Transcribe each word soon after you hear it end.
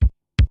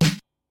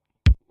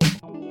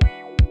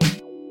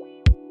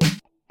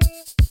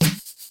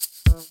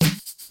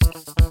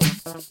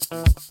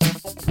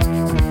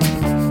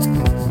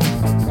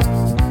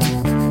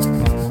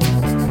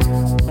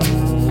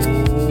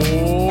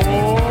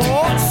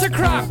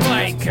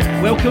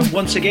Welcome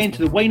once again to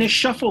the Winus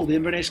Shuffle, the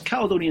Inverness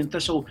Caledonian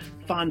Thistle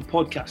fan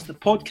podcast, the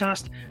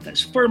podcast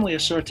that's firmly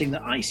asserting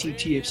that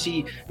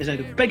ICTFC is now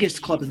the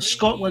biggest club in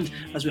Scotland,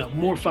 as we have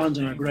more fans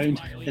on our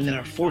ground than there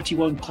are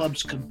 41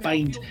 clubs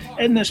combined.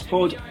 In this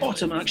pod,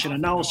 autumn action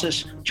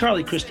analysis,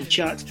 Charlie Christie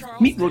chat,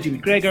 meet Roddy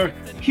McGregor,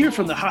 hear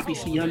from the Happy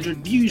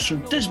 300, views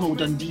from dismal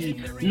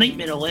Dundee,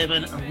 Nightmare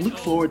 11, and look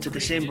forward to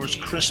December's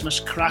Christmas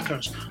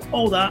crackers.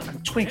 All that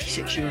and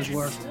 26 years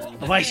worth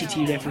of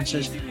ICT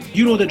references.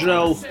 You know the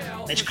drill.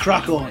 Let's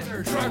crack on.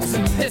 Trucks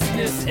and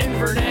business,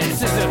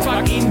 Inverness is a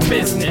fucking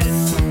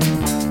business.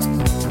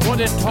 What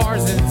did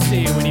Tarzan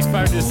see when he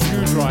found a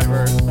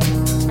screwdriver?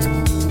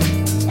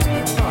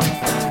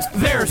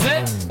 There's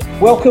it.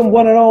 Welcome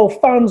one and all.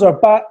 Fans are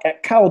back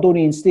at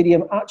Caledonian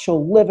Stadium.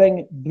 Actual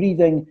living,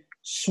 breathing,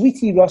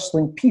 sweetie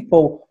rustling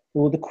people.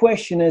 Well, the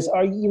question is,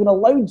 are you even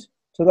allowed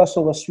to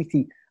rustle a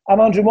sweetie? I'm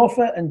Andrew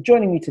Moffat, and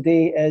joining me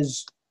today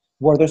is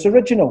Werther's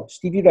Original,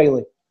 Stevie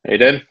Riley. How you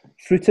doing?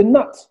 Fruit and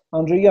Nut,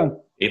 Andrew Young.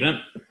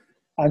 Evening.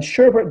 And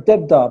Sherbert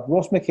Dib Dab,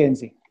 Ross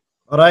McKenzie.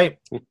 All right.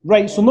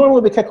 Right, so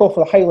normally we kick off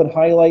with a Highland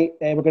highlight.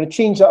 We're going to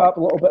change that up a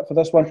little bit for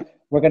this one.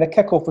 We're going to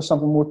kick off with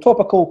something more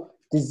topical,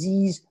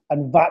 disease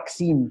and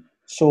vaccine.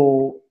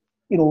 So,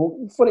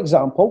 for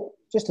example,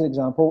 just an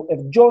example,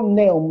 if John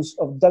Nelms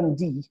of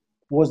Dundee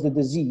was the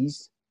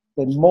disease,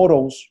 then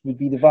morals would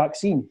be the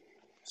vaccine.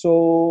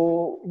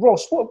 So,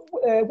 Ross, what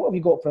have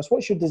you got for us?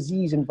 What's your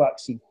disease and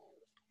vaccine?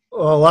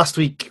 Well, last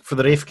week for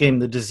the Rafe game,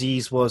 the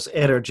disease was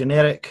error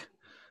generic,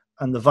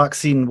 and the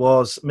vaccine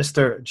was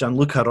Mr.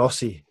 Gianluca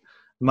Rossi.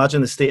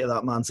 Imagine the state of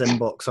that man's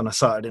inbox on a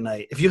Saturday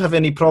night. If you have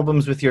any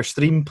problems with your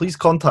stream, please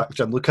contact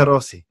Gianluca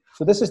Rossi.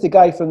 So this is the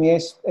guy from the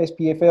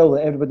SPFL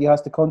that everybody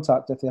has to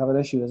contact if they have an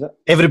issue, is it?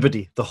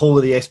 Everybody, the whole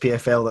of the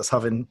SPFL that's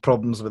having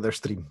problems with their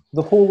stream.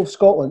 The whole of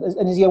Scotland.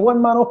 And is he a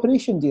one-man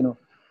operation, do you know?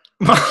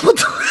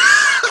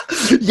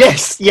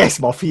 Yes,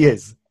 Moff, he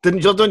is.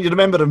 Don't you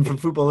remember him from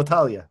Football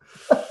Italia?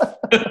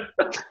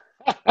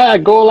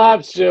 Go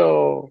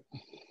Lazio.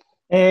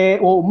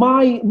 Well,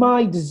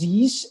 my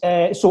disease.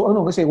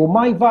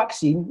 My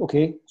vaccine.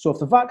 Okay, so if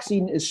the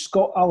vaccine is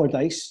Scott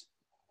Allardyce,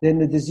 then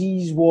the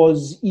disease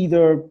was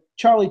either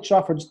Charlie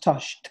Trafford's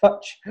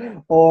touch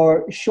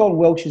or Sean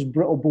Welsh's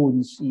brittle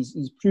bones.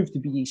 He's proved to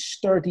be a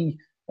sturdy,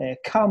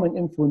 calming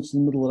influence in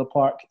the middle of the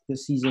park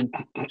this season.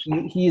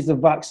 He is the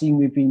vaccine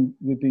we've been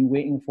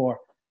waiting for.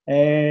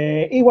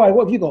 AY,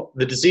 what have you got?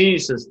 The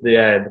disease is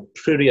the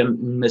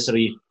prurient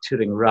misery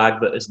touring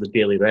rag that is the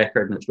Daily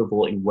Record and its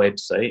revolting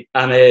website.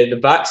 And the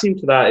vaccine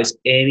for that is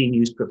any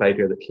news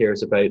provider that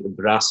cares about the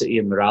veracity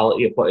and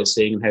morality of what it's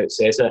saying and how it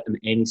says it, and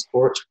any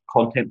sports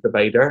content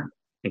provider,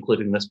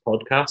 including this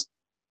podcast,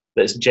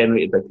 that is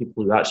generated by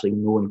people who actually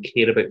know and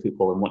care about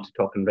football and want to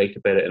talk and write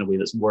about it in a way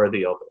that's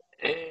worthy of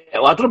it.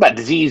 Well, I don't know about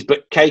disease,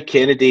 but Kai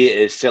Kennedy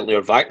is certainly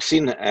our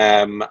vaccine.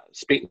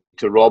 Speaking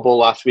to Robbo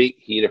last week,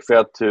 he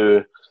referred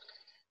to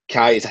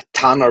Kai is a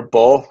Tanner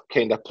Baugh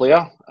kind of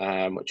player,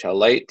 which I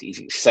liked. He's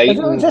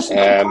exciting. Just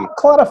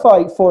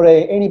clarify for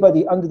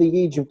anybody under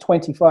the age of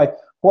 25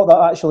 what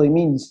that actually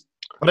means.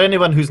 For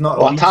anyone who's not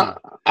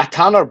a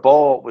Tanner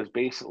Baugh was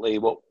basically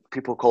what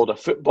people called a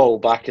football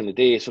back in the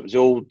day. So it was the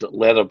old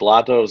leather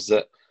bladders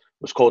that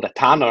was called a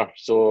tanner.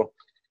 So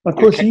of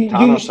course, you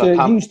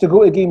used to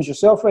go to games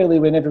yourself, Riley,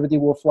 when everybody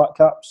wore flat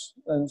caps,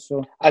 and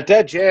so I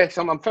did. Yes,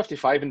 I'm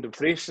 55 in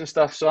Dumfries and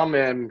stuff, so I'm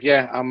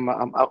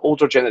an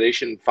older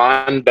generation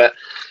fan. But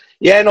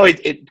yeah, no,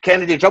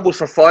 Kennedy dribbles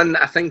for fun.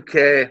 I think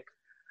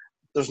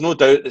there's no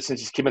doubt that since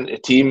he's came into the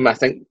team, I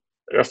think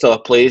our style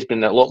of play has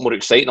been a lot more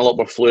exciting, a lot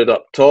more fluid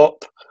up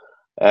top.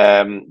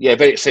 Very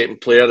exciting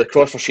player. The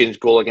cross for Shane's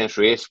goal against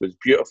Race was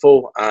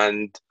beautiful,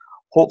 and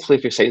hopefully,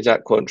 if he signs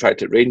that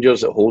contract at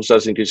Rangers, it holds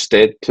us in good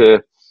stead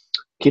to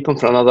keep him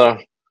for another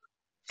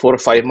 4 or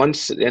 5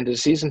 months at the end of the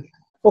season.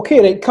 Okay,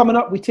 right, coming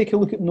up, we take a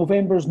look at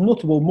November's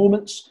notable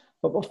moments.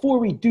 But before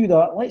we do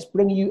that, let's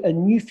bring you a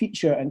new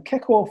feature and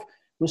kick off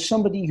with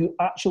somebody who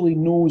actually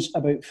knows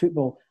about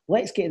football.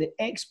 Let's get the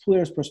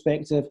ex-player's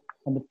perspective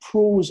and the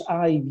pros'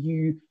 eye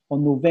view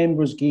on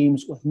November's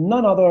games with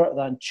none other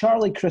than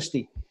Charlie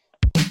Christie.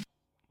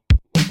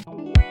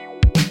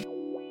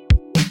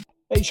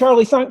 Hey,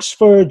 Charlie, thanks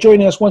for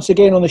joining us once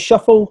again on the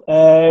Shuffle.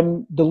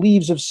 The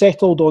leaves have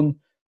settled on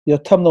the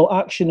autumnal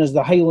action as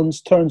the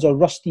Highlands turns a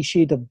rusty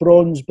shade of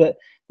bronze, but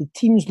the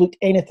teams looked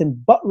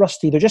anything but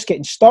rusty. They're just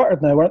getting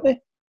started now, aren't they?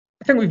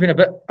 I think we've been a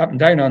bit up and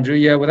down, Andrew,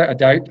 yeah, without a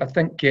doubt. I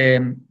think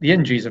the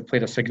injuries have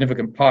played a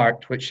significant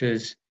part, which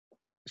is,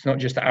 it's not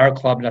just at our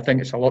club, and I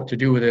think it's a lot to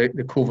do with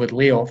the COVID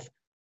layoff.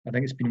 I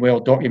think it's been well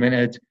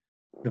documented.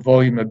 The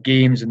volume of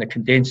games and the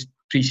condensed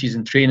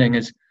pre-season training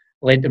has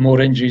led to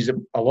more injuries at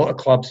a lot of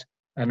clubs,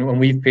 and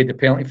we've paid the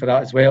penalty for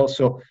that as well.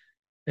 So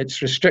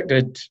it's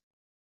restricted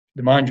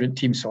the management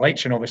team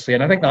selection, obviously,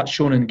 and I think that's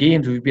shown in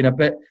games.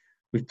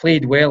 We've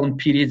played well in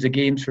periods of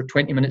games for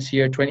 20 minutes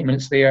here, 20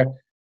 minutes there,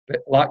 but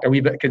lacked a wee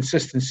bit of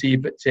consistency.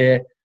 But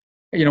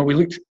we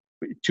looked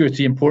 2 or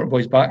 3 important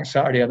boys back on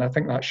Saturday, and I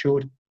think that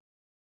showed.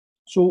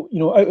 So,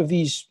 out of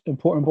these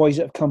important boys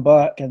that have come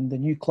back and the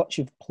new clutch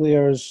of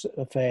players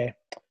that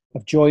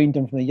have joined,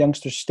 and from the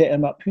youngsters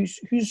stepping up, who's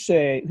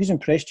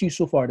impressed you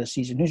so far this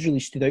season? Who's really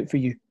stood out for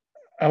you?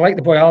 I like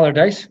the boy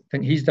Allardyce. I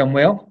think he's done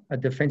well. A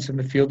defensive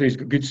midfielder. He's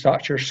got good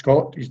stature.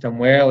 Scott. He's done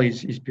well.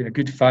 He's been a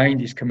good find.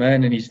 He's come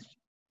in and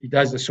he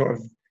does the sort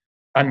of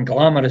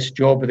unglamorous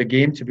job of the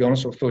game. To be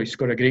honest, although he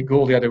scored a great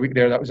goal the other week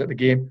there, that was at the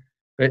game.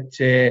 But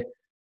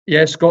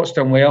Scott's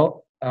done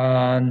well,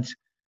 and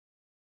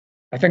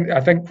I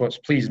think what's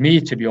pleased me,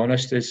 to be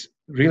honest, is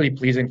really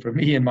pleasing for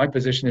me in my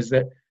position is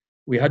that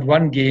we had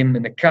one game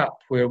in the Cup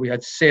where we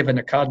had 7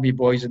 academy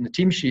boys in the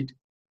team sheet,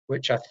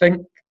 which I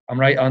think I'm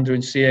right, Andrew,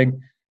 in saying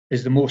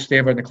is the most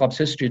ever in the club's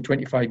history in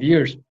 25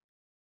 years.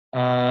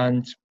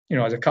 And,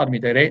 as academy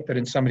director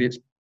and somebody that's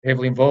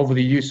heavily involved with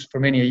the youth for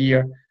many a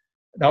year,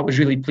 that was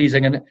really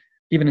pleasing. And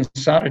even on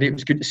Saturday, it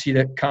was good to see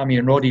that Cammy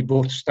and Roddy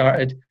both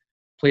started,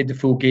 played the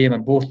full game,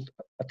 and both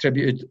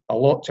attributed a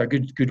lot to a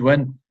good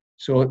win.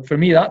 So for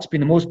me, that's been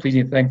the most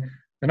pleasing thing,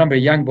 the number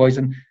of young boys.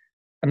 And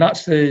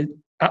that's the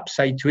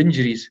upside to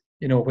injuries.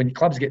 When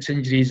clubs get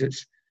injuries,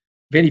 it's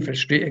very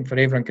frustrating for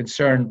everyone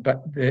concerned.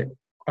 But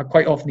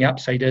quite often the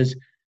upside is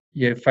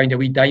you find a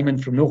wee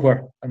diamond from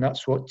nowhere. And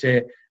that's what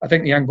I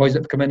think the young boys that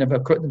have come in have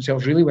acquitted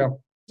themselves really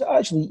well. Is it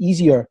actually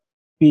easier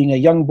being a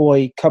young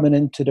boy coming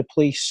into the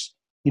place,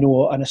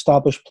 an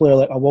established player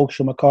like a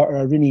Walsh or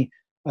McCarter or Rooney,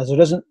 as there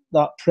isn't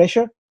that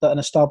pressure that an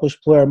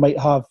established player might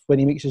have when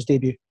he makes his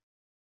debut?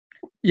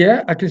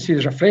 Yeah, I can see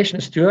there's a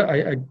freshness to it.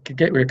 I could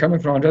get where you're coming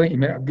from. I think you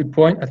made a good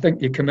point. I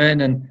think you come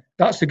in, and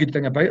that's the good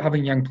thing about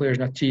having young players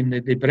in a team.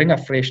 They bring a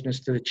freshness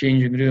to the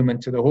changing room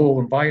and to the whole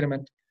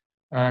environment.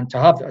 And to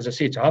have, as I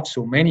say, to have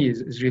so many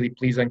is really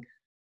pleasing.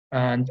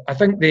 And I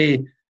think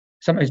they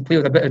sometimes play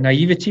with a bit of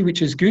naivety,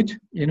 which is good.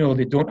 They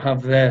don't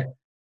have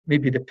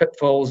maybe the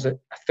pitfalls that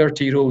a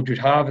 30-year-old would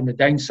have and the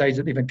downsides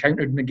that they've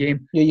encountered in the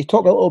game. Yeah, you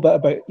talk a little bit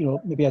about,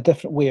 maybe a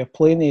different way of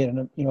playing there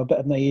and, a bit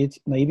of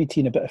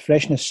naivety and a bit of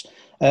freshness.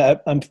 A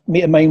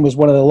mate of mine was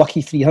one of the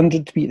lucky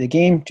 300 to be at the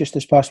game just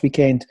this past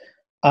weekend.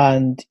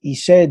 And he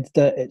said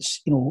that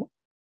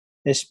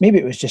maybe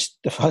it was just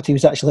the fact he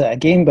was actually at a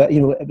game, but,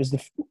 it was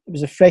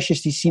the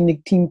freshest he's seen the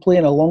team play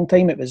in a long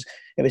time. It was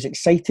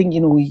exciting.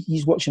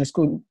 He's watching us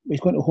he's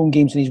going to home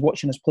games and he's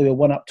watching us play with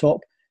 1 up top.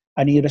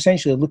 And you're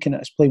essentially looking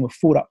at us playing with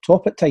 4 up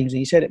top at times. And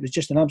he said it was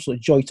just an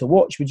absolute joy to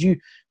watch. Would you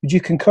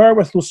concur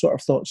with those sort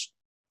of thoughts?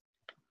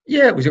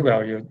 Yeah, it was.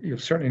 Well, you'll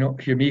certainly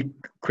not hear me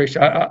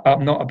question.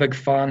 I'm not a big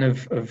fan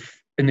of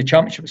in the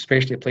Championship,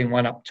 especially playing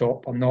 1 up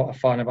top. I'm not a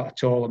fan of it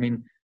at all. I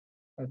mean,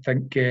 I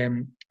think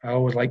I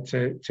always like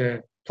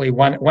to play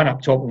one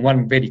up top and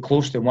 1 very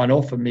close to 1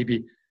 off him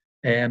maybe.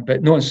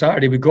 But no, on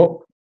Saturday we got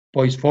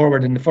boys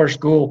forward, and the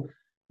first goal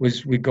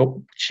was we got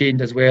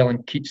chained as well,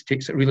 and Keats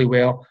takes it really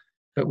well.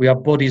 But we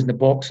have bodies in the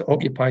box that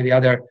occupy the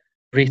other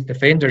Wraith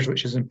defenders,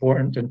 which is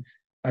important. And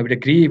I would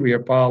agree with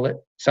your pal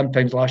that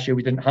sometimes last year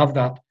we didn't have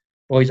that.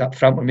 Boys up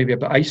front were maybe a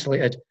bit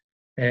isolated.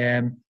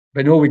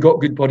 But no, we got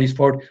good bodies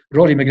forward.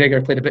 Roddy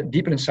McGregor played a bit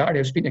deeper on Saturday.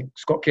 I was speaking to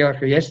Scott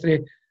Kelleher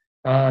yesterday,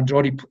 and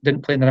Roddy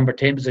didn't play in the number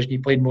 10 position. He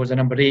played more as a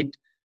number 8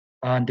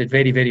 and did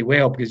very, very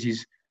well because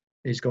he's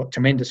got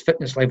tremendous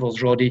fitness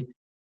levels, Roddy,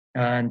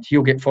 and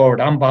he'll get forward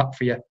and back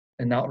for you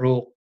in that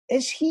role.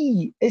 Is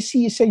he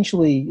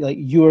essentially like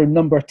your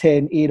number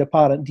 10 heir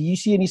apparent? Do you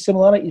see any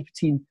similarities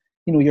between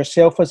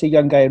yourself as a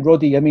young guy and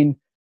Roddy? I mean,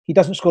 he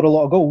doesn't score a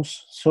lot of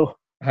goals, so.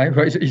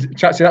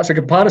 That's a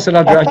comparison,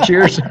 Andrew.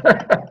 Cheers.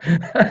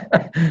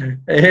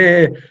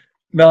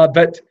 No,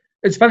 but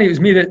it's funny. It was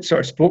me that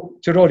sort of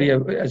spoke to Roddy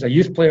as a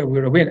youth player. We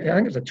were away. I think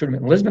it was a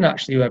tournament in Lisbon,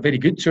 actually, a very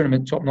good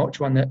tournament, top-notch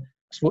one that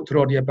I spoke to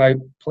Roddy about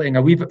playing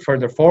a wee bit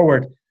further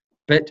forward,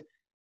 but.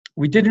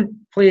 We didn't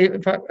play,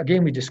 in fact,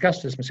 again, we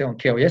discussed this myself and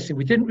Kel yesterday,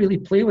 we didn't really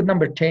play with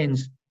number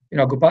 10s.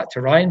 I'll go back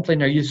to Ryan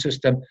playing our youth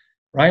system.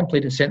 Ryan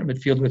played in centre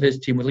midfield with his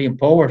team with Liam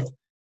Polworth.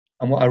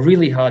 And what I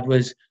really had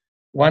was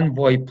one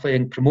boy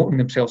promoting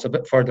themselves a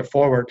bit further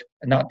forward,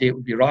 and that day it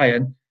would be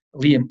Ryan,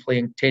 Liam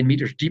playing 10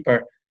 metres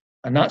deeper.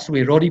 And that's the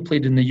way Roddy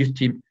played in the youth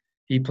team.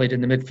 He played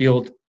in the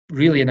midfield,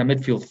 really in a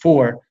midfield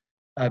 4,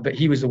 but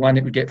he was the one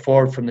that would get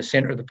forward from the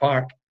centre of the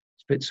park.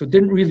 So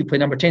didn't really play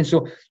number 10.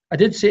 So I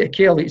did say to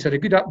Kale that he's had a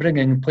good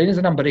upbringing playing as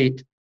a number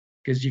 8,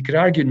 because you could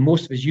argue in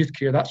most of his youth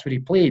career that's where he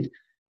played.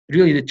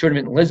 Really, the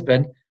tournament in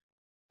Lisbon,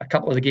 a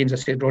couple of the games I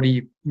said,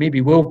 Roddy,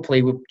 maybe we'll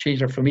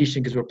change our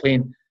formation because we're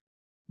playing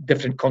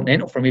different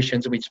continental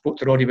formations, and we spoke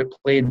to Roddy about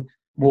playing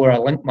more a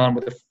link man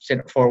with the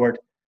centre forward.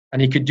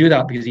 And he could do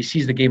that because he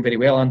sees the game very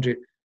well, Andrew.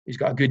 He's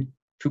got a good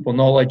football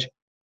knowledge.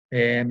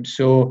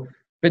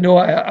 But no,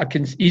 I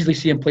can easily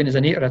see him playing as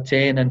an 8 or a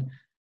 10,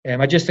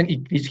 and I just think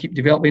he needs to keep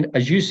developing.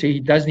 As you say, he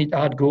does need to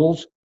add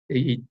goals.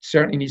 He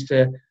certainly needs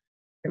to.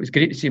 It was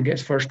great to see him get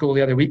his first goal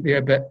the other week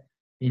there, but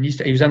he needs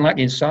to. He was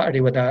unlucky on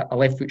Saturday with a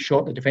left foot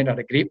shot. The defender had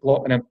a great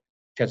block on him.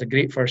 He has a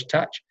great first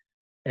touch,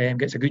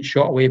 gets a good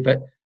shot away.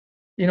 But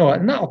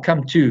and that'll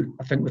come too,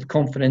 I think, with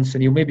confidence,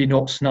 and he'll maybe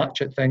not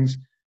snatch at things.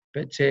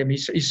 But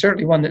he's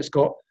certainly one that's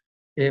got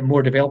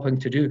more developing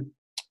to do.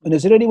 And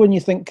is there anyone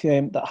you think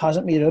that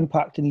hasn't made an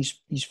impact in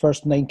these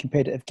first 9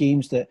 competitive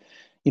games that,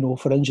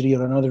 for injury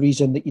or another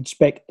reason, that you'd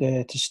expect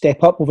to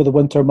step up over the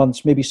winter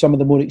months? Maybe some of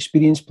the more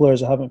experienced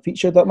players that haven't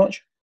featured that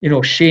much?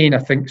 Shane, I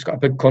think, has got a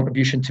big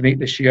contribution to make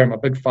this year. I'm a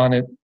big fan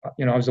of,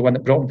 I was the one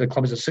that brought him to the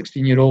club as a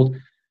 16-year-old.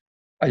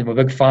 I'm a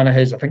big fan of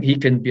his. I think he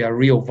can be a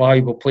real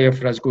valuable player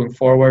for us going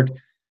forward.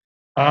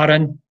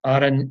 Aaron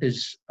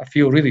is, I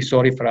feel really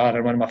sorry for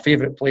Aaron, one of my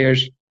favourite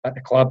players at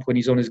the club when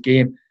he's on his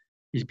game.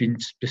 He's been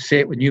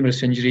beset with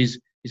numerous injuries.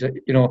 He's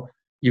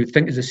you would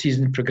think as the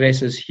season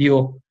progresses,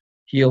 he'll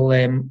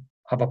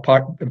have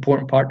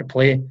important part to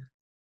play.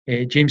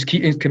 James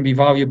Keating can be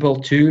valuable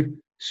too.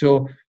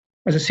 So,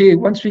 as I say,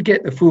 once we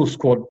get the full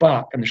squad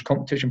back and there's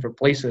competition for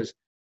places,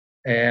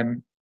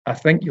 I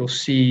think you'll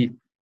see,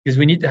 because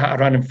we need to have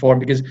a run in form.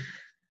 Because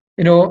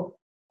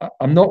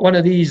I'm not one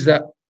of these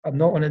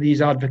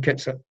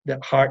advocates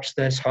that Hearts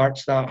this,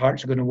 Hearts that,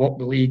 Hearts are going to walk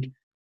the league.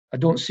 I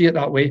don't see it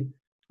that way.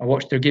 I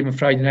watched their game on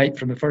Friday night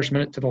from the first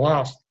minute to the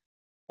last,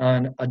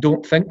 and I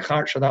don't think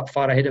Hearts are that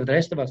far ahead of the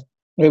rest of us.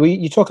 Well,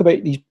 you talk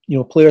about these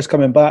players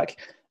coming back.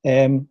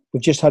 We've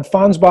just had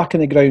fans back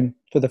in the ground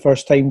for the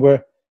first time.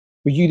 Were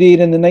you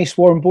there in the nice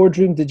warm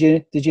boardroom? Did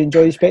you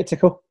enjoy the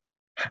spectacle?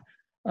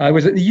 I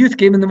was at the youth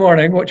game in the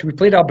morning. We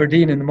played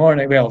Aberdeen in the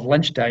morning,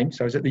 lunchtime.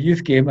 So I was at the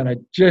youth game, and I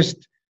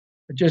just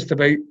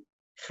about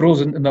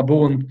frozen to my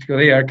bone to go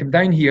there. Come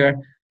down here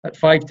at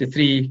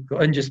 2:55,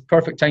 got in just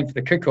perfect time for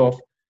the kickoff.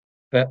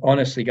 But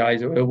honestly,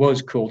 guys, it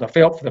was cold. I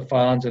felt for the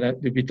fans, and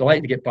they'd be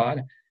delighted to get back.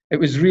 It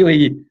was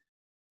really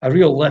a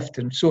real lift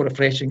and so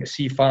refreshing to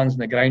see fans in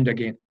the ground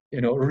again.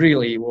 It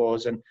really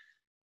was. And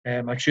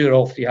I'm sure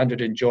all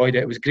 300 enjoyed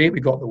it. It was great we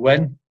got the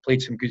win,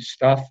 played some good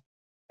stuff.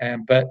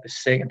 But the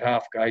second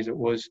half, guys, it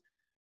was,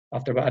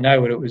 after about an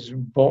hour,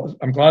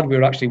 I'm glad we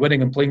were actually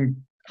winning and playing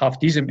half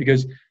decent,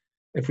 because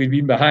if we'd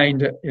been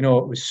behind, it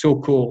was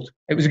so cold.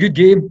 It was a good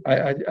game.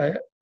 I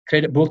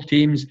credit both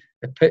teams.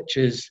 The pitch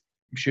is,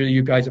 I'm sure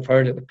you guys have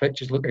heard it, the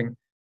pitch is looking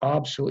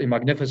absolutely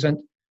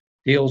magnificent.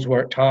 Dale's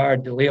worked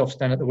hard. The layoff's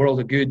done at the world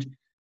of good.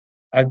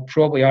 I'd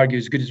probably argue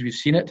as good as we've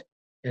seen it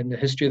in the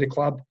history of the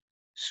club.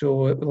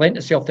 So it lent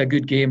itself to a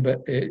good game,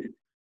 but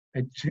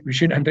we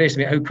shouldn't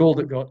underestimate how cold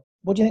it got.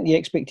 What do you think the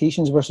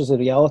expectations versus the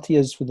reality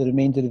is for the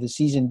remainder of the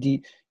season?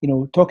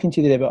 Talking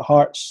to you about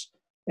Hearts,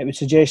 it would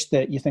suggest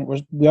that you think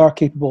we are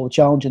capable of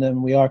challenging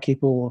them. We are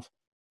capable of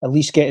at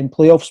least getting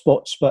playoff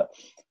spots. But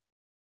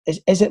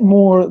is it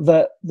more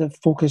that the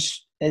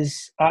focus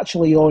is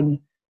actually on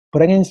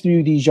bringing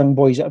through these young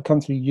boys that have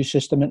come through your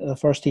system into the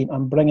first team,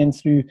 and bringing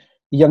through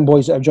the young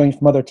boys that have joined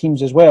from other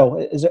teams as well?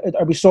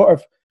 Are we sort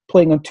of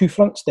playing on two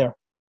fronts there?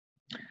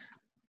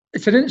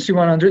 It's an interesting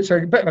one, Andrew. It's a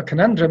bit of a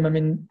conundrum. I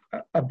mean,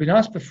 I've been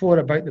asked before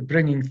about the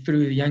bringing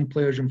through the young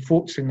players and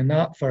focusing on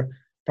that for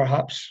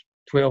perhaps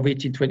 12,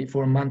 18,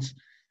 24 months.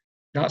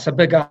 That's a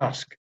big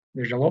ask.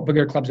 There's a lot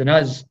bigger clubs than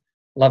us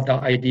love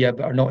that idea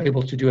but are not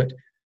able to do it.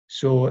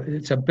 So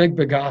it's a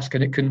big ask,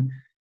 and it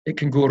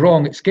can go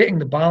wrong. It's getting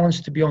the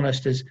balance, to be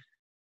honest, is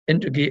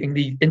integrating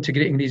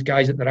these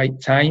guys at the right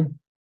time.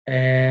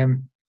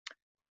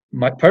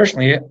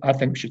 Personally, I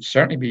think we should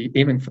certainly be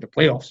aiming for the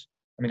playoffs.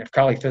 I mean,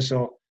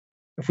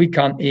 if we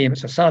can't aim,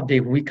 it's a sad day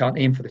when we can't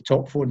aim for the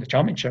top 4 in the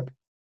Championship.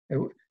 It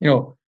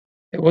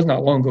wasn't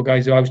that long ago,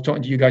 guys, I was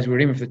talking to you guys, we were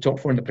aiming for the top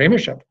 4 in the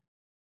Premiership.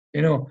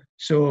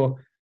 So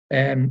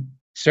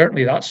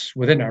certainly that's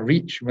within our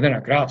reach, within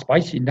our grasp. I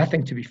see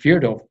nothing to be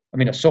feared of. I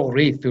mean, I saw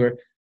Wraith, who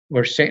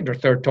were second or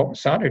third top on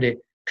Saturday,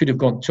 could have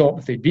gone top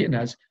if they'd beaten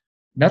us.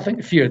 Nothing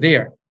to fear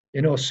there.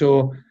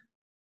 So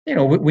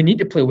we need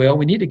to play well.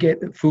 We need to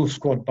get the full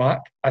squad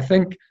back. I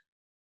think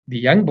the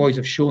young boys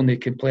have shown they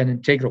can play an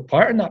integral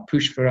part in that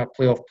push for a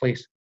playoff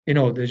place.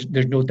 There's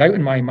no doubt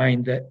in my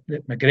mind that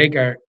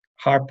McGregor,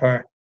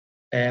 Harper,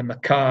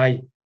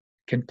 Mackay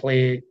can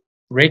play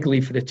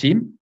regularly for the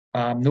team.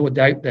 No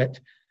doubt that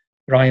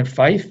Ryan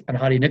Fife and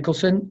Harry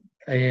Nicholson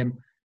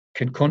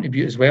can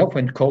contribute as well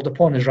when called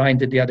upon, as Ryan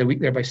did the other week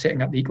there by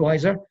setting up the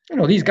equaliser.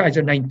 These guys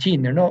are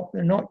 19. They're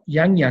not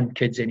young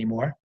kids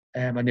anymore,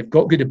 and they've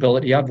got good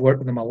ability. I've worked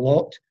with them a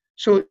lot.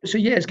 So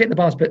yeah, it's getting the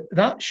balance, but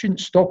that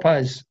shouldn't stop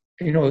us.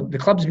 The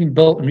club's been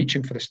built and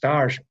reaching for the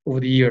stars over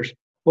the years.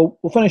 Well,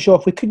 we'll finish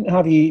off. We couldn't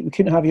have you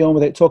on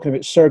without talking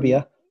about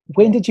Serbia.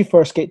 When did you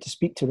first get to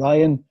speak to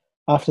Ryan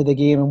after the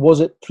game, and was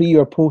it pre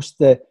or post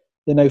the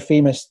now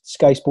famous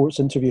Sky Sports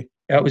interview?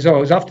 It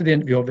was after the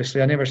interview,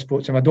 obviously. I never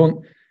spoke to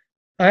him.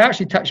 I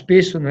actually touched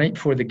base with him the night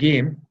before the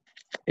game,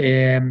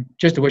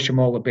 just to wish him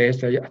all the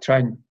best. I try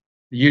and,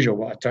 the usual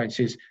what I try and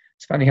say is,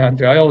 it's funny,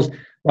 Andrew,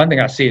 one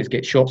thing I say is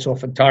get shots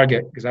off on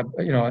target, because I'm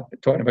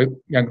talking about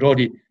young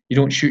Roddy, you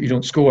don't shoot, you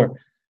don't score.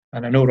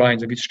 And I know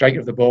Ryan's a good striker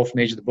of the ball from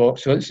the edge of the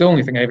box. So it's the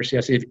only thing I ever say.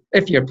 I say,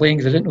 if you're playing,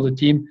 because I didn't know the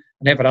team,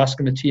 I never ask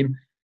on the team.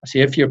 I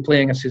say, if you're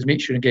playing, I say,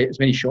 make sure and get as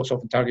many shots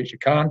off on target as you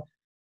can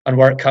and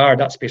work hard.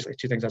 That's basically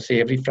 2 things I say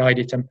every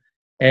Friday to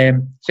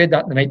him. Said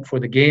that the night before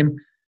the game.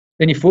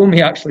 Then he phoned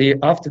me actually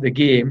after the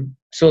game,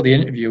 saw the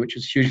interview, which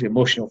was hugely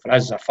emotional for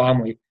us as a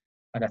family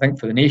and I think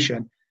for the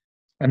nation.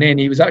 And then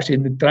he was actually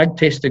in the drug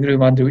testing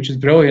room, Andrew, which is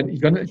brilliant.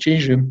 He's gone to the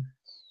change room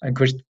And of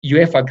course,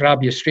 UEFA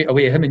grab you straight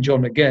away. Him and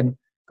John McGinn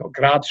got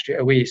grabbed straight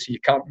away, so you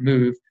can't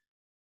move.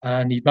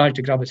 And he managed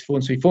to grab his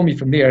phone. So he phoned me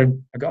from there.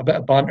 I got a bit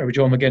of banter with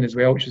John McGinn as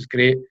well, which was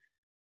great.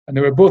 And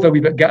they were both a wee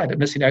bit gutted at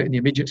missing out in the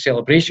immediate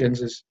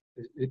celebrations, as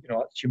you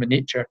know, it's human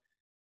nature.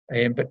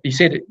 But he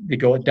said they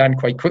got it done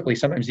quite quickly.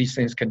 Sometimes these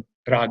things can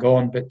drag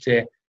on.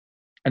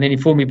 And then he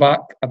phoned me back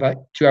about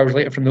 2 hours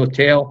later from the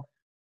hotel,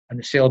 and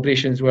the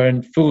celebrations were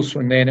in full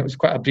swing then. It was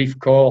quite a brief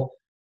call,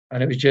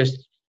 and it was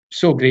just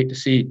so great to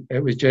see.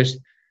 It was just,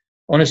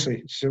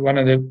 honestly, it's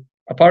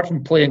apart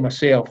from playing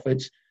myself,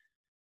 it's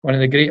one of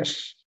the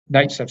greatest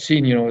nights I've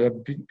seen. You know,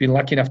 I've been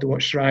lucky enough to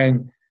watch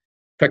Ryan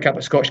pick up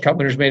a Scottish Cup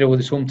winners' medal with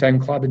his hometown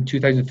club in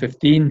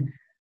 2015,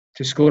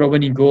 to score a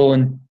winning goal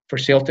for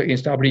Celtic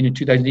against Aberdeen in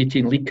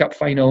 2018 League Cup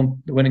final,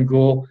 the winning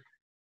goal,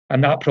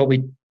 and that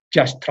probably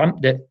just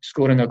trumped it,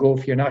 scoring a goal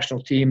for your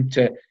national team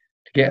to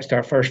get us to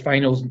our first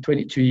finals in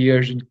 22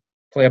 years and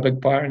play a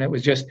big part. And it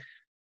was just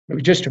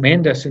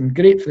tremendous and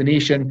great for the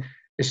nation,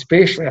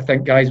 especially, I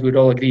think, guys, would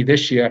all agree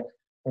this year,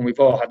 when we've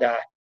all had a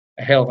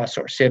hell of a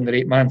sort of 7 or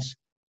 8 months,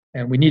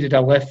 and we needed a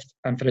lift.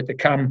 And for it to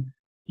come,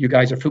 you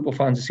guys are football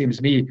fans the same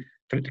as me,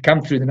 for it to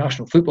come through the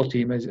national football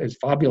team is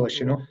fabulous,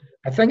 you know.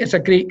 I think it's a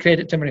great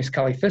credit to Inverness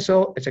Cally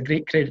Thistle. It's a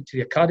great credit to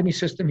the academy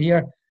system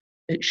here.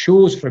 It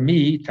shows, for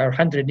me, to our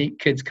 108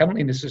 kids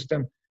currently in the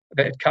system,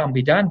 that it can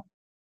be done.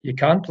 You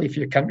can play for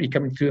your country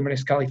coming through the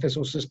Inverness Cally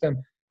Thistle system.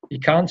 You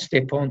can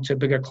step on to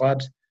bigger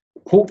clubs,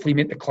 hopefully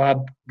make the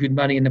club good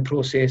money in the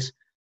process,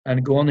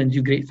 and go on and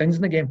do great things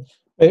in the game.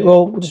 Right,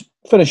 well, we'll just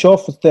finish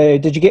off with,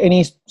 did you get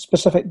any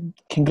specific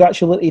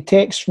congratulatory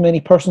texts from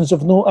any persons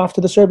of note after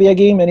the Serbia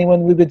game?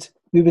 Anyone we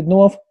would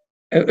know of?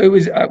 It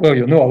was, well,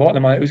 you'll know a lot of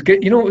them. It was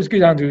good. You know what was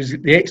good, Andrew, was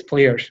the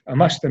ex-players. I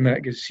must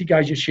admit, because see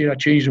guys you share a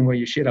change room where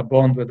you share a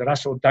bond with, the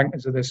Russell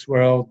Duncans of this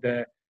world,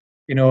 the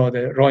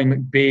Roy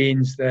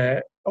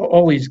McBains,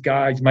 all these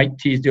guys, Mike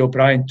Teasdale,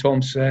 Brian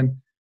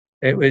Thompson.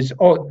 It was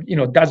all,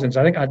 dozens.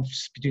 I think I had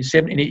between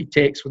 70 and 80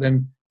 texts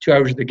within 2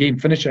 hours of the game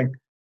finishing,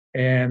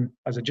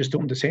 as I just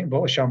opened a second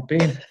bottle of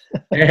champagne.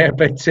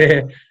 But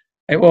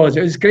it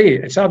was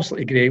great. It's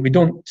absolutely great. We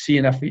don't see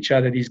enough of each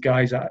other, these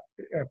guys that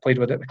I played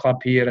with at the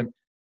club here, and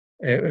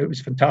it was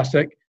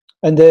fantastic.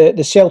 And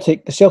the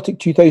Celtic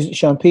 2000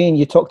 champagne,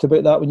 you talked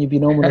about that when you've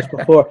been on with us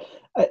before.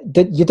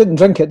 You didn't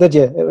drink it, did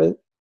you?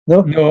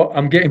 No,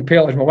 I'm getting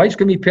pelters. My wife's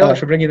giving me pelters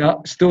for bringing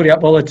that story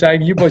up all the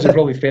time. You boys are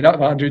probably fed up,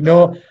 Andrew.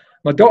 No,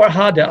 my daughter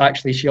had it,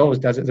 actually. She always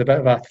does. It's a bit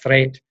of a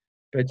threat.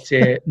 But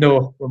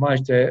no, we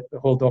managed to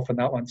hold off on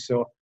that one.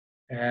 So,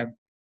 but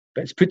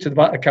it's put to the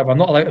back of the cover. I'm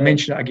not allowed to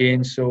mention it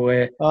again. So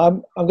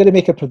I'm going to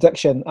make a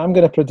prediction. I'm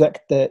going to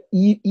predict that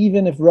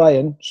even if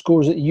Ryan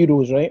scores at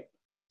Euros, right,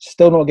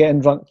 still not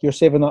getting drunk, you're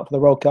saving that for the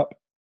World Cup.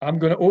 I'm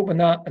going to open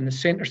that in the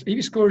centre. If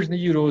he scores in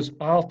the Euros,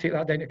 I'll take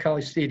that down to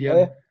Cally Stadium.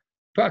 Yeah.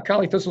 Put a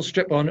Cally Thistle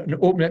strip on and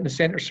open it in the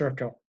centre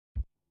circle.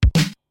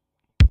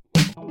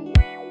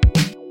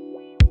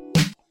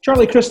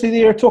 Charlie Christie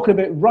there, talking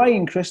about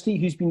Ryan Christie,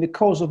 who's been the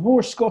cause of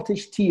more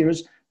Scottish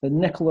tears than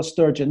Nicola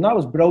Sturgeon. That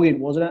was brilliant,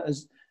 wasn't it?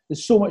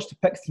 There's so much to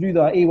pick through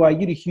that. AY,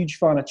 you're a huge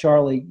fan of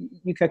Charlie.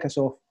 You kick us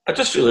off. I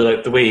just really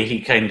like the way he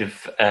kind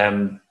of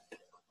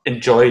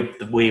enjoyed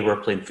the way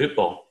we're playing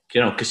football.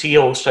 Because he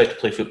always tries to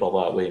play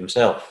football that way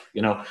himself,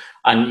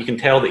 and you can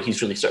tell that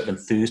he's really sort of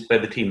enthused by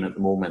the team at the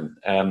moment.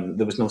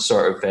 There was no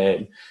sort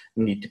of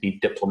need to be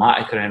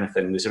diplomatic or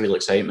anything. There was a real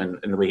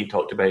excitement in the way he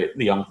talked about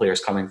the young players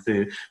coming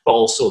through, but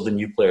also the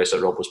new players that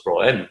Rob was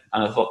brought in.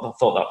 And I thought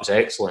that was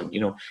excellent.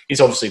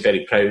 He's obviously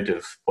very proud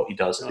of what he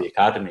does at the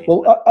academy.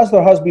 Well, as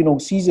there has been all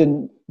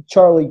season,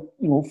 Charlie,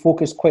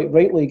 focused quite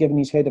rightly, given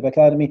his head of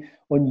academy,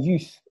 on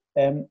youth.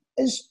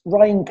 Is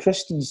Ryan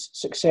Christie's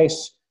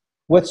success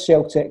with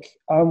Celtic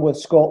and with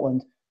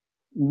Scotland,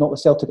 not with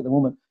Celtic at the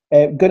moment,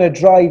 going to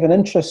drive an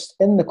interest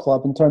in the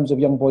club in terms of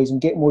young boys and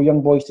get more young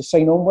boys to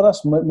sign on with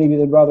us? Maybe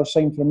they'd rather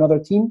sign for another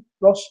team,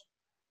 Ross?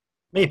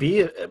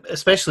 Maybe,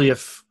 especially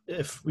if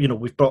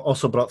we've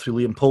also brought through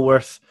Liam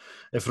Polworth.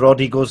 If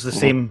Roddy goes the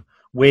same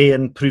way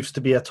and proves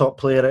to be a top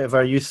player out of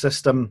our youth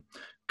system,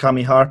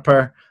 Cammy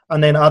Harper,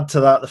 and then add to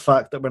that the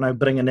fact that we're now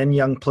bringing in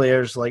young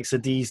players like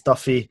Sadiz,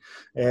 Duffy,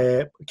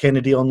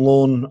 Kennedy on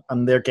loan,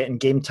 and they're getting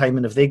game time.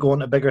 And if they go on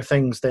to bigger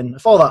things, then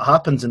if all that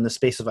happens in the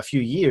space of a few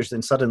years,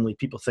 then suddenly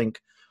people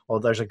think, oh,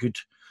 there's a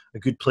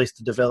good place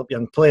to develop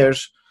young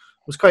players.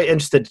 I was quite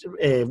interested.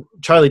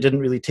 Charlie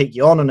didn't really take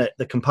you on it,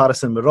 the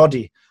comparison with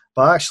Roddy,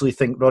 but I actually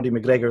think Roddy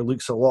McGregor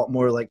looks a lot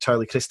more like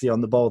Charlie Christie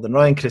on the ball than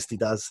Ryan Christie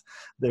does.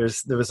 There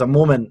was a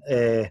moment,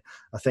 I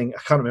can't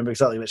remember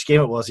exactly which game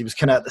it was. He was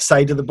kind of at the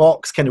side of the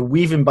box, kind of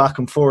weaving back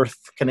and forth,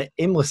 kind of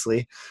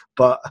aimlessly,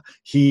 but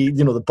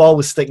the ball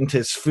was sticking to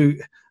his foot,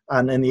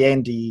 and in the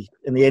end he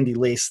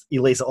lays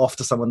it off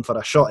to someone for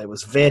a shot. It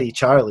was very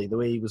Charlie the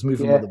way he was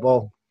moving with the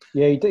ball.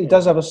 Yeah, he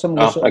does have a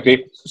similar sort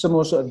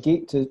of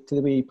gait to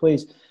the way he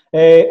plays.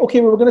 Okay,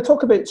 well, we're going to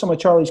talk about some of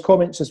Charlie's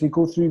comments as we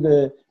go through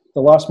the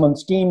last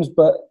month's games,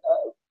 but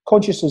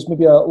conscious as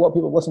maybe a lot of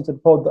people listen to the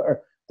pod that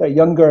are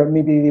younger,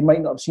 maybe they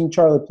might not have seen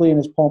Charlie play in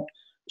his pomp.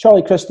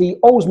 Charlie Christie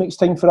always makes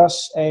time for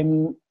us.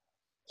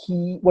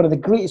 one of the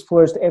greatest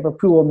players to ever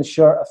pull on the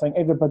shirt. I think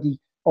everybody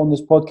on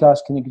this podcast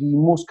can agree.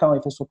 Most Caley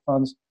Thistle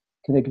fans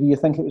can agree. I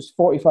think it was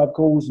 45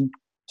 goals in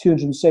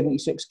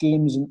 276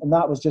 games, and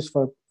that was just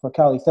for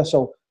Caley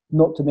Thistle,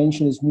 not to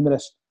mention his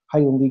numerous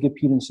Highland League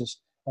appearances.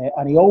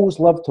 And he always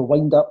loved to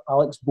wind up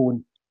Alex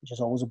Bone, which is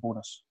always a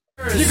bonus.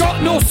 You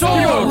got no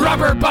soul,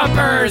 rubber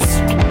bumpers!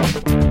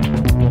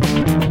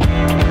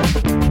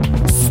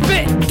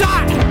 Spit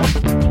that!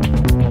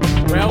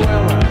 Well.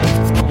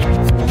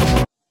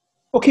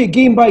 Okay,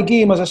 game by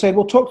game, as I said,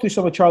 we'll talk through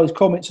some of Charlie's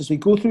comments as we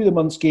go through the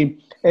month's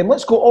game. And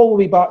let's go all the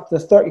way back to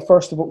the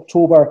 31st of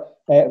October.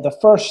 The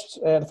first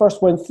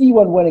win,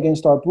 3-1 win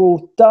against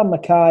Arbroath. Dan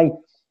Mackay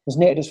has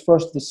netted his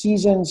first of the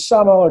season.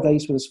 Sam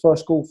Allardyce with his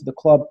first goal for the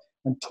club,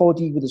 and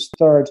Toddy with his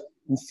third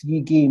in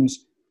 3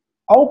 games.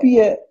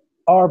 Albeit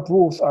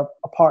Arbroath are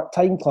a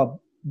part-time club,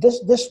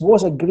 this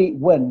was a great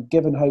win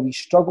given how we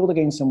struggled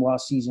against them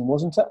last season,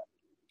 wasn't it?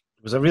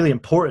 It was a really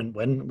important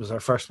win. It was our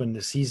first win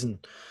this season.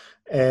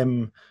 I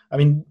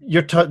mean,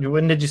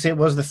 when did you say it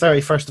was? The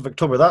 31st of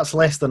October. That's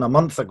less than a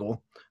month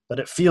ago, but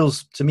it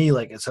feels to me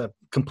like it's a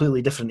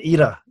completely different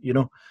era. You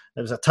know,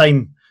 it was a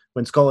time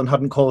when Scotland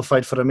hadn't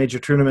qualified for a major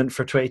tournament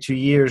for 22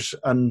 years,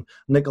 and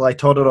Nikolai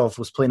Todorov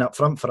was playing up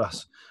front for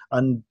us.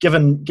 And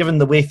given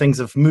the way things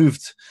have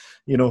moved,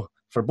 you know,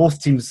 for both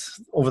teams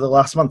over the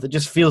last month, it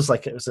just feels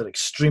like it was an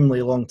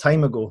extremely long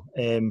time ago.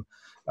 And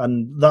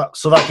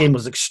that game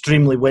was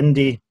extremely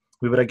windy.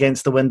 We were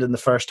against the wind in the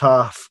first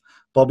half.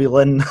 Bobby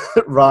Lynn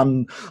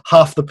ran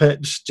half the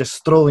pitch, just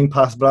strolling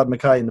past Brad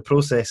Mackay in the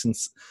process, and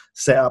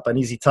set up an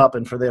easy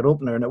tap-in for their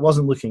opener, and it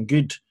wasn't looking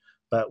good.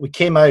 But we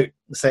came out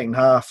the second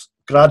half,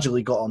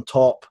 gradually got on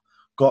top,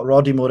 got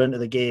Roddymore into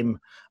the game,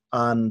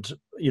 and,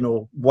 you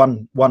know,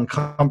 won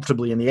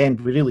comfortably in the end.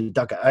 We really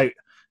dug it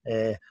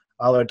out.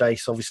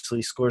 Allardyce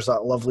obviously scores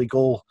that lovely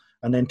goal,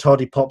 and then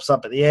Toddy pops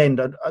up at the end.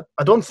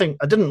 I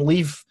didn't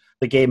leave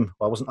the game.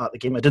 Well, I wasn't at the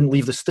game. I didn't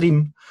leave the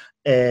stream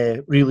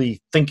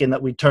really thinking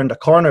that we'd turned a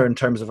corner in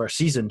terms of our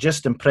season.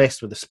 Just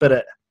impressed with the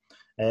spirit.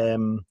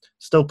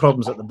 Still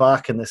problems at the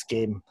back in this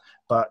game,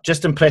 but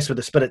just impressed with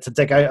the spirit to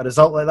dig out a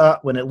result like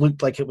that when it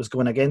looked like it was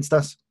going against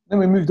us. Then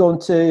we moved on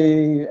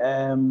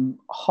to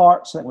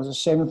Hearts. I think it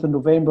was the 7th of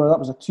November. That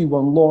was a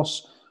 2-1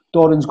 loss.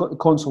 Doran's got the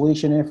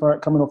consolation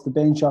effort coming off the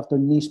bench after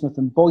Naismith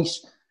and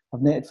Boyce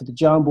have netted for the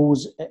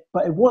Jambos,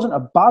 but it wasn't a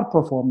bad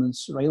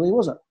performance, Riley,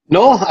 was it?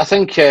 No, I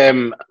think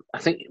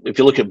if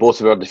you look at both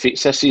of our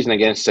defeats this season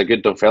against a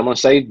good Dunfermline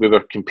side, we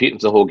were competing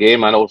for the whole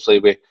game, and obviously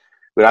we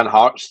ran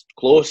Hearts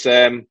close.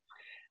 I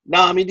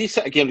mean, these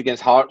sort of games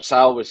against Hearts, I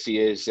always see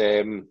as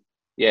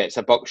it's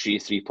a buck shee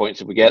 3 points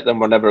if we get them.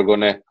 We're never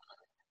going to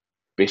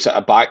be sort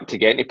of back to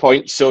get any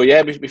points. So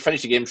yeah, we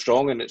finished the game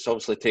strong, and it's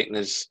obviously taken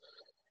us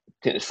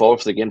forward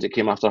for the games that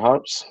came after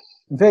Hearts.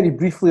 Very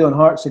briefly on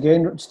Hearts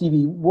again,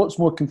 Stevie, what's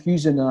more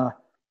confusing, a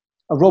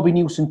Robbie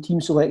Neilson team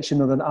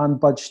selection or an Anne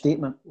Budge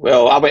statement?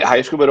 Well, I went to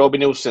high school with Robbie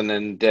Neilson,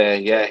 and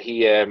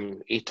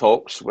he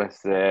talks with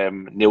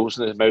nails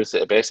in his mouth at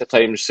the best of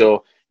times.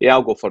 So yeah,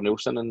 I'll go for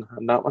Neilson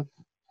in that one.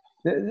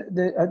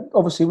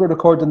 Obviously, we're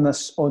recording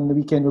this on the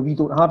weekend where we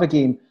don't have a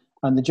game,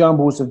 and the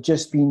Jambos have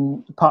just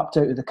been popped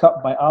out of the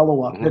cup by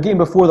Alloa. Mm-hmm. The game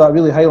before that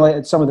really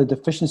highlighted some of the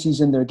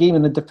deficiencies in their game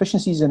and the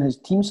deficiencies in his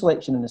team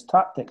selection and his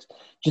tactics.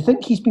 Do you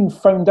think he's been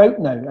found out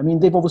now? I mean,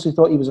 they've obviously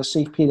thought he was a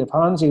safe pair of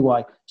hands, AY. Do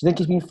you think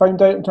he's been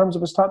found out in terms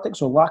of his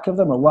tactics or lack of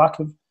them, or lack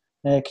of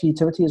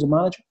creativity as a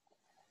manager?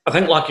 I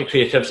think lack of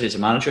creativity as a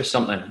manager is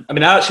something. I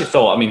mean, I actually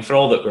thought, for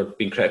all that we're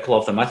being critical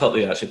of them, I thought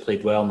they actually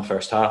played well in the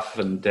first half,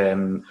 and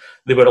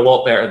they were a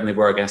lot better than they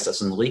were against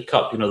us in the League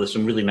Cup. You know, there's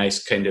some really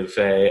nice kind of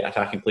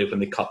attacking play when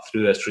they cut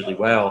through us really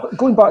well. But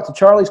going back to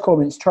Charlie's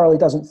comments, Charlie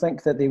doesn't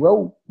think that they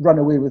will run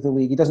away with the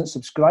league. He doesn't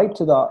subscribe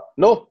to that.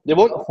 No, they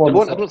won't. They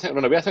won't. I don't think they'll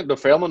run away. I think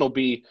Dunfermline will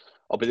be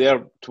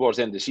there towards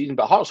the end of the season,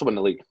 but Hearts will win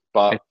the league.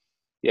 But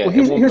yeah, well,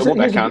 it won't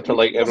be a canter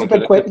like everyone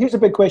predicted. Here's a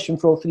big question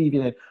for all three of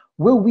you then.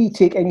 Will we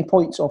take any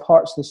points off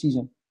Hearts this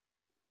season?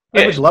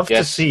 I would love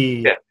to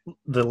see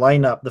the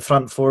lineup, the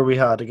front four we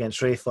had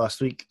against Wraith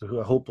last week,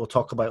 who I hope we'll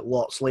talk about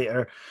lots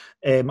later.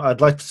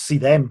 I'd like to see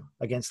them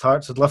against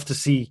Hearts. I'd love to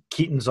see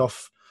Keaton's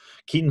off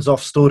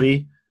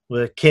Story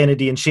with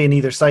Kennedy and Shane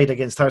either side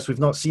against Hearts. We've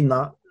not seen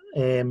that.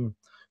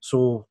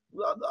 So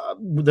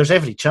there's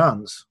every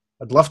chance.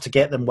 I'd love to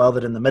get them while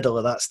they're in the middle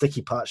of that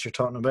sticky patch you're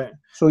talking about.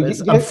 So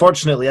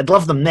unfortunately, I'd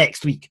love them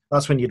next week.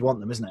 That's when you'd want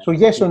them, isn't it? So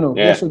yes or no?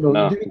 Yeah, yes or no?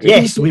 No.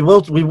 Yes, we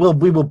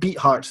will beat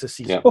Hearts this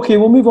season. Yeah. Okay,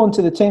 we'll move on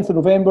to the 10th of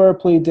November.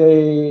 Played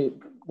the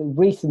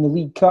Wraith in the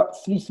League Cup,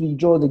 3-3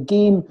 draw. The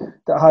game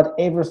that had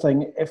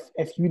everything.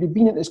 If you would have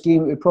been at this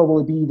game, it would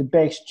probably be the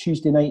best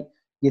Tuesday night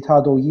you'd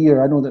had all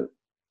year. I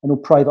know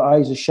Private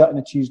Eyes is shut on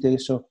a Tuesday.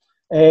 So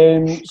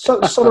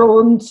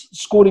Sutherland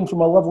scoring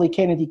from a lovely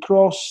Kennedy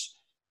cross.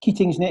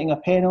 Keating's netting a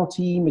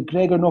penalty.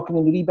 McGregor knocking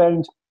in the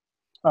rebound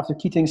after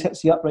Keatings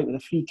hits the upright with a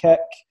free kick.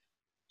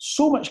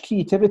 So much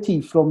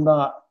creativity from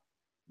that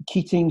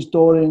Keatings,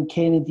 Doran,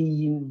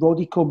 Kennedy,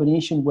 Roddy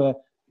combination where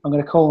I'm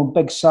going to call him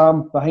Big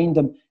Sam behind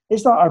him.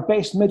 Is that our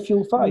best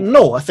midfield five?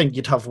 No, I think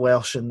you'd have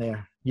Welsh in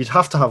there. you'd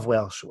have to have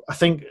Welsh. I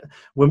think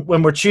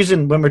when we're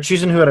choosing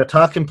who our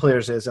attacking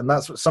players is, and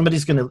that's what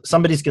somebody's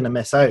gonna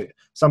miss out.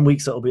 Some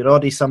weeks it'll be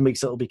Roddy, some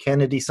weeks it'll be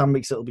Kennedy, some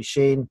weeks it'll be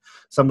Shane,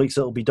 some weeks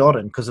it'll be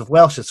Doran. Because if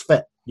Welsh is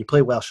fit, you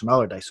play Welsh and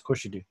Allardyce, of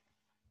course you do.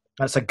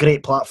 And it's a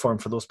great platform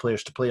for those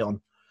players to play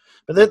on.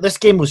 But this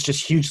game was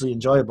just hugely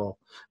enjoyable,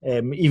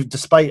 even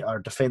despite our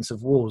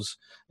defensive woes.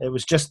 It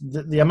was just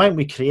the amount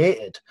we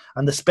created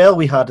and the spell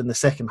we had in the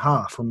second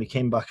half when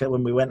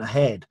we went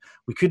ahead.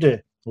 We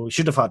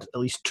should have had at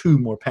least 2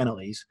 more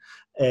penalties,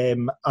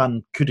 and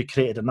could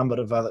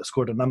have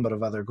scored a number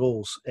of other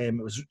goals. It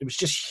was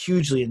just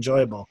hugely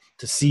enjoyable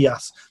to see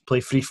us play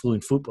free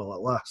flowing football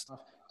at last.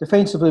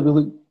 Defensively,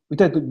 we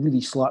did look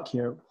really slack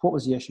here. What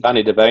was the issue?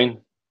 Danny Devine.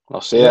 I'll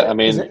say it. I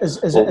mean, is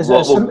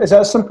it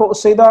as simple to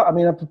say that? I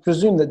mean, I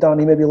presume that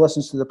Danny maybe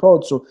listens to the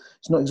pod, so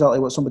it's not exactly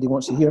what somebody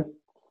wants to hear.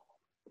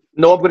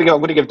 No, I'm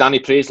going to give Danny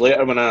praise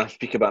later when I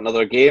speak about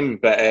another game,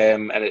 but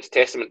and it's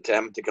testament to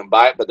him to come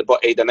back. But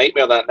he had a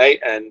nightmare that night,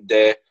 and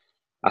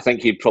I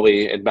think he'd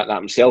probably admit that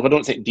himself. I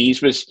don't think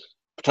Dees was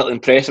particularly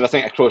impressive. I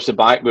think across the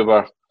back we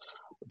were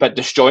a bit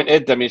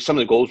disjointed. I mean, some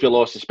of the goals we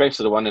lost,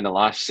 especially the one in the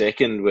last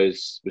second,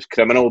 was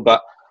criminal.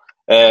 But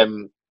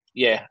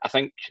yeah, I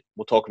think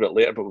we'll talk about it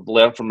later, but we've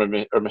learned from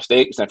our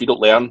mistakes. And if you don't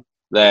learn,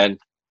 then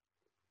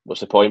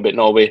what's the point? But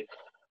no, we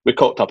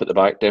cocked up at the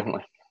back,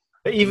 definitely.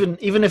 But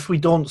even if we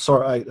don't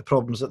sort out the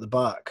problems at the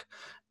back,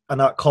 and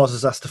that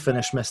causes us to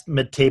finish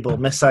mid-table,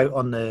 miss out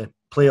on the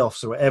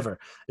playoffs or whatever,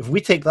 if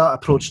we take that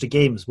approach to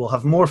games, we'll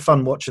have more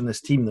fun watching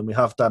this team than we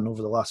have done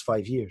over the last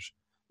 5 years.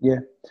 Yeah.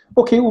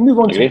 Okay, we'll move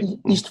on to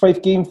East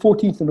Fife game,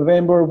 14th of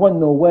November,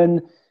 1-0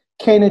 win.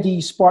 Kennedy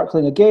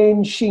sparkling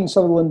again, Shane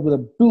Sutherland with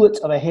a bullet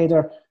of a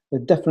header, the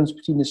difference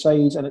between the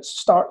sides, and it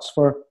starts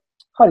for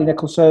Harry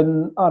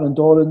Nicholson, Aaron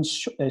Doran,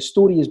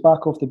 Story is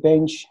back off the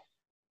bench.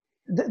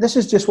 This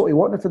is just what we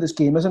wanted for this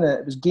game, isn't it?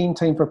 It was game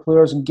time for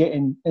players and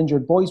getting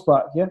injured boys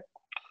back, yeah?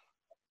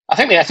 I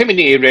think we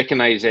need to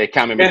recognise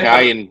Cammy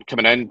Mackay and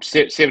coming in,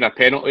 saving a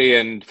penalty,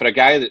 and for a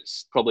guy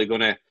that's probably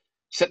going to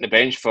sit on the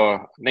bench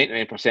for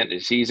 99% of the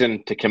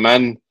season to come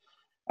in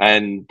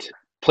and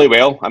play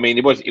well. I mean,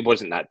 he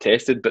wasn't that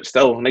tested, but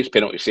still, a nice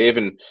penalty save,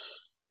 and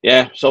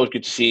yeah, it's always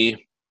good to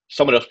see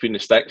someone else between the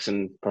sticks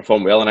and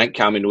perform well. And I think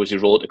Cammy knows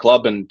his role at the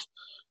club, and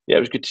yeah, it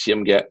was good to see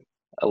him get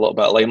a little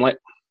bit of limelight.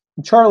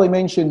 Charlie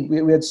mentioned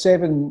we had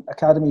 7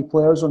 academy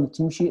players on the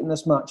team sheet in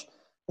this match,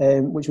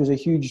 which was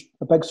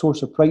a big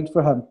source of pride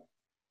for him.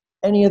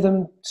 Any of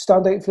them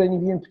stand out for any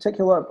of you in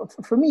particular?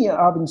 For me,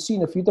 I've been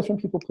seeing a few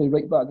different people play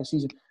right back this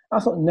season. I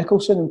thought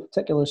Nicholson in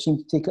particular seemed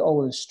to take it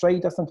all in his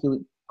stride. I think he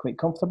looked quite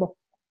comfortable.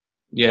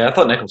 Yeah, I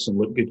thought Nicholson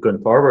looked good going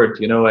forward.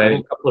 You know,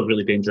 a couple of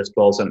really dangerous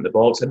balls into the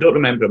box. I don't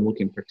remember him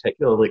looking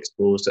particularly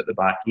exposed at the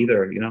back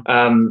either, you know.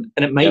 And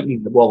it might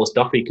mean that Wallace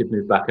Duffy could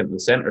move back into the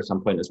centre at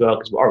some point as well,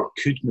 or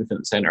could move into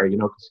the centre, you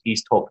know, because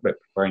he's talked about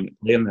preferring to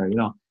play in there, you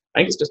know. I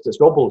think it's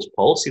Robbo's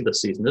policy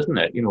this season, isn't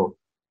it? You know,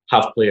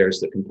 have players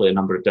that can play a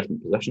number of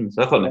different positions.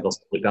 I thought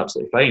Nicholson looked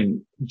absolutely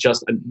fine.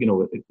 Just, you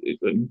know,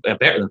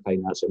 better than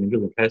fine, actually. I mean,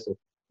 really impressive.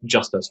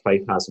 Just as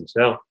Fife has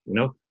himself, you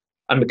know.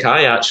 And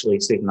Mackay actually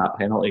saving that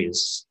penalty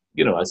is,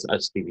 you know, as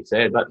Stevie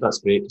said, that's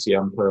great to see a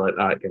young player like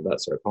that get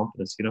that sort of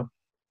confidence, you know.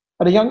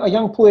 And a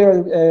young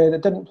player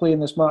that didn't play in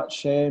this match,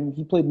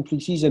 he played in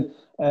pre-season.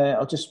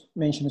 I'll just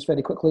mention this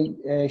very quickly.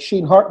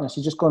 Shane Hartness,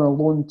 he's just gone on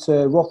loan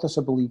to Rothas,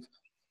 I believe,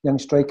 young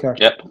striker.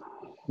 Yep.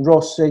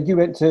 Ross, you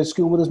went to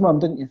school with his mum,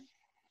 didn't you?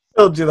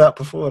 Told you that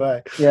before,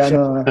 aye. Yeah, I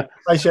know.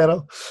 Hi,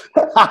 Cheryl.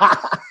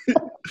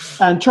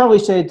 And Charlie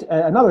said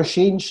another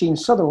Shane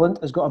Sutherland,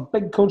 has got a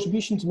big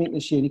contribution to make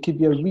this year. He could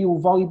be a real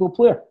valuable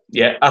player.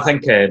 Yeah, I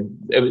think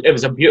it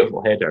was a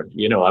beautiful header.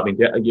 You know, I mean,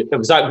 it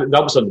was that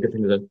was one of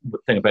the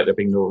thing about there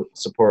being no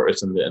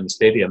supporters in the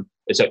stadium,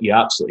 is that you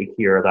absolutely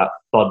hear that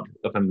thud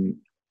of him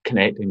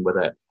connecting with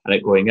it and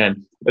it going in.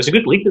 It was a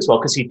good leap as well,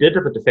 because he did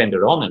have a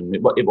defender on him.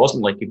 It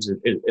wasn't like he was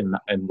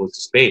in with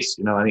space,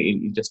 you know, and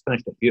he just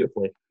finished it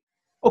beautifully.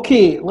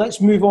 Okay,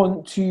 let's move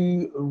on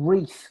to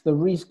Wraith, the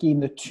Wraith game,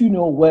 the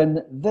 2-0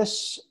 win.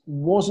 This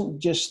wasn't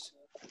just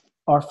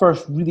our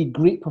first really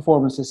great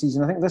performance this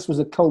season. I think this was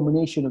a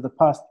culmination of the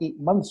past 8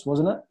 months,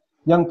 wasn't it?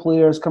 Young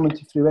players coming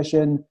to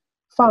fruition,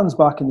 fans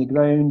back in the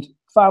ground,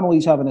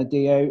 families having a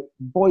day out,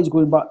 boys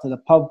going back to the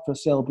pub for a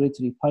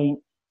celebratory pint.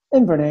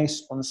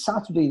 Inverness on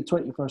Saturday, the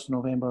 21st of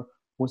November,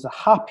 was the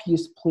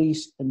happiest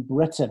place in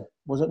Britain,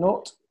 was it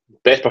not?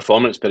 Best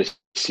performance of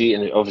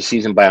the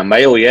season by a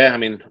mile, yeah. I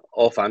mean,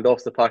 off and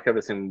off the park,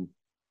 everything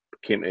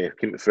came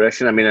to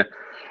fruition. I mean,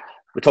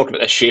 we talk about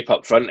the shape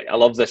up front. I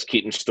love this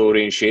Keaton,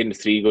 Story and Shane, the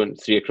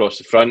three across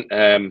the front.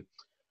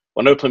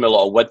 We're now playing a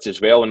lot of width as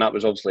well, and that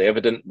was obviously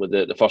evident with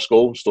the first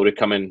goal. Story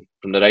coming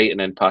from the right and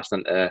then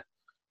passing to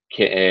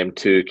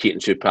Keaton,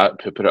 who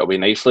put it away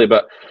nicely.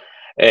 But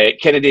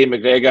Kennedy and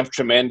McGregor,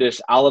 tremendous.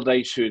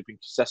 Allardyce, who's been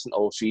consistent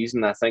all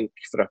season, I think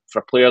for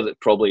a player that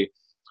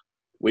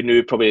we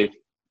knew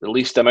the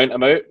least amount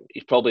him out.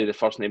 He's probably the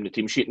first name in the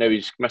team sheet now.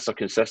 He's Mr.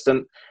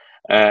 Consistent.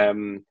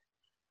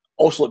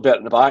 Also looked better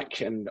in the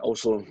back, and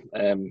also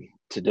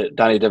to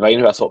Danny Devine,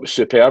 who I thought was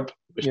superb.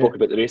 we spoke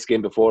about the race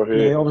game before,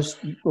 who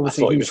obviously I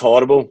thought he was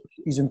horrible.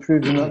 He's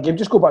improved in that game.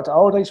 Just go back to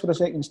Allardyce for a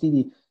second,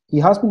 Stevie. He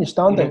has been a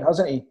standout,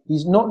 hasn't he?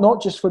 He's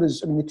not just for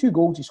his. I mean, the 2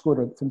 goals he scored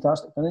are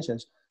fantastic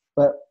finishes.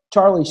 But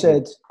Charlie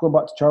said, going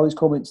back to Charlie's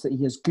comments, that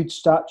he has good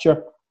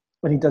stature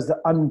when he does the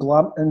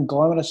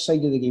unglamorous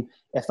side of the game.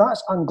 If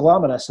that's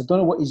unglamorous, I don't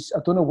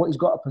know what he's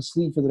got up his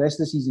sleeve for the rest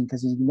of the season,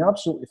 because he's been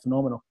absolutely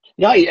phenomenal.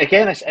 Yeah,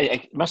 again,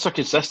 Mr.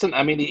 Consistent.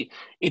 I mean,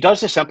 he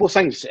does the simple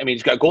things. I mean,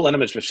 he's got a goal in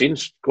him, as we've seen,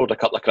 scored a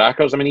couple of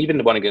crackers. I mean, even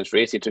the one against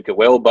Race, he took it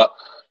well. But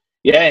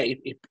yeah,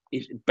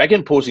 he's a big,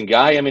 imposing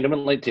guy. I mean, I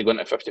wouldn't like to go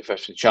into a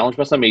 50-50 challenge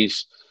with him. He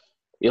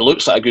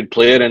looks like a good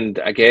player, and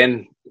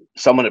again,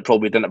 someone that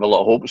probably didn't have a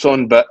lot of hopes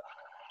on. But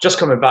just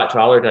coming back to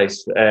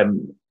Allardyce,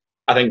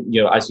 I think,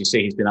 as you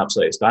say, he's been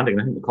absolutely outstanding.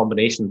 I think the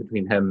combination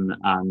between him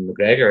and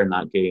McGregor in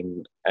that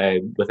game,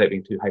 without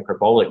being too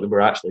hyperbolic, they were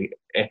actually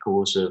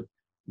echoes of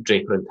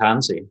Draper and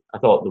Tansey. I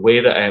thought the way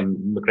that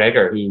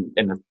McGregor, who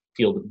in a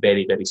field of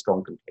very, very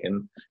strong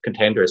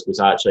contenders, was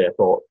actually, I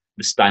thought,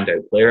 the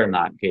standout player in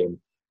that game.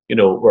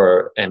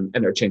 Were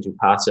interchanging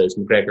passes,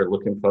 McGregor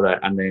looking for it,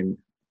 and then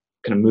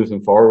kind of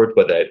moving forward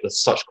with it with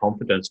such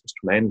confidence was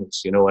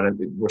tremendous.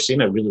 And we're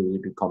seeing a really, really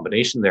good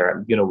combination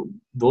there.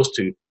 Those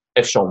two.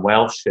 If Sean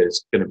Welsh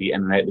is going to be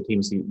in and out of the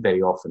teams, he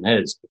very often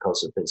is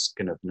because of his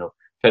kind of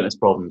fitness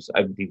problems,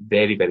 I would be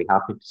very, very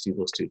happy to see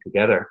those two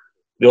together.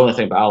 The only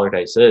thing about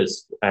Allardyce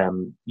is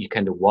you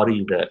kind of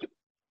worry that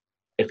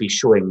if he's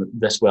showing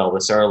this well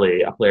this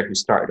early, a player who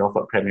started off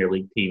at Premier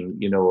League team,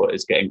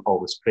 is getting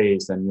all this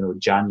praise, then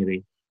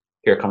January,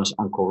 here comes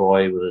Uncle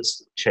Roy with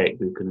his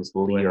checkbook and his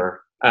leader.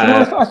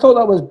 I thought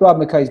that was Brad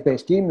Mackay's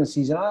best game this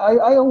season.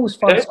 I always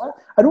fancy.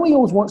 I know he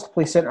always wants to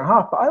play centre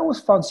half, but I always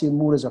fancy him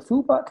more as a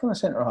fullback than a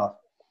centre half.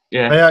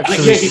 Yeah,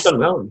 he's done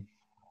well.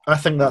 I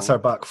think that's our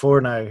back 4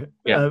 now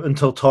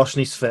until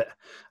Toshni's fit.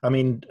 I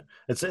mean,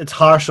 it's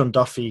harsh on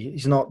Duffy.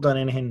 He's not done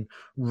anything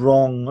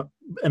wrong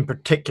in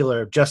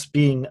particular, just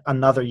being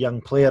another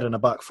young player in a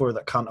back 4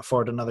 that can't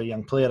afford another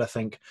young player, I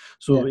think.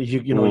 So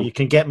you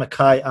can get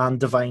Mackay and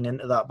Devine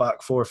into that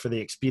back 4 for the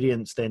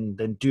experience, then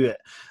do it.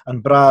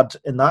 And Brad,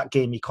 in that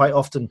game, he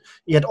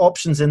had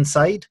options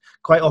inside.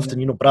 Quite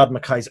often, Brad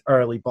Mackay's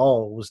early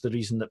ball was the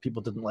reason that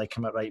people didn't like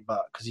him at right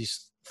back, because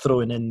he's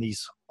throwing in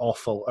these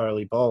awful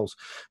early balls,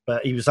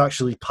 but he was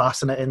actually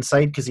passing it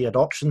inside because he had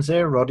options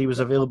there. Roddy was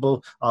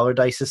available,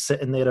 Allardyce is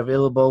sitting there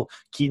available,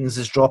 Keaton's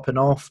is dropping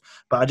off.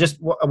 But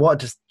I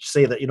wanted to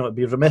say that it'd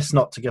be remiss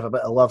not to give a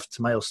bit of love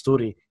to Miles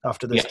Story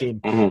after this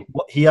game.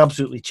 He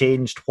absolutely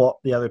changed what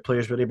the other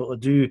players were able to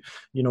do,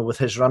 with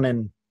his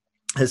running,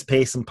 his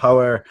pace and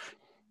power.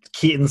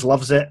 Keaton's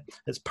loves it.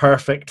 It's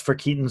perfect for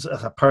Keaton's.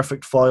 It's a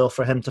perfect foil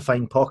for him to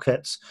find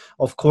pockets.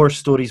 Of course,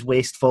 Story's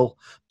wasteful,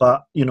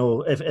 but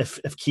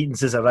if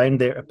Keaton's is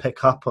around there to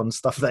pick up on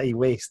stuff that he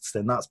wastes,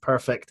 then that's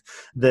perfect.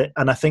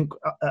 And I think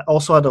it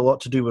also had a lot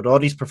to do with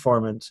Roddy's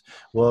performance.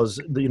 Was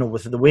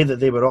with the way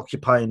that they were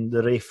occupying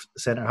the Rafe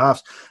centre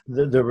halves,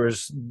 there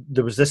was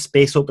this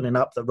space opening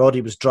up that Roddy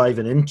was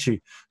driving into.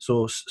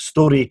 So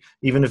Story,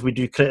 even if we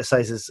do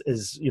criticise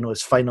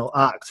his final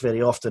act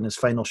very often, his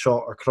final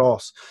shot or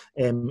cross,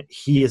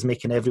 he is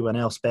making everyone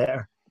else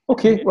better.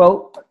 Okay,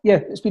 well, yeah,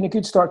 it's been a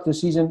good start to the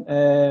season.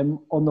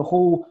 On the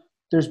whole,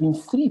 there's been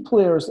 3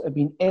 players that have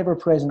been ever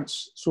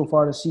presents so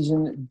far this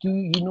season. Do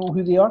you know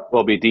who they are?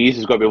 Robbie Dees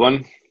has got to be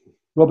one.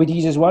 Robbie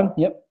Dees is one,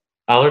 yep.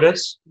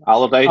 Allardyce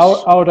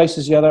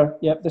is the other,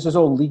 yep. This is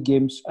all league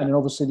games, and then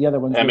obviously the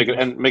other ones. And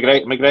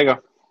McGregor.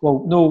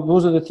 Well, no,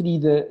 those are the 3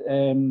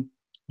 that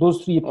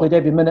those 3 played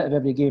every minute of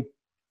every game.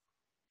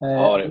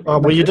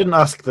 Well, you didn't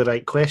ask the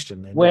right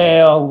question then.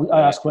 Well,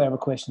 I ask whatever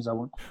questions I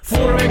want. For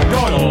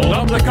McDonald,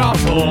 up the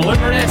castle,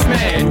 Inverness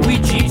Man,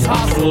 Ouija's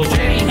Hostel,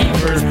 Jenny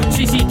Heavers,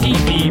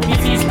 CCTV,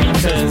 BT's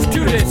Pizzas,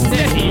 Tudis,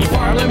 Netty,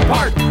 Farland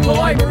Park, the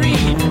Library,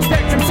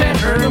 Spectrum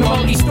Centre,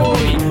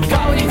 Multi-Story,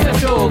 Golly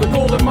Thistle, the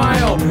Golden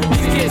Mile,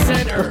 Music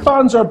Centre. The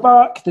fans are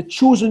back, the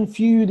chosen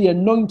few, the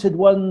anointed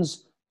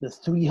ones, the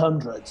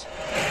 300s.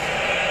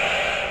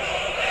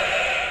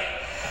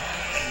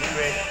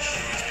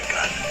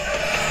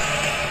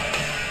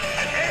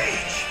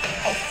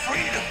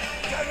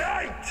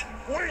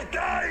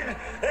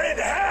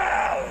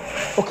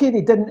 Okay,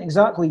 they didn't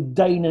exactly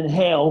dine in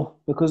hell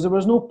because there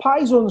was no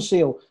pies on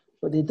sale,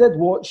 but they did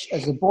watch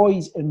as the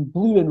boys in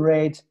blue and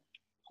red,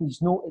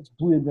 please note it's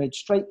blue and red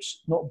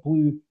stripes, not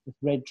blue with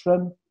red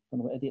trim, I don't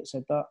know what idiot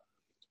said that,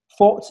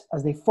 fought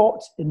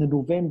in the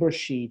November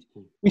shade.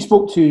 We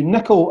spoke to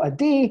Nicol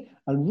Ade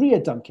and Rhea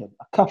Duncan,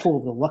 a couple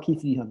of the lucky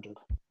 300.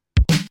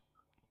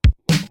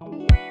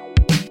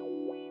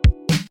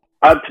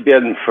 I had to be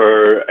in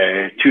for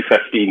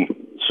 2:15,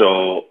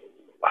 so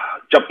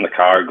jumped in the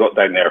car, got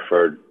down there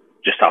for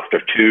just after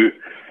 2,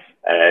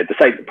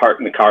 decided to park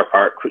in the car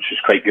park, which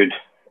was quite good.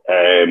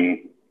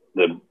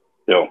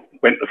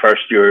 Went to the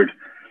first steward,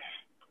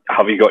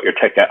 have you got your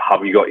ticket,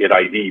 have you got your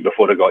ID,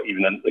 before I got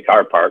even into the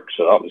car park,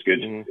 so that was good.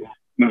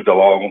 Moved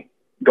along,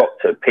 got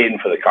to paying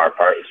for the car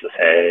park,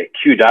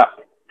 queued up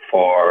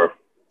for,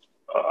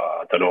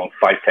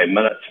 5-10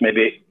 minutes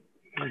maybe.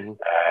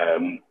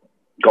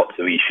 Got to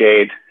the wee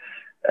shade,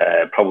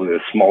 probably the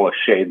smallest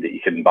shed that you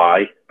can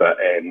buy. But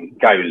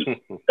guy was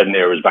in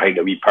there was behind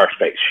a wee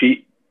perspex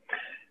sheet.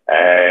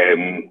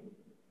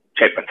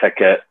 Checked my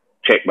ticket,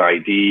 checked my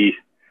ID.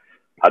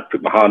 I'd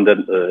put my hand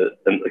into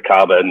the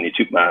cabin. He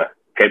took my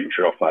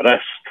temperature off my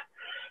wrist.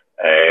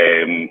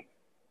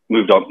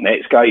 Moved on to the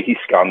next guy. He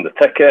scanned the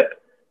ticket.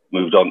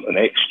 Moved on to the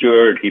next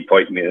steward. He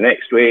pointed me the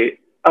next way.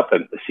 Up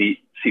into the seat.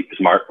 Seat was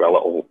marked with a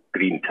little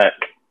green tick,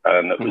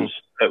 and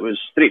it was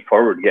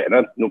straightforward getting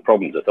in. No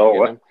problems at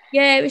all.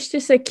 Yeah, it was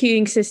just a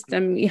queuing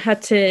system. You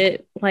had to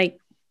we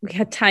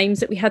had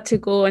times that we had to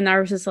go, and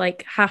ours was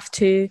like have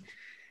to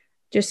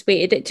just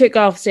waited. It took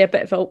obviously a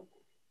bit of a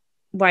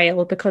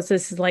while because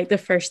this is like the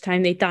first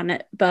time they'd done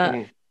it,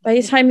 but by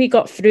the time we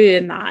got through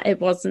in that, it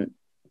wasn't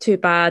too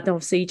bad.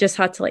 Obviously, you just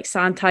had to like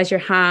sanitize your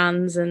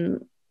hands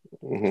and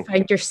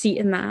find your seat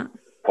in that.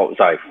 What was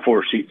I?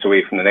 4 seats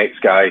away from the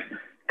next guy,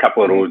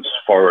 couple of rows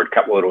forward,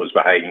 couple of rows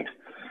behind.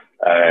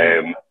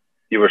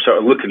 You were sort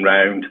of looking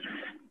round.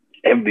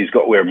 Everybody's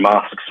got to wear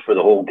masks for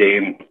the whole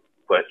game,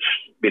 which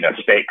being a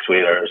specs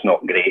wearer is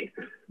not great.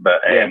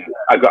 But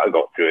I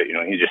got through it. You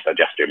know, you just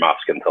adjust your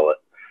mask until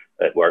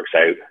it works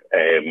out.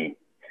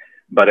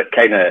 But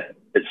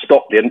it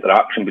stopped the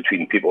interaction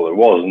between people. There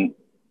wasn't.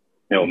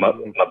 You know,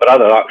 my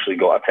brother actually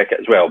got a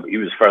ticket as well, but he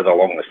was further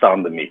along the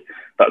stand than me.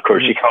 But of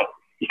course, you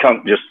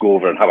can't just go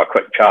over and have a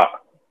quick chat.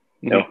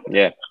 You know,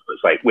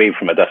 it's like wave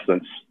from a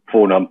distance,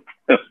 phone him.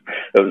 It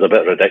was a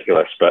bit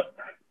ridiculous, but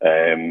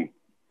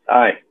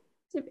aye.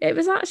 It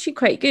was actually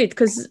quite good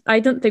because I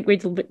don't think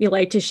we'd be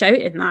allowed to shout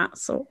in that,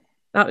 so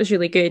that was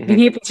really good.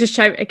 Being able to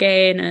shout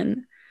again,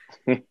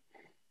 and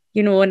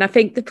you know, and I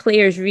think the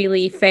players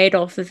really fed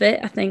off of it.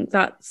 I think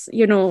that's,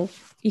 you know,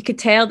 you could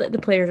tell that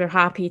the players are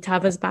happy to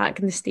have us back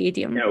in the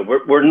stadium. You know,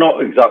 we're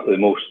not exactly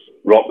the most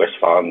raucous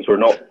fans. We're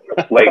not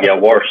Legia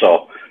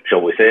Warsaw,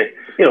 shall we say?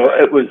 You know,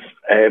 it was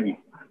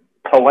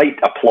polite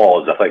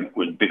applause, I think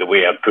would be the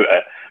way I'd put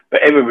it.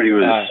 But everybody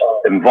was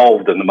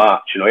involved in the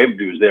match. You know,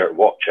 everybody was there to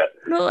watch it.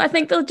 No, I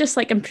think they'll just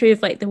like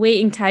improve like the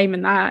waiting time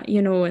and that,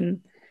 you know,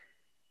 and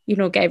you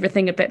know, get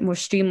everything a bit more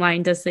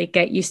streamlined as they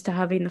get used to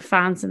having the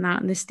fans and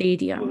that in the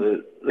stadium.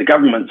 Well, the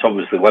government's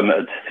obviously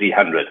limited to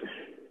 300.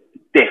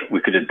 We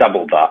could have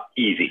doubled that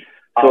easy.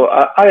 So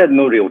I had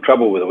no real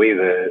trouble with the way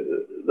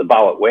the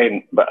ballot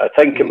went, but I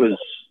think it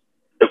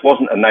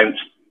wasn't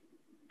announced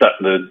that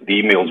the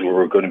emails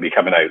were going to be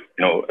coming out.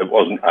 You know, it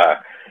wasn't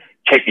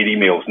check your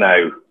emails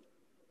now.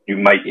 You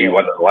might be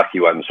one of the lucky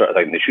ones, sort of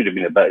thing. There should have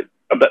been a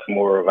bit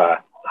more of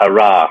a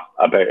hurrah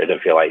about it,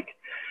 if you like.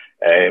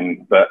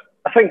 But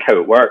I think how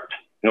it worked,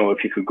 you know,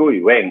 if you could go,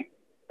 you went.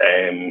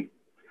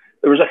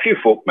 There was a few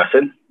folk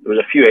missing. There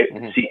was a few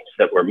seats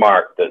that were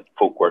marked that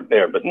folk weren't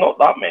there, but not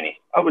that many.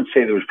 I would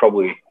say there was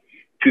probably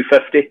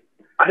 250.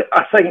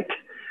 I think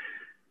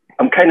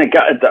I'm kind of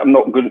gutted that I'm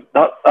not good.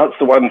 That's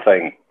the one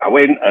thing. I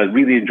went, I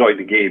really enjoyed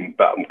the game,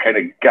 but I'm kind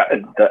of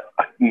gutted that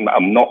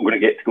I'm not going to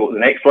get to go to the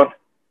next one.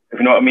 If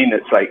you know what I mean,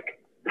 it's like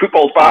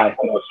football's back.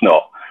 No, it's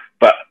not,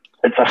 but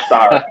it's a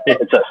start.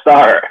 It's a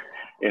start,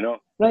 you know.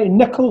 Right,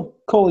 Nickel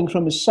calling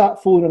from his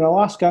sat phone in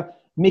Alaska,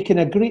 making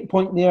a great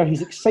point there.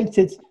 He's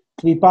excited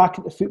to be back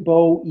at the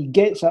football. He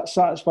gets that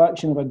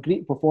satisfaction of a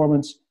great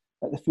performance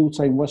at the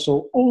full-time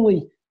whistle,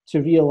 only to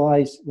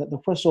realise that the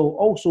whistle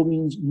also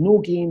means no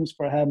games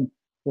for him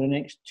for the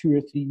next 2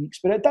 or 3 weeks.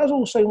 But it does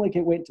all sound like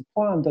it went to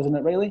plan, doesn't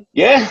it, Riley?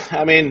 Yeah,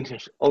 I mean,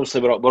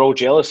 obviously we're all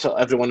jealous,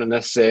 everyone in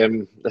this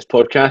this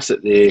podcast,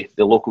 that the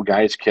local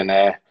guys can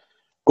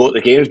go to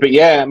the games. But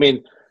yeah, I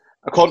mean,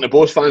 according to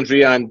both fans,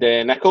 Rhea and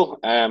Nickel,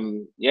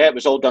 yeah, it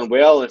was all done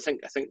well. I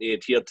think they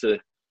adhered to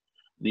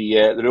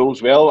the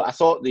rules well. I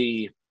thought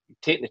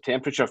taking the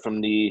temperature from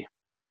the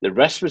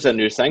wrist was a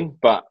new thing,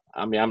 but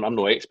I mean, I'm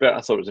no expert.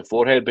 I thought it was the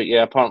forehead, but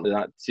yeah, apparently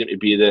that seemed to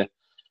be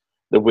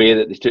the way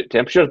that they took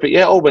temperatures. But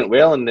yeah, it all went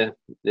well, and they had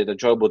an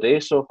enjoyable day,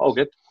 so all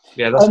good.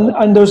 Yeah,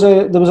 and there was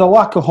a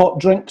lack of hot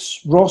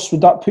drinks. Ross,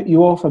 would that put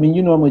you off? I mean,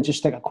 you normally just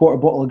stick a quarter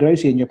bottle of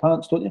Grousey in your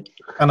pants, don't you?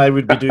 And I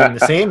would be doing the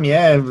same,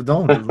 yeah.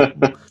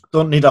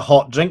 Don't need a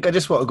hot drink. I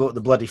just want to go to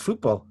the bloody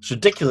football. It's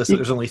ridiculous that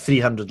there's only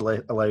 300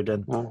 allowed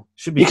in.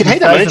 Should be. You could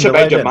hide a miniature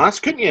behind your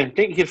mask, couldn't you?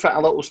 Think you could fit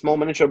a little small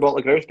miniature bottle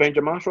of Grouse behind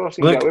your mask, Ross?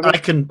 Look,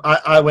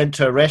 I went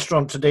to a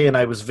restaurant today and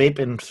I was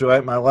vaping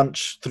throughout my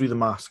lunch through the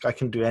mask. I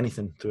can do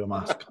anything through a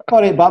mask.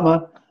 All right,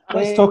 Batman.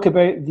 Let's talk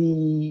about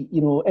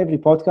every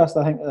podcast,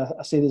 I think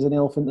I say there's an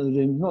elephant in the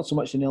room. Not so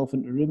much an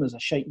elephant in the room as a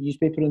shite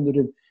newspaper in the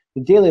room.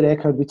 The Daily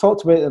Record, we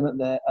talked about them at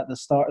the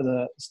start of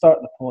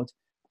the pod.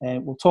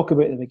 We'll talk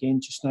about them again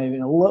just now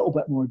in a little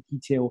bit more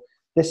detail.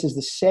 This is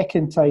the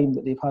second time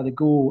that they've had a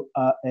go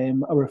at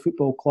our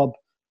football club.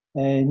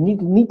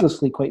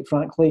 Needlessly, quite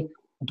frankly.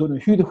 I don't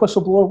know who the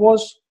whistleblower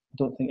was. I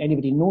don't think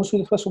anybody knows who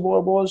the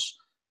whistleblower was.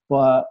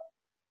 But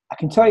I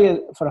can tell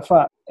you for a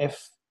fact,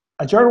 if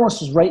a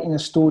journalist is writing a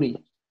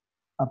story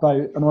about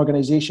an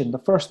organisation, the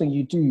first thing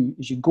you do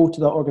is you go to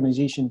that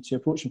organisation to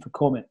approach them for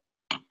comment.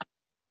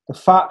 The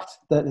fact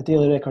that the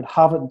Daily Record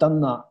haven't done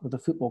that with the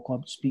football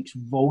club speaks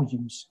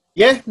volumes.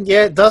 Yeah,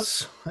 it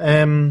does.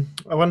 I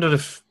wonder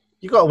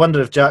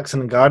if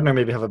Jackson and Gardner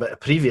maybe have a bit of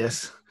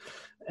previous.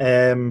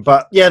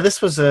 But yeah,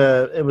 this was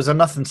a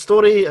nothing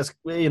story. As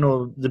you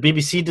know, the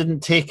BBC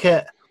didn't take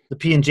it, the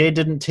P&J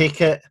didn't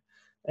take it.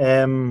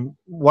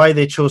 Why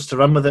they chose to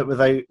run with it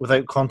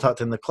without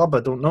contacting the club, I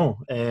don't know.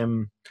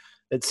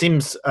 It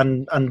seems,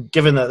 and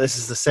given that this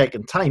is the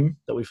second time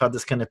that we've had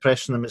this kind of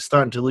pressure on them, it's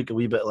starting to look a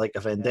wee bit like a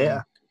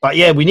vendetta. But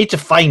yeah, we need to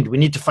find the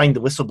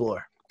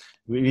whistleblower.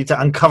 We need to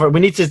uncover. We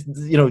need to,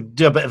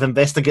 do a bit of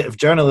investigative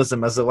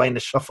journalism as the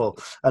Whinus Shuffle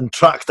and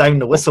track down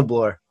the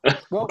whistleblower.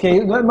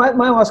 Okay, my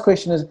last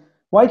question is: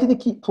 why do they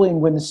keep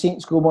playing when the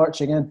Saints go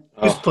marching in?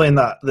 Who's playing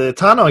that? The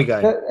Tannoy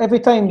guy. Every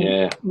time,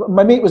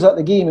 my mate was at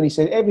the game and he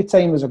said every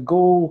time there's a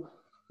goal,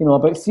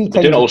 about 3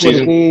 times before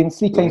the game,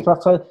 3 times per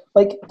time.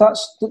 Like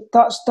that's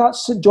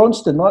St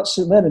Johnston, that's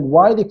St Mirren.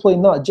 Why are they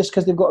playing that? Just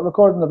because they've got a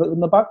recording of it in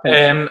the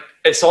bagpipes?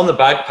 It's on the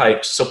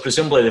bagpipes, so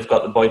presumably they've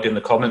got the boy doing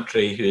the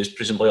commentary, who is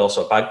presumably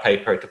also a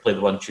bagpiper, to play the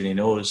one tune he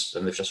knows,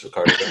 and they've just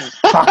recorded it.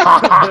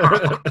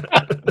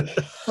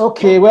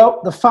 Okay,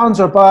 well, the fans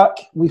are back.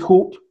 We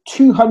hope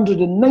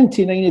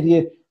 299 of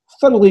you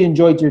thoroughly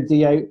enjoyed your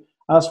day out.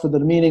 As for the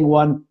remaining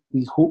one,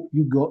 we hope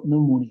you got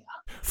pneumonia.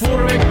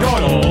 For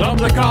McDonald, up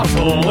the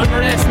castle,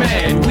 Inverness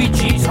Men,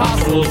 Ouija's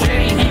Hostel,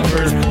 Jenny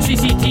Heavers,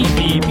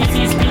 CCTV,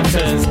 BT's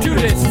Pizzas,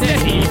 Tudis,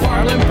 Netty,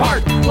 Farland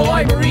Park, the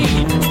Library,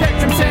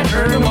 Spectrum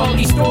Centre,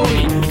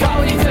 Multi-Story,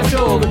 Cali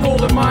Thistle, the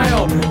Golden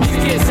Mile,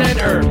 Music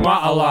Centre,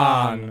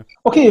 Matalan.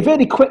 Okay, a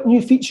very quick new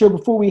feature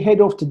before we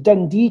head off to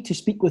Dundee to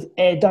speak with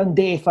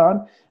Dundee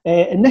fan. Do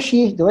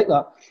you like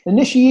that?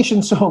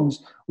 Initiation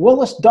songs.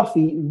 Willis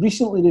Duffy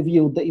recently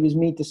revealed that he was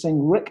made to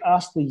sing Rick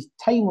Astley's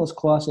timeless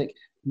classic,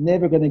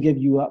 Never Gonna Give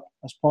You Up,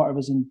 as part of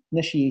his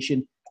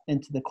initiation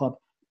into the club.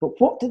 But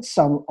what did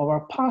some of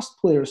our past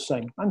players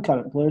sing, and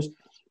current players?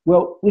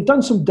 Well, we've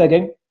done some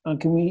digging,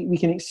 and we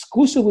can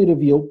exclusively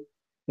reveal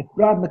if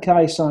Brad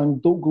Mackay sang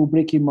Don't Go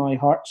Breaking My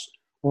Hearts,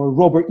 or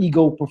Robert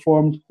Eagle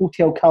performed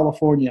Hotel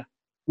California.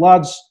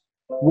 Lads,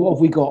 what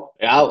have we got?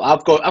 Yeah,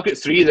 I've got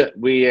 3 that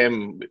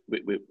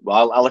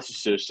I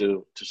listened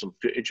to some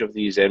footage of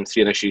these 3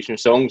 initiation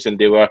songs, and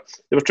they were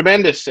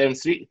tremendous.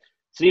 3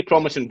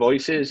 promising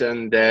voices,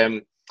 and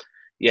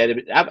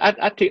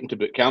I'd take them to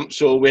boot camp.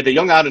 So we had a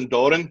young Aaron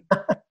Doran.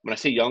 When I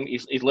say young,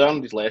 he's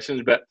learned his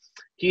lessons, but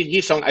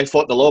he sung "I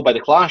Fought the Law" by The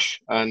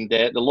Clash, and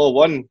the Law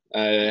won.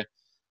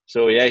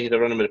 So yeah, he'd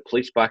have run him with the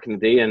police back in the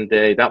day, and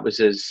that was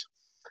an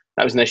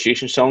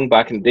initiation song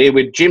back in the day.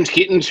 With James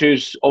Keatons,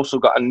 who's also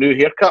got a new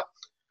haircut,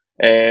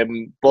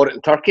 bought it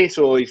in Turkey,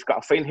 so he's got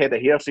a fine head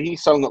of hair. So he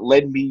sung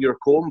 "Lend Me Your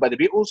Comb" by the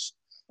Beatles,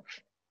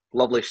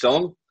 lovely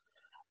song.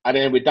 And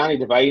then with Danny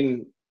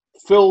Devine,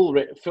 full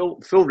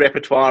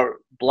repertoire,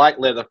 black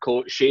leather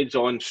coat, shades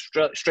on,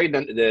 straight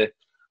into the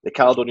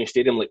Caledonian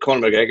Stadium like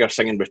Conor McGregor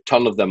singing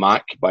 "Return of the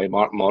Mac" by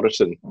Mark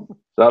Morrison. So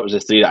that was the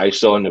 3 that I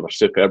saw, and they were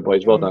superb,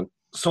 boys. Well done.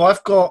 So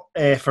I've got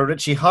for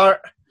Richie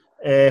Hart,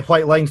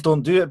 "White Lines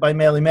Don't Do It" by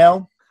Melly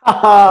Mel.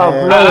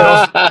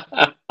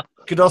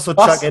 Could also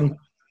chuck in.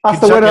 That's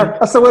the winner.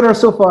 That's the winner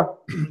so far.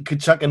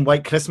 Could chuck in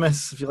 "White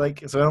Christmas" if you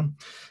like as well.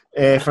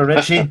 For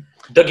Richie,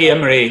 Dougie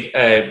Emery,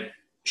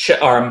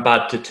 "Shit Arm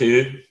Bad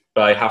Tattoo"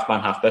 by Half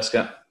Man Half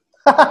Biscuit.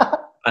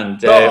 And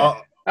do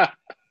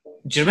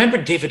you remember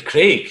David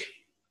Craig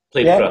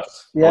played for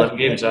us? 11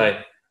 games,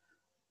 aye.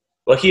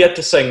 Well, he had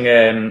to sing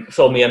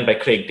 "Fill Me In" by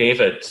Craig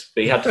David,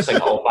 but he had to sing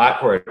it all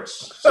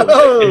backwards. So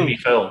it didn't be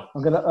Phil.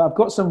 I've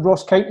got some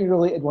Ross County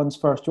related ones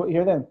first. Do you want to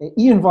hear them?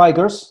 Ian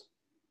Vigurs,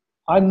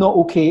 "I'm Not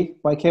Okay"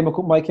 by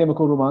My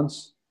Chemical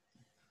Romance.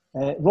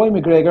 Roy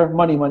McGregor,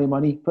 "Money, Money,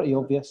 Money," pretty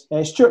obvious.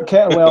 Stuart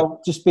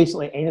Kettlewell, just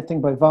basically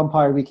anything by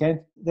Vampire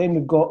Weekend. Then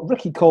we've got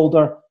Ricky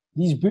Calder,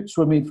 "These Boots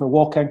Were Made for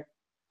Walking."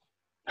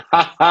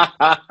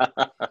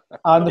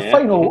 And the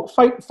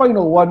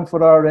final one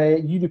for our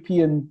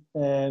European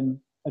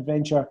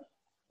adventure,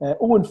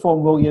 Owen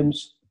Fong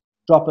Williams,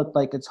 "Drop It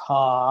Like It's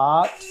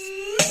Hot."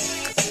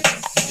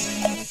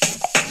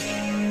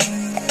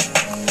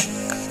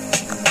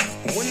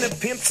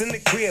 Pimps in the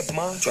crib,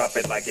 ma. Drop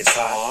it like it's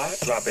hot.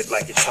 Drop it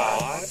like it's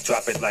hot.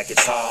 Drop it like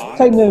it's hot.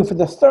 Time now for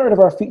the third of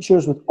our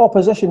features with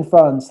opposition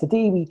fans.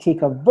 Today we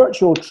take a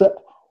virtual trip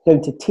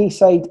down to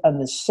Tayside and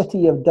the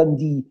city of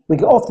Dundee. We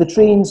get off the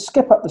train,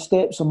 skip up the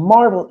steps, and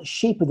marvel at the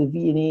shape of the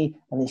V&A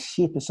and the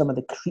shape of some of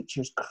the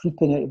creatures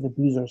creeping out of the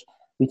boozers.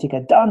 We take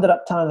a dander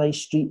up Tannadice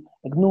Street,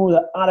 ignore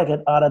the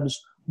arrogant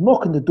Arabs,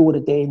 knock on the door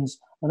of dens,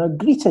 and are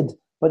greeted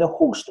by the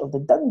host of the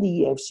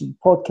Dundee FC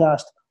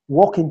podcast,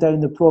 walking down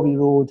the Provy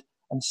Road,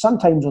 and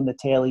sometimes on the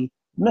telly,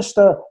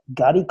 Mr.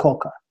 Gary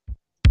Cocker.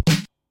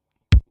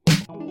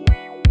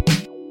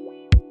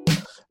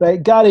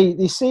 Right, Gary,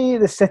 they say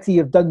the city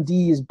of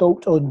Dundee is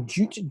built on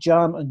jute,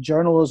 jam and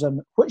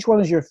journalism. Which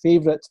one is your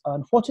favourite,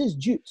 and what is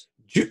jute?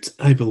 Jute,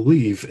 I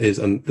believe, is,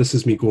 and this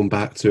is me going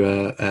back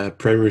to a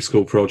primary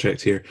school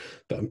project here,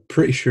 but I'm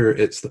pretty sure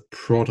it's the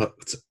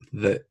product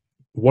that,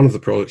 one of the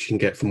products you can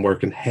get from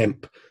working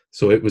hemp.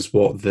 So it was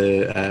what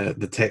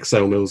the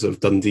textile mills of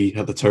Dundee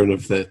at the turn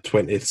of the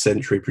 20th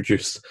century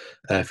produced.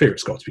 I figure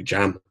it's got to be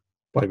jam.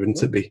 Why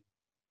wouldn't it be?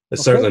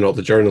 It's certainly not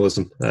the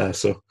journalism.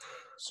 So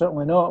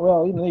certainly not.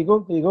 Well, there you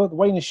go. There you go. The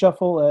wine is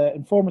shuffle,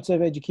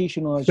 informative,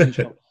 educational as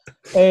usual.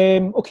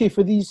 Okay,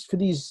 for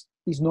these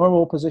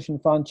normal position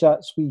fan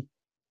chats,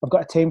 I've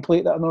got a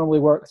template that I normally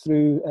work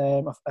through.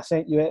 I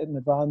sent you it in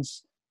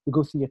advance. We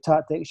go through your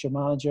tactics, your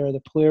manager, the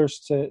players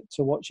to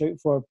watch out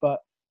for. But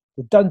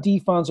the Dundee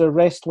fans are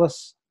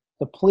restless.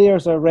 The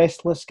players are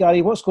restless.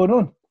 Gary, what's going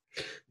on?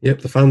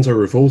 Yep, the fans are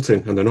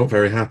revolting and they're not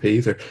very happy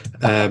either.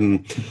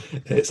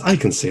 I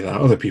can say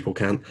that, other people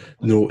can't.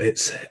 No,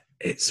 it's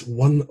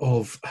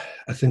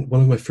I think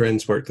one of my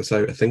friends worked this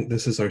out. I think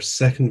this is our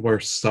second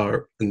worst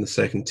start in the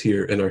second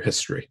tier in our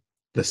history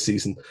this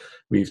season.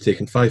 We've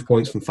taken 5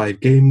 points from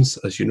 5 games,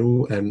 as you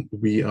know, and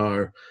we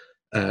are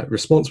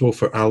responsible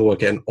for Alloa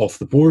getting off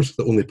the board.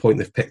 The only point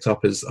they've picked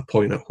up is a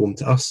point at home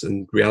to us.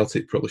 In reality,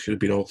 it probably should have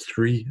been all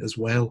 3 as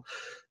well.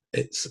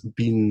 It's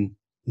been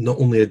not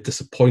only a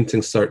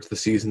disappointing start to the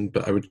season,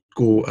 but I would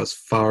go as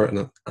far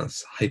and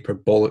as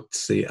hyperbolic to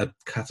say a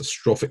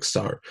catastrophic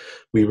start.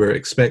 We were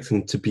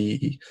expecting to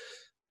be,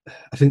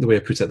 I think the way I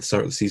put it at the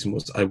start of the season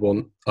was, I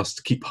want us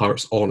to keep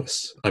Hearts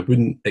honest. I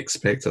wouldn't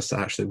expect us to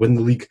actually win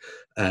the league.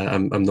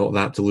 I'm not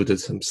that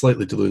deluded. I'm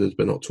slightly deluded,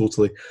 but not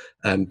totally.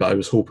 But I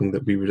was hoping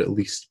that we would at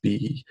least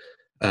be,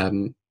 I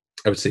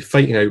would say,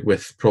 fighting out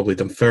with probably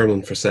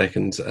Dunfermline for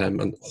second,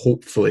 and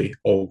hopefully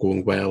all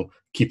going well,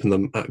 keeping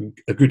them at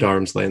a good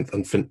arm's length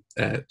and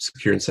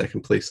securing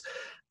second place.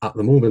 At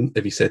the moment,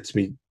 if you said to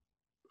me,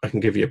 I can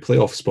give you a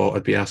playoff spot,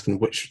 I'd be asking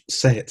which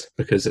set,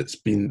 because it's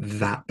been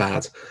that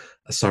bad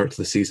a start to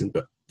the season.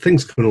 But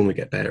things can only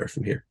get better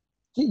from here.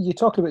 You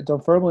talk about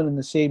Dunfermline in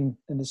the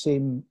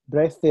same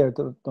breath there,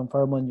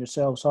 Dunfermline,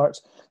 yourselves, Hearts.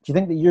 Do you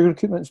think that your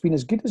recruitment's been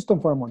as good as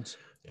Dunfermline's?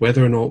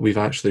 Whether or not we've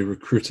actually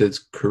recruited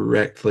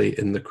correctly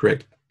in the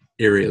correct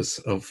areas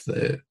of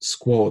the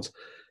squad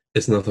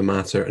is another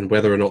matter, and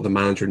whether or not the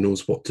manager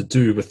knows what to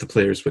do with the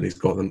players when he's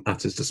got them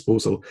at his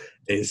disposal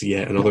is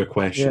yet another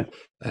question.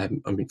 Yeah.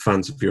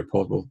 Fans of your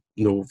pod will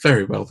know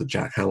very well that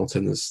Jack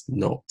Hamilton is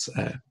not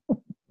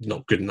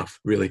good enough,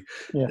 really,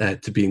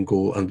 to be in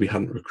goal, and we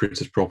hadn't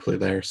recruited properly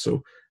there.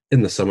 So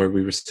in the summer,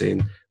 we were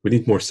saying we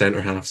need more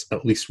centre halves,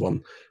 at least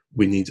one.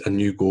 We need a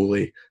new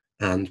goalie,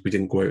 and we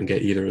didn't go out and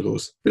get either of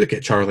those. We did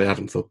get Charlie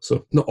Adams, though,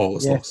 so not all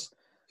is lost.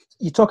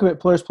 You talk about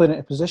players playing out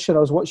of position. I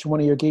was watching one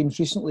of your games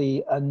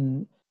recently,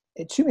 and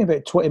it took me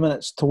about 20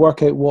 minutes to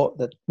work out what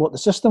the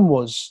system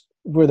was,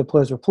 where the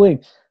players were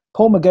playing.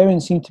 Paul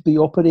McGowan seemed to be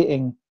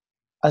operating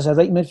as a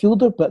right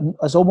midfielder, but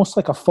as almost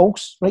like a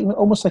false right,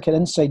 almost like an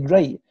inside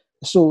right.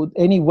 So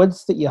any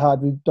width that you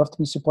had would have to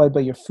be supplied by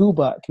your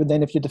fullback. But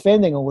then if you're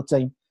defending all the time,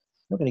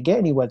 you're not going to get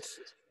any width.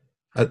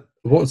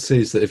 What I'd say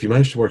is that if you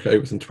manage to work it out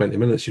within 20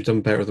 minutes, you've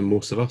done better than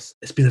most of us.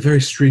 It's been a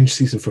very strange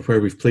season for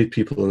where we've played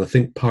people, and I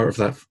think part of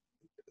that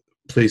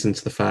plays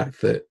into the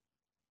fact that,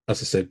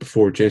 as I said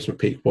before, James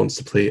McPake wants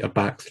to play a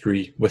back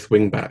 3 with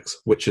wing backs,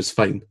 which is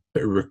fine,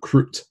 but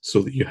recruit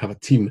so that you have a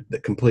team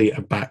that can play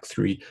a back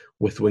 3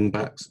 with wing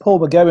backs. Paul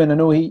McGowan, I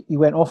know he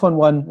went off on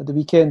one at the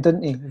weekend,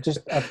 didn't he?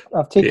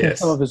 I've taken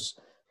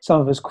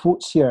some of his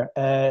quotes here.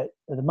 The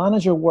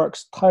manager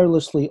works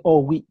tirelessly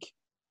all week,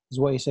 is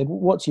what he said.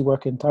 What's he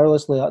working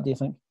tirelessly at, do you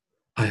think?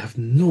 I have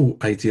no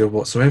idea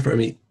whatsoever.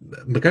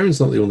 McGowan's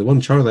not the only one.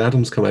 Charlie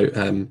Adams come out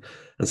and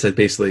said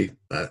basically,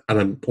 and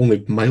I'm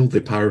only mildly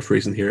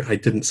paraphrasing here, I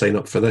didn't sign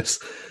up for this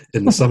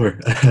in the summer.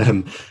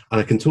 And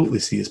I can totally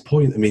see his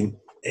point.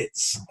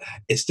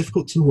 It's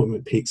difficult to know what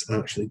McPake's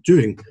actually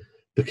doing,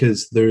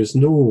 because there is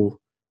no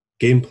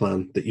game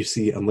plan that you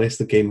see unless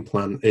the game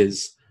plan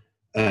is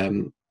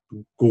go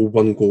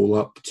one goal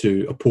up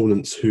to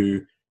opponents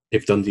who,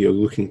 if Dundee are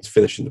looking to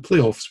finish in the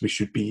playoffs, we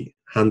should be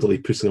handily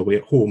putting away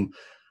at home,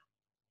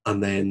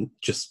 and then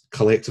just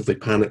collectively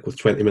panic with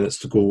 20 minutes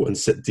to go and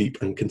sit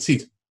deep and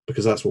concede,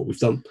 because that's what we've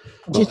done.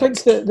 Do you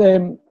think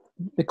that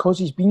because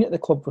he's been at the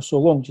club for so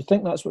long, do you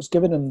think that's what's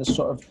given him this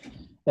sort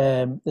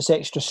of this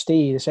extra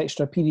stay, this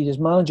extra period as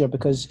manager?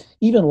 Because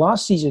even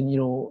last season,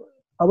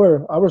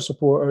 our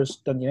supporters,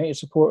 Dundee United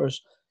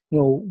supporters,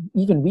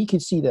 even we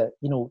could see that,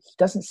 he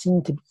doesn't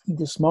seem to be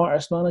the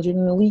smartest manager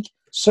in the league,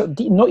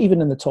 not even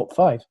in the top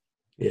 5.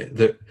 Yeah,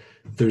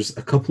 there's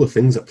a couple of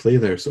things at play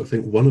there. So I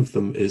think one of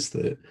them is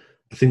that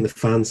I think the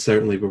fans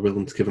certainly were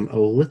willing to give him a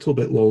little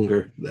bit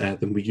longer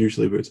than we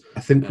usually would. I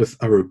think with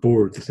our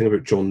board, the thing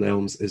about John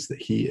Nelms is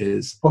that he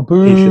is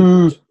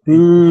patient.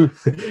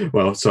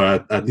 Well,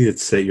 sorry, I needed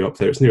to set you up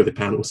there. It's nearly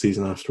panel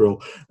season after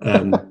all.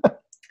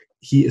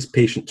 He is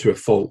patient to a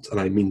fault,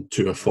 and I mean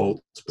to a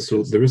fault.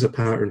 So there is a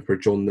pattern where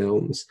John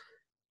Nelms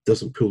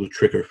doesn't pull the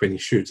trigger when he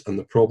should, and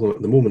the problem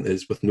at the moment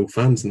is with no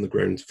fans in the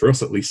ground, for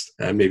us at least,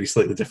 maybe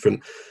slightly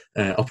different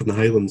up in the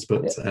Highlands,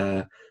 but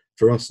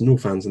for us, no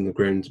fans in the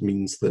ground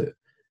means that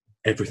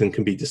everything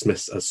can be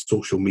dismissed as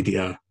social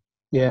media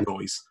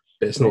noise.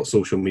 But it's not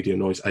social media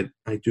noise. I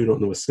do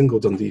not know a single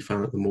Dundee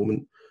fan at the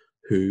moment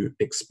who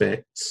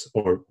expects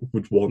or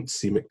would want to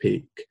see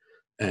McPake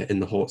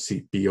in the hot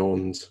seat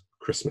beyond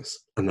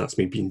Christmas, and that's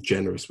me being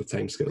generous with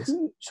timescales.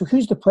 So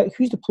who's the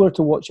player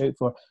to watch out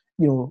for?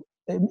 You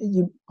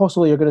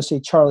possibly you're going to say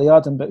Charlie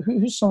Adam, but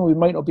who's someone we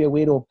might not be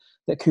aware of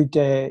that could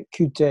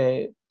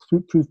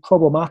prove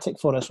problematic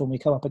for us when we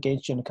come up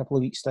against you in a couple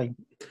of weeks' time?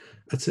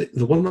 I'd say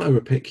the one that I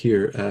would pick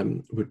here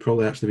would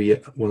probably actually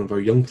be one of our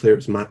young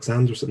players, Max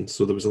Anderson.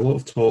 So there was a lot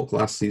of talk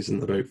last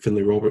season about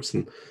Finlay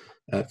Robertson.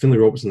 Finlay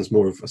Robertson is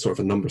more of a sort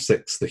of a number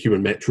 6, the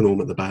human metronome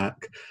at the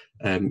back,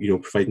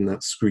 providing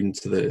that screen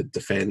to the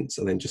defence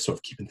and then just sort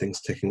of keeping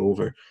things ticking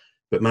over.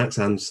 But Max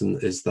Anderson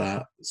is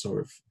that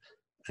sort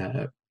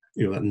of,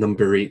 that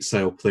number 8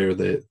 style player,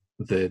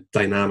 the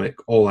dynamic,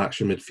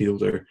 all-action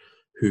midfielder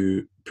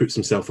who puts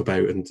himself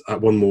about, and at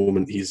one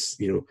moment he's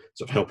sort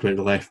of helping out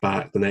the left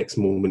back, the next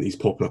moment he's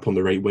popping up on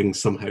the right wing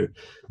somehow.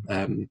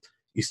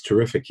 He's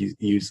terrific.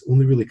 He's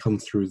only really come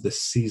through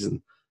this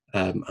season,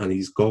 and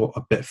he's got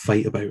a bit of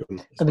fight about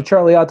him. And the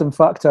Charlie Adam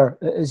factor,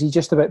 is he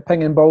just about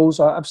pinging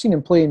balls? I've seen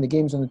him play in the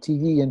games on the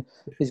TV, and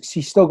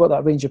he's still got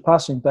that range of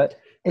passing, but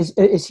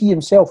is he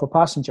himself a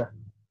passenger?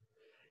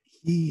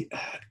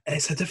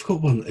 It's a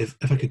difficult one. If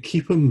I could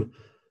keep him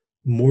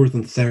more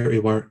than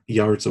 30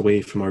 yards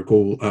away from our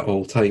goal at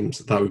all times,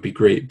 that would be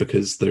great,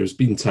 because there's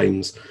been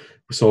times,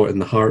 we saw it in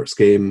the Hearts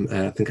game,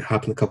 I think it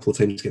happened a couple of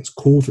times against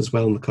Cove as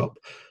well in the Cup,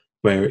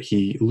 where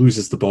he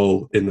loses the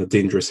ball in a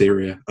dangerous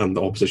area and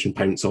the opposition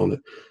pounce on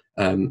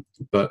it.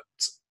 But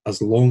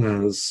as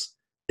long as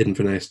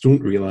Inverness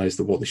don't realise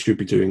that what they should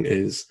be doing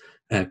is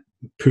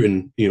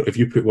putting, if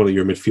you put one of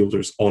your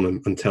midfielders on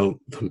him and tell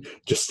them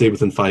just stay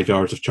within 5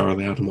 yards of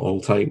Charlie Adam at all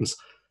times,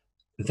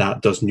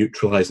 that does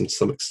neutralise him to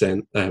some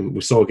extent.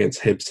 We saw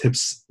against Hibs.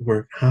 Hibs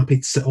were happy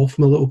to sit off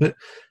him a little bit,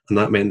 and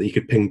that meant that he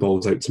could ping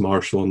balls out to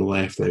Marshall on the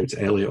left and out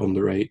to Elliott on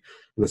the right.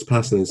 And his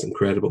passing is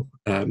incredible.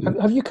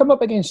 Have you come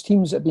up against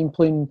teams that have been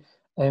playing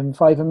 5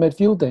 in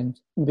midfield then,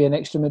 and be an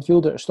extra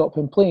midfielder to stop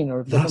him playing?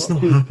 Or that's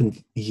not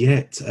happened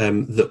yet.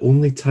 The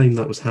only time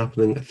that was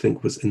happening, I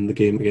think, was in the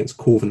game against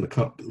Cove in the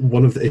Cup.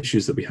 One of the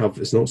issues that we have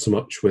is not so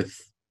much with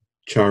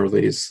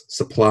Charlie's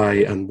supply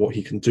and what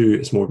he can do,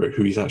 it's more about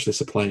who he's actually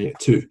supplying it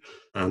to.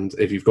 And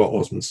if you've got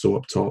Osman Stowe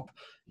up top,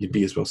 you'd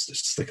be as well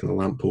sticking a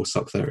lamppost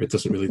up there. It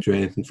doesn't really do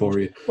anything for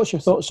you. What's your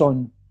thoughts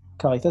on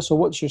Kai Thistle?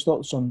 What's your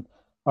thoughts on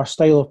our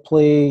style of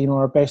play,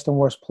 our best and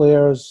worst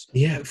players?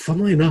 Yeah,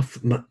 funnily enough,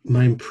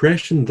 my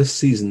impression this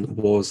season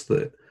was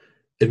that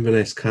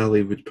Inverness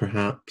Cali would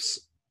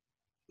perhaps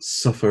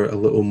suffer a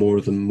little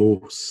more than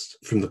most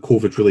from the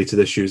COVID-related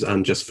issues,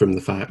 and just from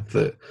the fact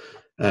that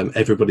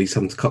everybody's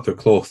having to cut their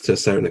cloth to a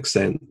certain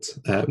extent.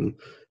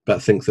 But I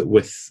think that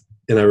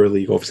in our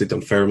league, obviously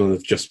Dunfermline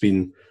have just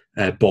been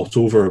bought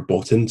over or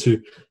bought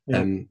into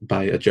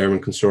by a German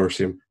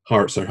consortium.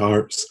 Hearts are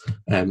Hearts.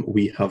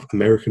 We have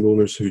American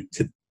owners who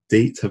to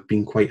date have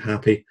been quite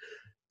happy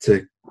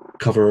to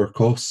cover our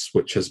costs,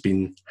 which has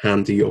been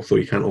handy, although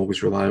you can't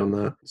always rely on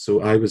that.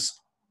 So I was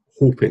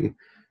hoping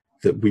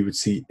that we would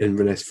see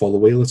Inverness fall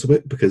away a little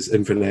bit, because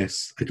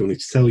Inverness, I don't need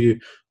to tell you,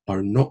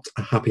 are not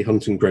a happy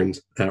hunting ground,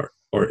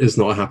 or is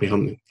not a happy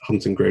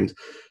hunting ground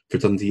for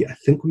Dundee. I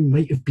think we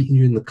might have beaten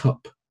you in the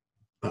Cup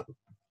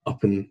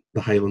up in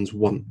the Highlands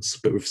once,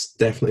 but we've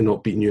definitely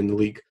not beaten you in the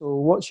league. So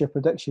what's your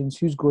predictions?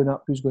 Who's going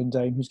up, who's going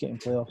down, who's getting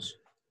playoffs?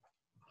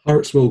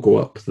 Hearts will go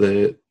up.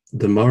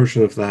 The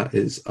margin of that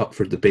is up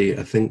for debate.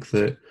 I think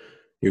that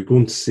you're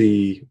going to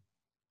see,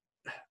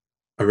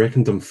 I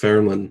reckon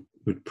Dunfermline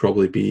would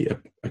probably be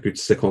a good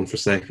stick-on for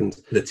second.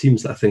 The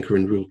teams that I think are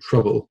in real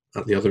trouble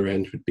at the other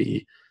end would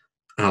be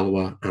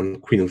Alloa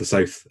and Queen of the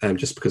South,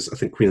 just because I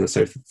think Queen of the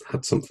South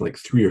had something like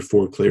 3 or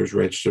 4 players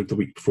registered the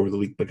week before the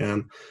league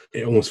began.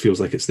 It almost feels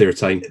like it's their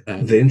time.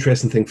 The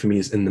interesting thing for me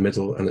is in the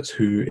middle, and it's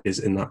who is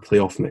in that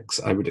playoff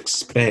mix. I would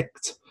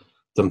expect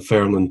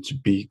Dunfermline to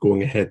be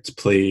going ahead to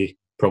play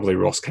probably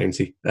Ross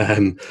County.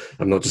 I'm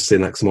not just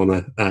saying that because I'm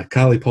on a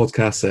Cali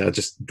podcast. I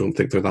just don't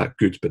think they're that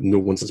good, but no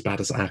one's as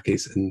bad as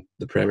Accies in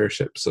the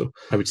Premiership. So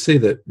I would say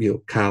that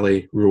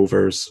Cali,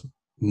 Rovers,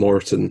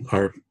 Morton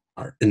are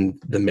in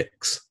the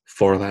mix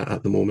for that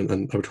at the moment,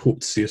 and I would hope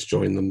to see us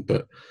join them.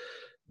 But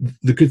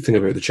the good thing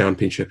about the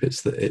Championship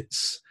is that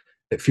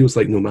it feels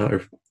like no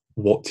matter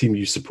what team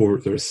you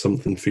support, there is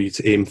something for you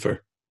to aim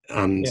for.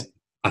 And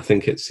I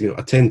think it's a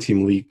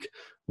 10-team league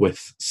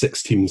with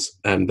 6 teams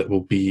that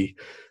will be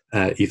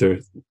either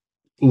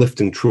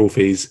lifting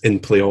trophies in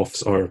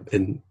playoffs or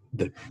in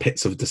the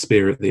pits of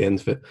despair at the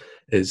end of it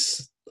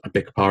is a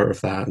big part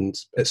of that. And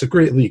it's a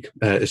great league.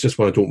 It's just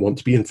one I don't want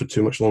to be in for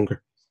too much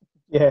longer.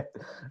 Yeah,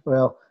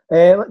 well,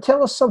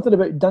 tell us something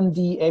about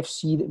Dundee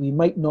FC that we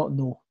might not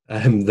know.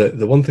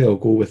 The one thing I'll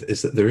go with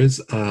is that there's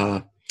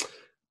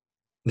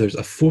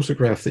a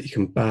photograph that you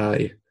can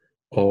buy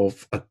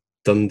of a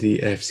Dundee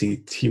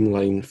FC team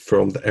line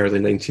from the early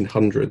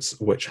 1900s,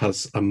 which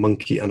has a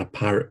monkey and a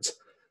parrot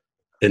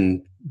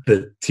in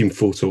the team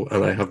photo,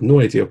 and I have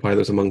no idea why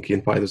there's a monkey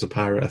and why there's a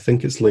parrot. I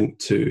think it's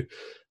linked to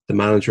the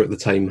manager at the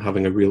time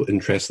having a real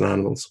interest in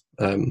animals.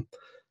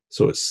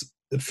 So it's,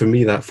 for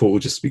me, that photo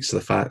just speaks to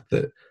the fact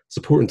that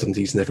supporting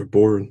Dundee is never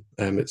boring.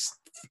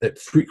 It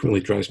frequently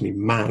drives me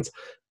mad,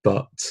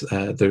 but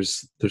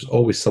there's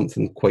always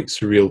something quite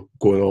surreal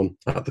going on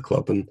at the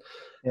club, and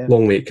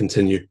long may it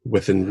continue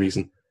within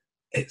reason.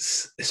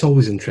 It's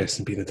always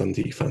interesting being a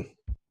Dundee fan.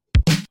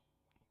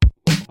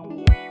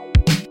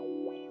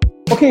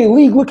 Okay,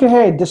 league look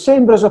ahead.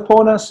 December is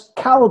upon us.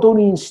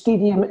 Caledonian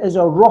Stadium is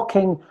a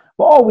rocking,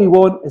 but all we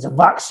want is a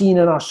vaccine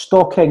in our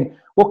stocking.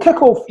 We'll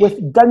kick off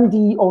with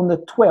Dundee on the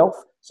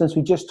 12th, since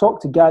we just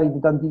talked to Gary, the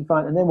Dundee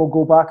fan, and then we'll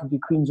go back and do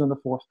Queens on the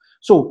 4th.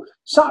 So,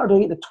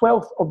 Saturday, the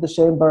 12th of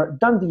December,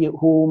 Dundee at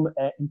home.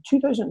 In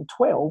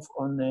 2012,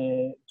 on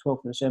the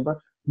 12th of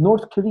December,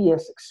 North Korea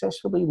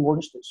successfully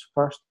launched its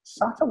first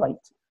satellite.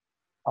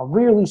 A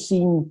rarely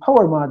seen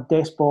power-mad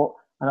despot,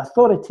 an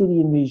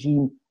authoritarian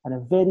regime, and a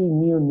very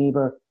near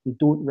neighbour they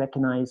don't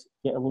recognise,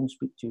 yet alone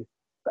speak to.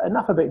 But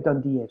enough about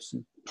Dundee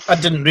FC. I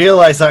didn't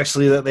realise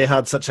actually that they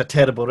had such a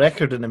terrible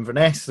record in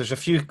Inverness. There's a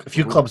few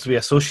clubs we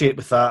associate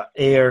with that.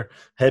 Ayr,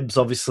 Hibs,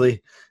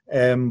 obviously,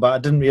 but I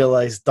didn't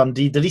realise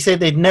Dundee. Did he say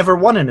they'd never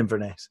won in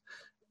Inverness?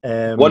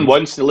 Won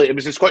once. It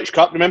was the Scottish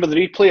Cup. Remember the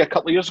replay a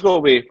couple of years ago?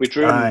 We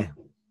drew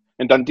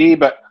in Dundee,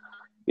 but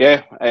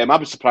yeah, I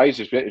was surprised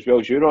as well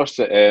as you, Ross,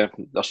 that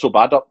they're so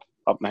bad up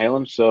in the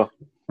Highlands. So.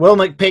 Will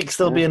McPake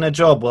still be in a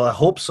job? Well, I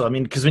hope so. I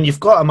mean, because when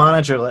you've got a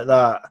manager like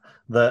that,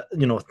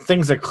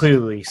 things are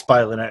clearly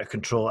spiraling out of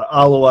control. At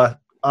Alloa,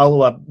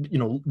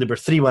 they were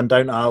 3-1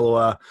 down to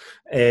Alloa.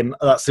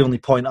 That's the only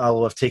point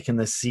Alloa have taken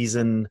this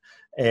season.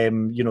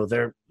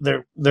 There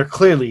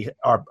clearly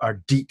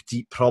are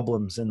deep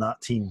problems in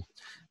that team.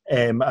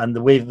 And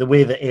the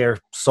way that Ayr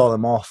saw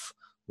them off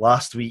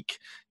last week,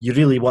 you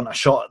really want a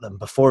shot at them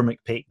before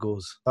McPake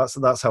goes.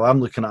 That's how I'm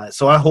looking at it.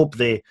 So I hope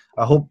they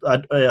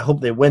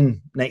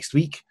win next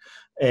week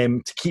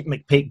to keep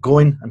McPake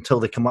going until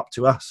they come up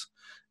to us.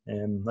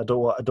 I don't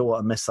want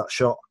to miss that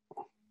shot.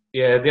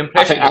 Yeah, the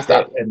impression is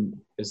that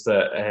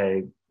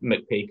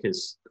McPake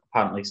is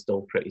apparently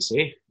still pretty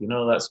safe.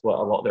 That's what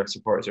a lot of their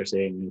supporters are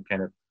saying.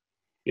 Kind of.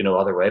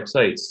 Other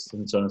websites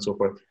and so on and so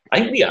forth. I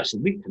think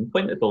we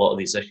pinpointed a lot of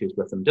these issues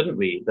with them, didn't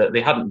we? That they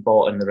hadn't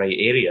bought in the right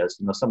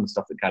areas. Some of the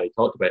stuff that Gary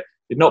talked about,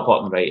 they've not bought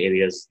in the right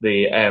areas.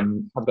 They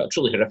have got a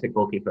truly horrific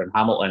goalkeeper in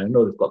Hamilton. I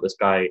know they've got this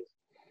guy,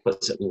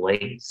 what's it,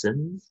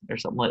 Lysons or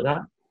something like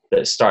that,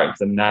 that's starting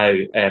for them now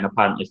and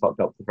apparently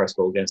fucked up the first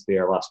goal against the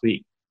Ayr last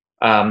week.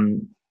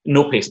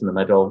 No pace in the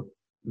middle,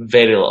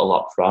 very little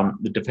up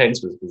front. The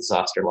defence was a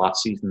disaster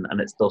last season and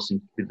it still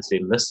seems to be the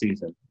same this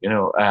season.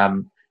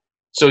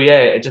 So yeah,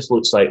 it just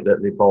looks like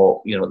that they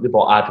bought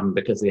Adam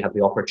because they had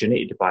the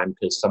opportunity to buy him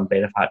because some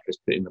benefactors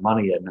put in the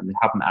money in, and they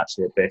haven't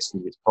actually addressed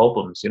these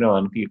problems.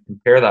 And if you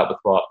compare that with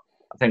what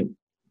I think,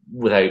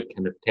 without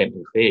kind of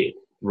tempting fate,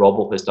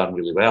 Robbo has done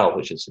really well,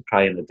 which is to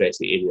try and address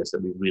the areas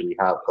that we really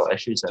have got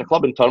issues in. It's a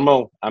club in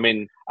turmoil. I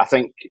mean, I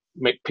think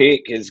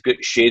McPake has got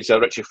shades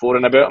of Richie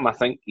Foran about him. I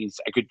think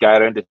he's a good guy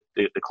around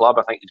the club.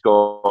 I think he's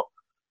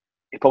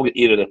probably got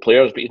ear of the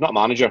players, but he's not a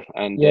manager.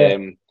 And yeah.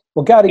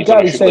 Well, Gary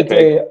said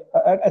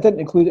I didn't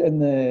include it in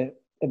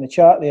the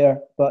chat there,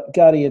 but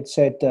Gary had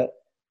said that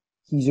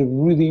he was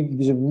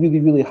a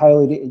really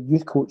highly rated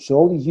youth coach. So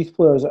all these youth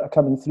players that are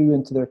coming through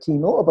into their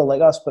team, a little bit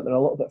like us, but they're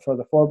a little bit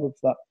further forward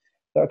for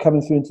that are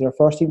coming through into their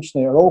first team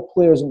now, are all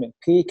players that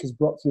McPake has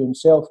brought through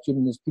himself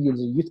during his period as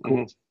a youth coach.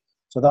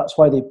 Mm-hmm. So that's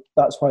why they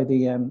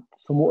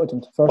promoted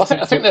him to first. Well,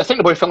 I think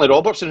the boy Finlay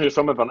Robertson, who's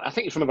from Inverness, I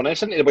think he's from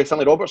Inverness, isn't he? The boy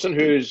Finlay Robertson,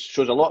 who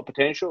shows a lot of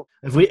potential.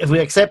 If we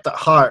accept that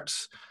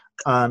Hearts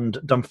and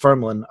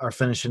Dunfermline are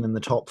finishing in the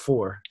top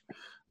 4,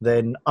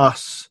 then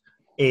us,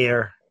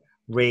 Ayr,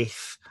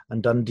 Wraith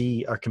and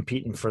Dundee are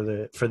competing for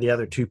the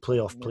other 2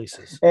 playoff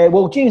places.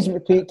 Well, James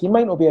McPake, he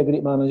might not be a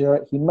great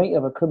manager. He might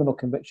have a criminal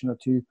conviction or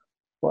 2,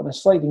 but on a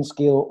sliding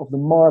scale of the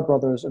Marr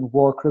brothers and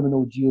war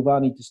criminal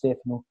Giovanni Di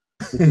Stefano.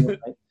 And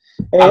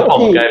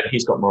Paul McGowan,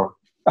 he's got more.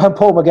 And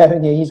Paul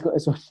McGowan, yeah, he's got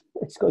his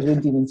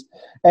own demons.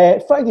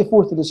 Friday,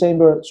 4th of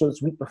December, so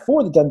it's a week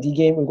before the Dundee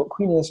game, we've got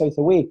Queen of the South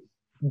away.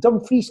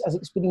 Dumfries has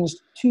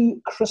experienced 2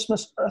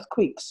 Christmas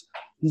earthquakes.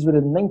 These were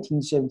in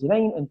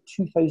 1979 and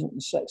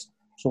 2006.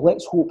 So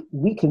let's hope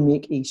we can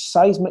make a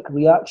seismic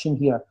reaction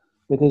here,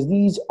 because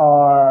these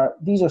are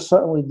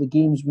certainly the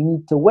games we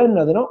need to win,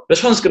 are they not?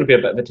 This one's going to be a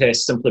bit of a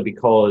test simply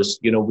because,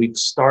 we've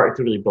started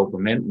to really build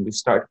momentum. We've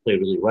started to play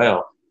really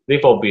well.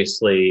 They've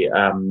obviously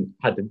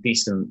had a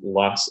decent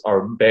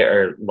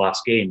better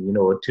last game, a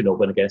 2-0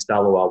 win against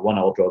Alloa,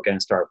 1-1 draw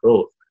against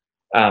Arbroath.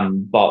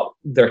 But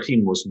their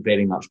team was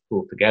very much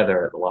pulled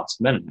together at the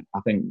last minute. I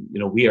think,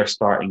 we are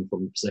starting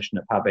from a position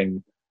of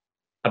having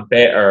a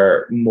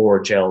better,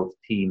 more gelled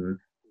team,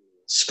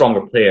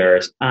 stronger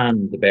players,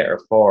 and the better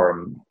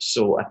form.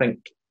 So I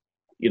think,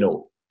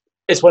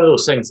 it's one of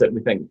those things that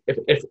we think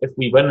if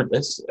we win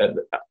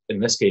in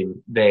this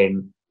game,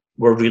 then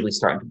we're really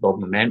starting to build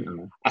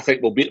momentum. I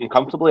think we'll beat them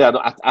comfortably.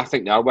 I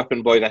think they are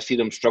whipping boys. I see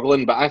them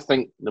struggling, but I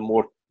think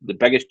the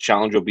biggest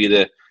challenge will be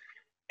the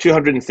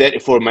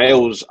 234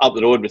 miles up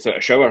the road without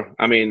a shower.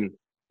 I mean,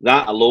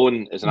 that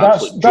alone is an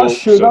absolute joke.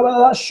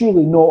 That's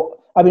surely not.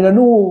 I mean, I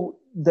know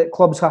that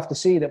clubs have to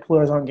say that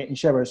players aren't getting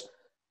showers.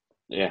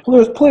 Yeah,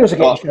 players are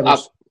getting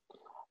showers.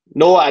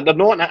 No, they're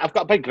not. I've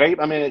got a big gripe.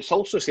 I mean, it's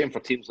also the same for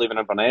teams leaving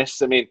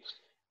Inverness. I mean,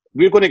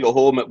 we're going to go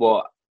home at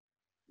what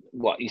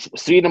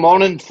 3 in the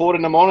morning, 4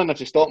 in the morning if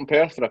they stop in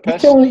Perth for a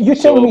piss. You're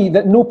telling me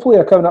that no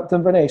player coming up to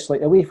Inverness,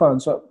 like away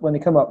fans, when they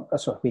come up,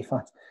 away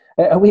fans,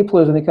 Away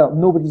players in the cup,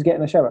 nobody's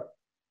getting a shower.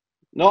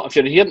 Not if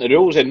you're hearing the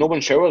rules and no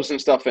one showers and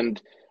stuff.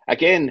 And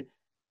again,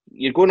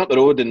 you're going up the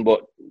road in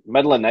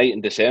middle of night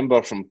in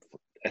December from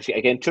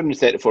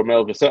 234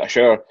 miles without a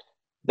shower.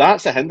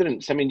 That's a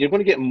hindrance. I mean, you're going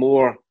to get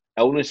more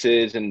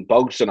illnesses and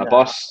bugs on a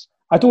bus.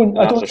 I don't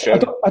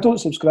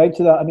subscribe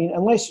to that. I mean,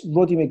 unless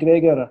Roddy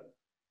McGregor or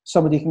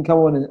somebody can come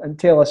on and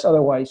tell us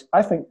otherwise,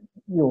 I think,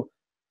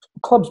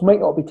 clubs might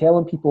not be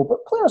telling people,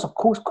 but players, of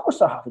course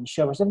they're having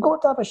showers. They've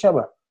got to have a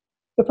shower.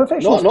 The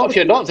professionals. Not if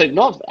you're not.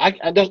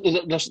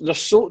 There's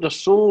so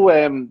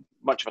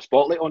much of a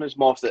spotlight on us,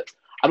 Moff, that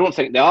I don't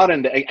think they are.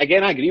 And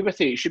again, I agree with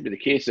you. It should be the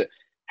case that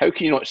how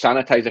can you not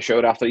sanitise a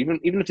shower after, even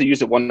if they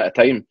use it one at a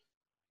time?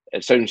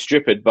 It sounds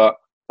stupid, but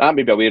that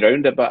may be a way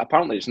around it. But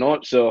apparently, it's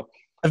not. So.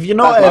 Have you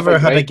not ever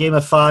had a game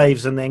of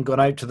fives and then gone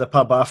out to the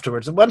pub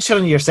afterwards? And once you're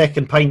on your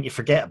second pint, you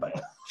forget about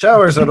it.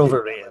 Showers are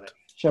overrated.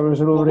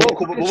 Showers are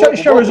overrated.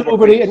 Showers are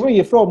overrated. Where are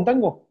you from,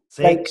 Dingo?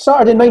 Right,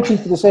 Saturday,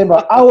 19th of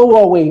December,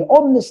 Alloa away.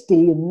 On this day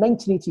in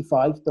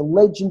 1985, the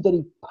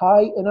legendary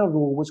pie in a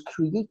roll was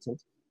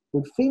created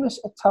when famous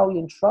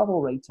Italian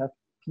travel writer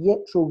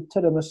Pietro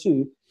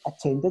Tiramisu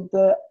attended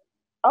the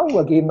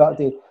Alloa game that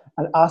day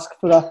and asked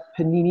for a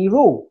panini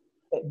roll.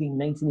 It being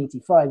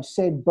 1985,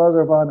 said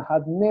burger van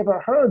had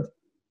never heard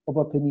of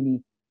a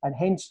panini and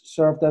hence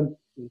served him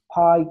a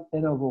pie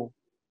in a roll.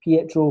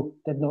 Pietro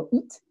did not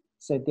eat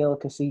said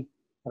delicacy,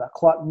 but a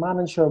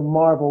Clackmannanshire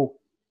marvel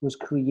was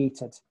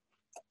created.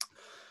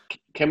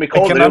 Can we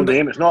call it the real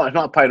name? It's not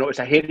a pie, no, it's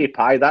a hairy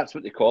pie. That's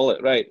what they call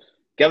it, right?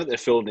 Give it the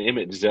full name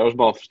it deserves,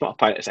 Moff. It's not a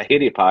pie, it's a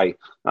hairy pie.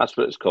 That's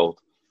what it's called.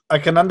 I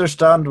can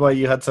understand why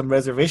you had some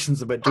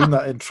reservations about doing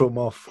that intro,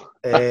 Moff.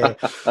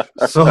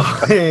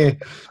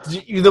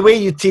 The way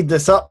you teed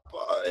this up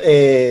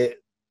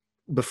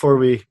before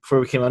we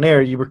came on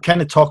air, you were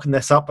kind of talking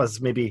this up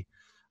as maybe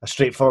a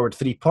straightforward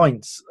 3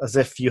 points, as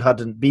if you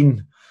hadn't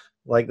been,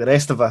 like the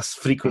rest of us,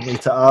 frequently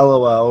to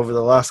Alloa over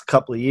the last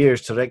couple of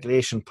years to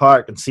Recreation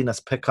Park and seen us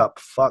pick up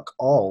fuck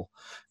all.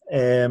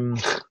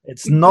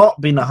 It's not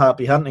been a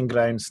happy hunting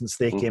ground since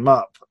they came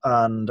up,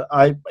 and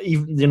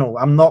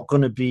I'm not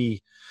going to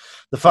be.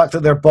 The fact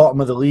that they're bottom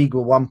of the league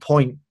with 1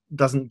 point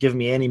doesn't give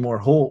me any more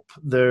hope.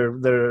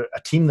 They're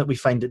a team that we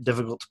find it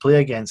difficult to play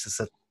against. It's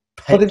a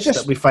pitch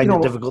that we find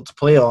it difficult to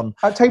play on.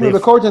 At time of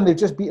recording, they've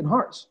just beaten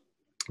Hearts.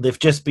 They've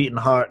just beaten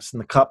Hearts in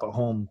the Cup at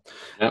home.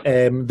 Yep.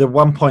 The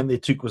 1 point they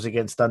took was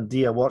against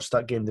Dundee. I watched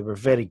that game. They were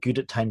very good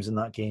at times in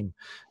that game.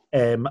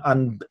 And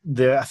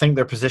I think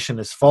their position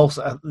is false.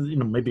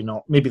 Maybe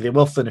not. Maybe they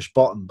will finish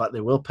bottom, but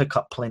they will pick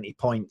up plenty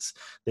points.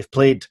 They've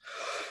played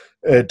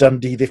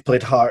Dundee, they've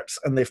played Hearts,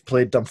 and they've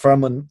played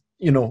Dunfermline,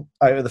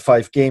 out of the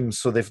 5 games.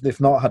 So they've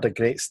not had a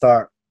great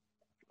start,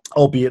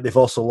 albeit they've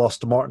also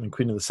lost to Morton and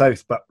Queen of the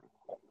South. But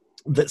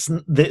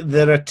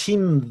they're a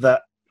team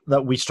that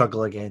we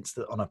struggle against,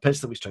 on a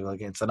pitch that we struggle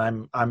against, and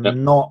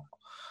I'm not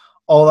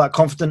all that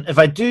confident. If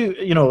I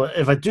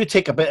do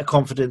take a bit of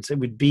confidence, it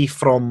would be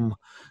from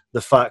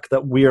the fact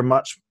that we're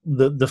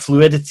the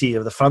fluidity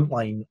of the front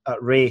line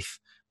at Wraith.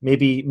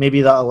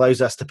 Maybe that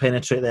allows us to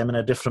penetrate them in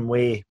a different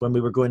way when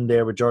we were going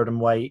there with Jordan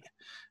White.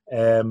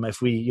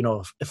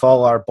 If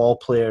all our ball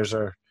players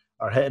are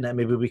hitting it,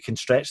 maybe we can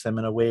stretch them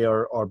in a way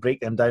or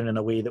break them down in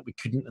a way that we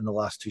couldn't in the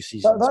last 2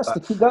 seasons.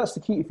 That's the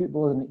key to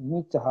football, and you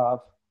need to have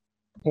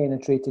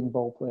penetrating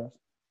ball players.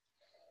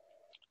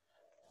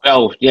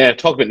 Well, yeah,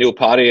 talk about Neil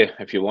Parry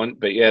if you want,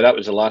 but yeah, that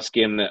was the last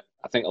game that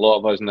I think a lot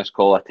of us in this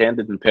call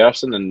attended in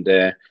person, and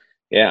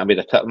I made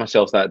a tit of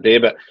myself that day.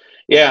 But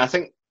yeah, I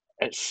think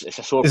it's a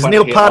sore point. Is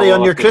Neil Parry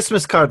on your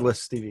Christmas card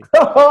list, Stevie?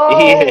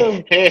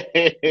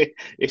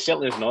 He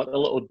certainly is not, a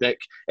little dick.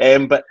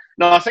 But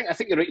no, I think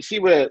you're right. See,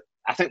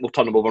 I think we'll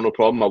turn them over no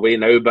problem away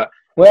now. But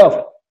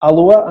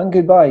Alloa and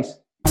goodbyes.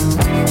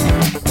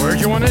 Where'd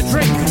you want to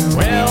drink?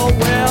 Well,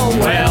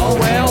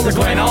 the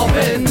Glen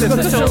Albin, the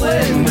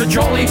Thistlein, the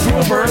Jolly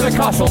Trover, the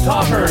Castle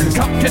Tavern,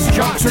 Cupkiss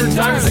Joxer,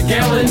 Dimes a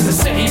Gallons, the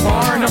City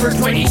Bar, number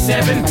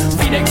 27,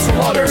 Phoenix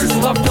Slaughters,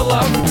 Love to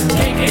Love,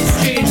 Cake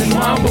Exchange, and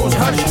Mambo's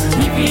Hush,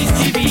 Peepees,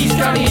 TVs,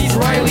 Johnny's,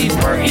 Riley's,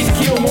 Bertie's,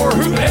 Keelmore,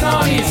 Hoot and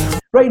Annie's.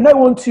 Right,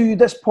 now on to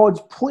this pod's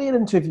player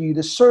interview.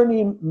 The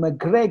surname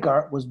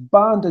McGregor was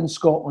banned in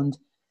Scotland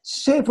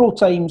several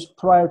times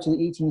prior to the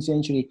 18th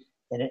century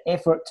in an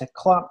effort to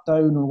clamp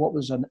down on what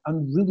was an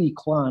unruly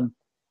clan.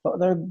 But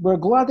we're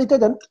glad they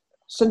didn't.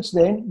 Since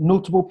then,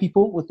 notable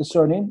people with the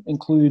surname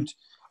include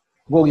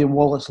William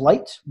Wallace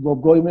Light,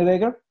 Rob Roy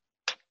McGregor,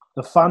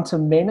 the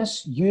Phantom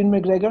Menace, Ewan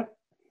McGregor,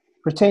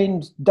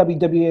 pretend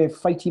WWF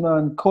fighty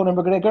man Conor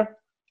McGregor,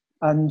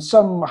 and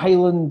some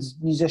Highland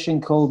musician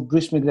called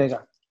Bruce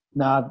McGregor.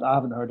 Nah, I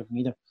haven't heard of him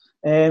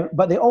either.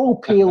 But they all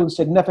pale in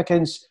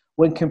significance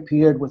when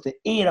compared with the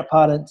heir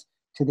apparent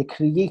to the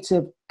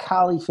creative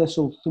Cally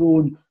Thistle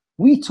throne.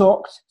 We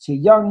talked to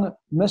young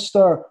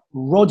Mr.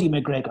 Roddy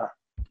McGregor.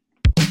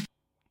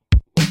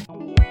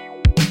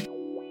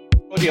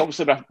 Roddy,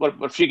 obviously, we're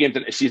a few games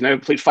into the season now.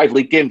 We've played 5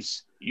 league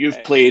games.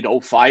 You've played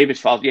all 5 as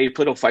far as you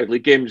played all 5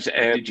 league games.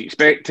 Did you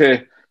expect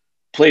to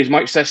play as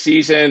much this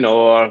season,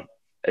 or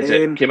is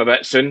it came a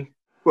bit soon?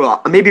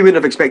 Well, I maybe wouldn't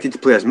have expected to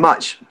play as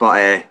much,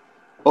 but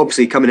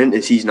obviously coming into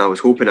the season, I was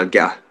hoping I'd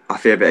get a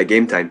fair bit of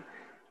game time.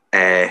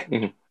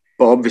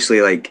 But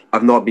obviously, like,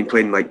 I've not been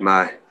playing like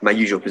my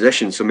usual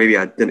position, so maybe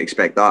I didn't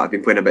expect that. I've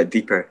been playing a bit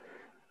deeper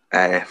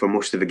for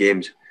most of the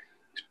games.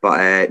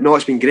 But no,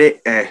 it's been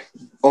great.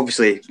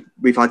 Obviously,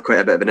 we've had quite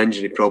a bit of an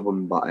injury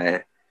problem, but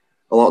a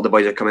lot of the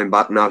boys are coming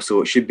back now,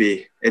 so it should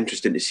be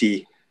interesting to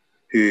see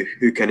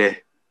who kind of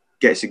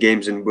gets the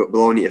games, and we'll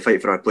all need to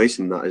fight for our place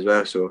in that as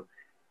well. So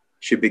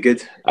should be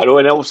good. I know,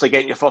 and obviously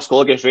getting your first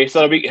goal against Raith the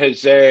other week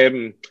has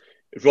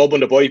Rob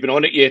and the boys been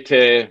on at you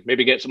to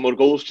maybe get some more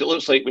goals. It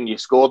looks like when you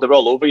scored, they were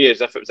all over you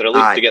as if it was a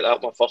relief to get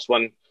that one first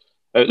one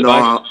out the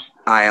bag.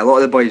 Aye, a lot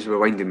of the boys were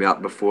winding me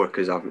up before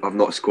because I've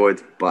not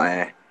scored,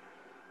 but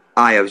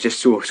I was just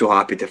so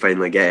happy to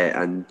finally get it,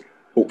 and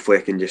hopefully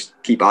I can just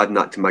keep adding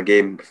that to my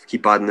game,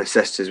 keep adding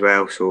assists as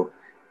well. So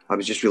I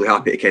was just really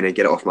happy to kind of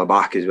get it off my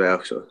back as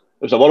well. So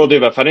it was a world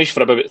of a finish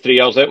for about 3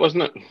 years out,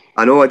 wasn't it?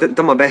 I know, I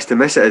done my best to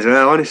miss it as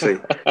well, honestly.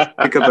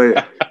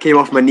 Came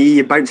off my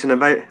knee, bouncing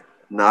about.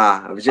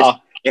 Nah, I was just,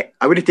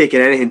 I would have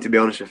taken anything, to be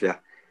honest with you.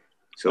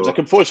 So it was a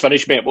composed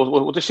finish, mate.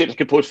 We'll just say it's a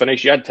composed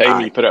finish. You had time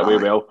and you put it away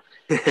well.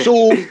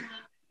 So,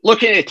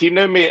 looking at the team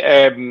now,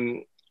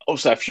 mate,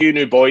 obviously a few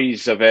new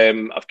boys have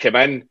come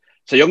in.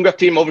 It's a younger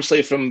team,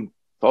 obviously, from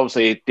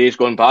days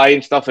gone by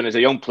and stuff, and as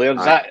a young player,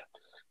 does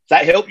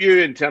that help you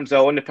in terms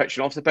of on the pitch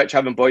and off the pitch,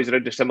 having boys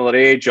around a similar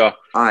age? Or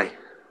I'd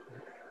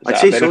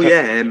say so,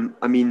 yeah.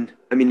 I mean,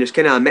 there's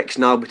kind of a mix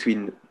now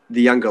between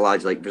the younger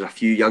lads. Like, there's a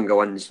few younger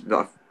ones that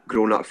have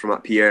grown up from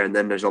up here, and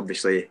then there's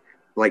obviously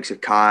the likes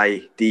of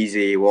Kai,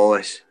 Deasy,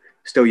 Wallace,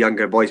 still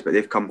younger boys, but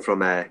they've come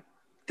from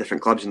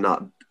different clubs and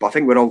that. But I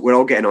think we're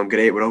all getting on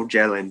great. We're all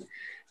gelling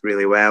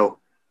really well,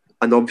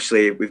 and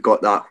obviously we've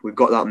got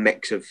that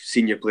mix of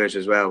senior players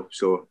as well.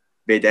 So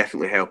they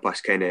definitely help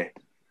us kind of.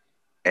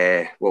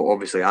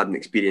 Obviously adding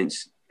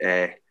experience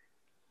to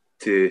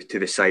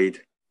the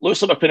side.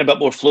 Looks like they're playing a bit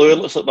more fluid.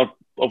 Looks like they're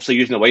obviously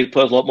using the wide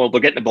players a lot more.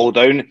 They're getting the ball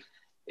down.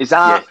 Is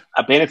that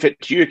a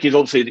benefit to you? Because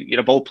obviously you're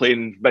a ball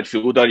playing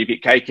midfielder.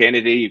 You've got Kai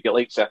Kennedy. You've got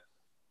like a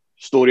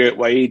Story out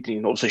wide.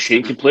 You know, obviously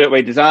Shane can play out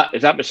wide. Is that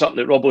been something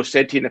that Robbo's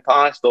said to you in the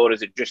past, or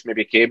is it just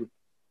maybe came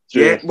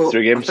through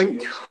games? I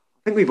think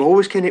we've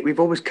always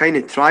kind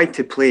of tried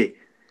to play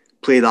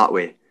that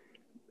way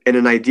in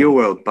an ideal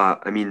world,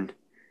 but I mean,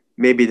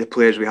 maybe the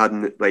players we had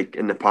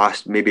in the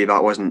past, maybe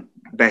that wasn't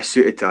best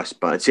suited to us.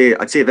 But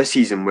I'd say this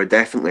season we're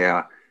definitely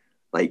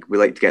we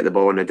like to get the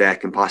ball on the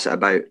deck and pass it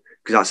about,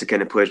 because that's the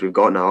kind of players we've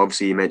got now.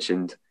 Obviously, you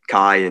mentioned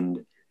Kai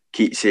and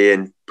Keatsy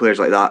and players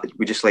like that.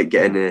 We just like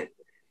getting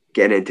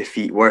into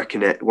feet,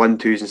 working it,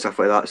 1-2s and stuff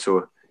like that.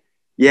 So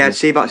yeah, I'd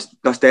say that's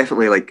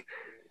definitely like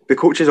the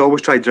coaches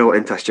always try to drill it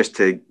into us just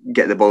to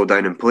get the ball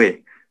down and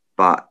play.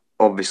 But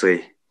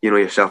obviously, you know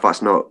yourself,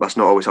 that's not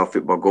always how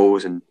football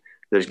goes, and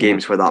there's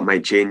games where that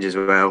might change as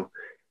well.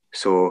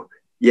 So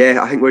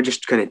yeah, I think we're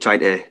just kind of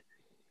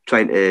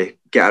trying to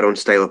get our own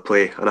style of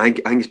play, and I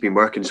think it's been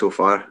working so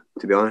far,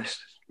 to be honest.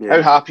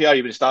 Yeah. How happy are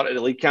you with the start of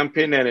the league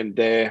campaign then, and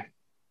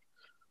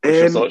what's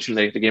your thoughts on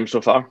the game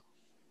so far?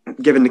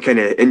 Given the kind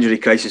of injury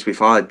crisis we've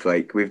had,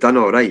 like, we've done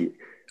all right,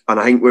 and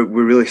I think we're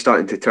really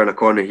starting to turn a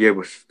corner here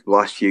with the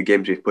last few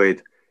games we've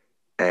played.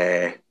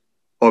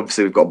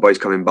 Obviously, we've got boys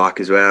coming back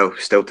as well,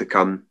 still to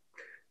come.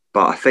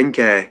 But I think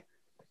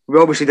we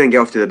obviously didn't get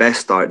off to the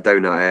best start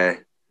down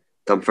at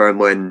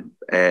Dunfermline.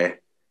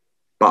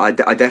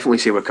 But I definitely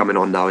say we're coming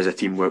on now as a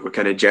team. We're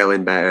kind of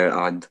gelling better,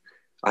 and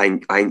I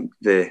think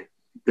the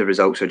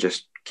results are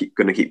just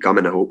going to keep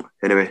coming, I hope,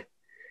 anyway.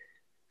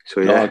 So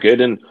yeah. Oh, good.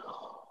 And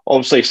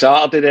obviously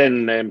Saturday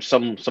then,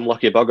 some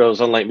lucky buggers,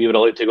 unlike me, were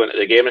allowed to go into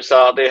the game on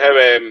Saturday.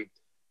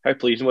 How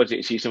pleasing was it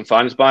to see some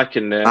fans back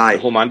in the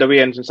home and away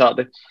ends on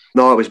Saturday?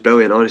 No, it was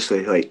brilliant,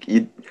 honestly. Like,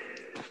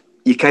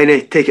 you kind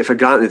of take it for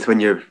granted when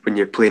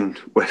you're playing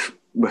with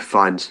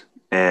fans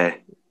in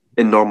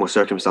normal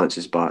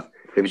circumstances, but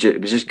it was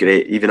just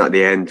great. Even at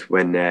the end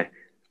when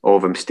all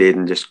of them stayed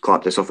and just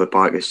clapped us off the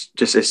park,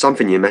 it's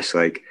something you miss,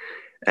 like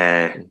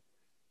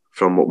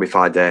from what we've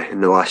had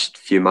in the last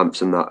few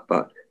months and that.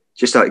 But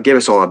just that gave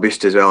us all a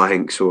boost as well, I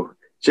think. So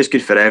it's just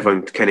good for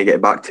everyone to kind of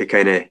get back to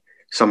kind of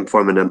some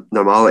form of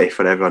normality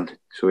for everyone.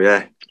 So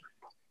yeah.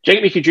 Do you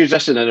think we could use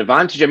this as an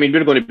advantage? I mean,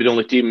 we're going to be the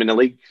only team in the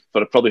league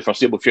for probably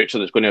foreseeable future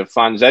that's going to have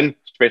fans in,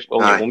 especially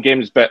only home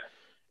games. But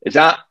is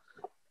that,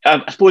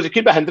 I suppose it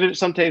could be a hindrance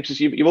sometimes, because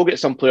you will get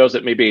some players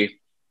that maybe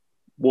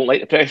won't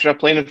like the pressure of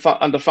playing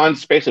under fans,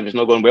 especially if it's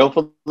not going well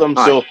for them.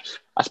 So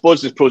I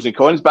suppose there's pros and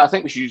cons, but I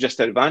think we should use this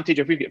to advantage.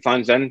 If we get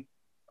fans in,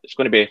 it's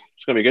going to be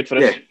good for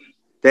us. Yeah,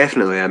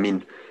 definitely. I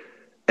mean,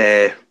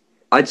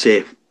 I'd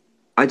say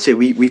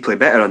we play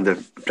better under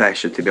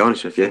pressure, to be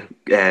honest with you,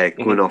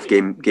 going off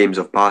games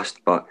of past.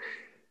 But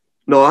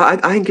no, I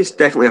think it's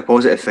definitely a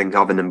positive thing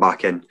having them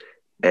back in,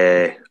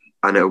 and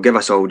it'll give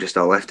us all just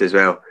a lift as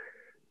well.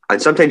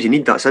 And sometimes you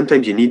need that.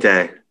 Sometimes you need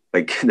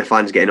like the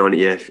fans getting on at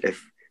you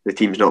if the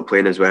team's not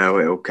playing as well.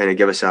 It'll kind of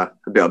give us a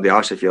bit up the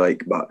arse, if you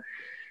like. But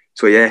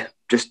so yeah,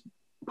 just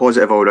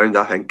positive all round,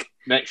 I think.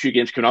 Next few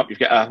games coming up, you've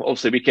got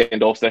obviously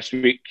weekend off this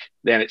week.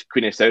 Then it's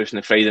Queen of South on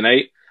the Friday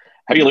night.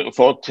 How are you looking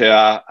forward to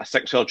a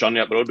 6-hour journey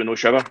up the road with no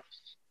shower?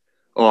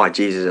 Oh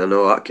Jesus, I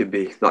know that could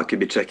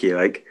be tricky.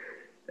 Like,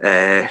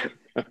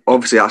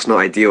 obviously that's not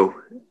ideal.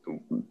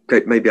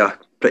 It might be a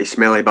pretty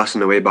smelly bus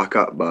on the way back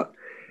up, but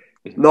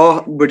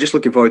no, we're just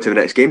looking forward to the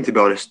next game. To be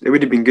honest, it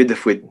would have been good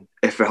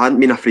if there hadn't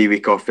been a free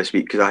week off this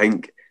week, because I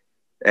think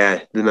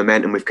the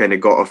momentum we've kind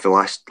of got off the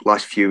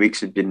last few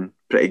weeks has been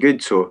pretty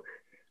good. So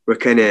we're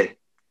kind of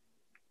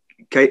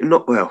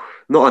not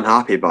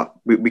unhappy, but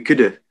we could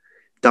have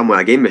done with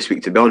a game this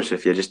week, to be honest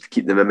with you, just to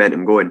keep the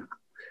momentum going.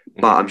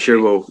 But I'm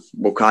sure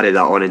we'll carry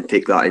that on and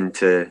take that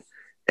into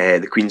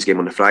the Queen's game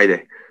on the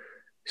Friday.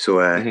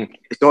 So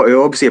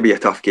it'll obviously be a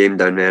tough game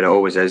down there. It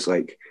always is,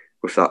 like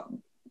with that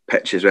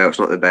pitch as well. It's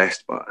not the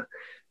best, but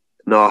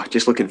no,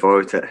 just looking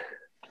forward to it.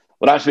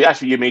 Well, that's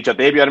where you made your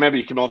debut. I remember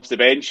you came off the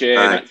bench in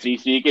that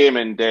 3-3 game,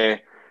 and you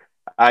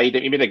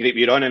made a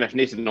great run. And if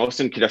Nathan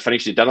Austin could have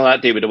finished the dinner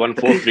that day, we'd have won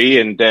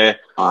 4-3. And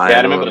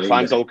I remember the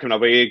fans all coming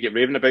away, get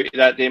raving about you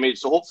that day, mate.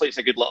 So hopefully it's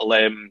a good little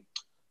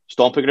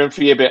stomping ground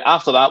for you. But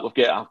after that, we've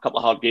got a couple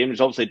of hard games.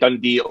 Obviously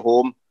Dundee at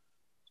home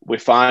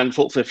with fans.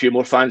 Hopefully a few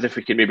more fans if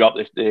we can maybe up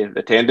the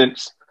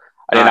attendance.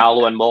 And then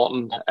Alloa and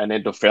Morton, and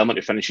then Dunfermline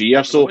to finish the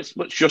year. So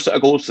what's your sort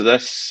of goals to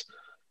this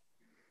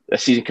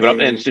season coming up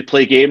then? To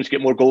play games,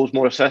 get more goals,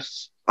 more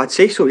assists? I'd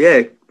say so,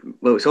 yeah.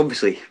 Well, it's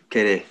obviously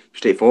kind of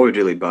straightforward,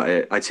 really,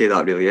 but I'd say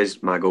that really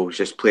is my goal.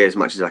 Just play as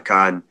much as I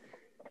can,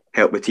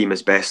 help the team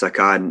as best I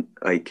can.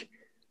 Like,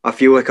 I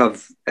feel like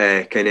I've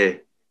kind of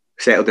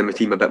settled in my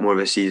team a bit more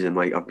this season.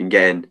 Like, I've been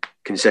getting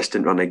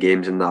consistent run of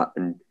games and that,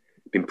 and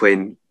been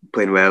playing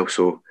well.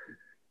 So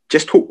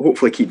just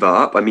hopefully keep that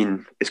up. I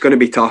mean, it's going to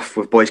be tough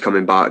with boys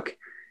coming back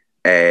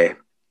in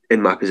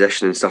my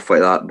position and stuff like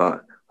that,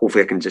 but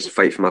hopefully I can just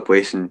fight for my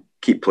place and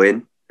keep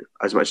playing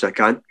as much as I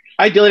can.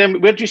 Ideally,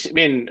 where do you see,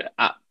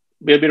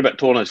 we're a bit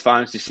torn as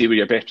fans to see where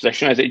your best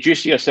position is. Do you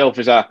see yourself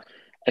as a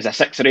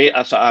 6 or 8,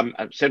 as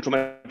a central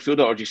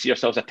midfielder, or do you see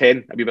yourself as a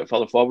 10, a wee bit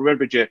further forward? Where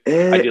would you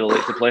ideally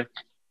like to play?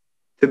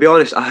 To be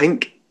honest, I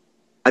think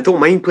I don't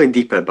mind playing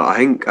deeper, but I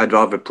think I'd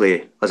rather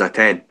play as a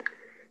 10.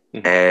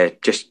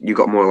 Just you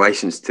got more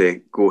license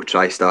to go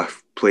try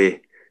stuff,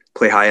 play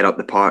higher up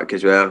the park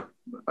as well.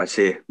 I'd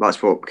say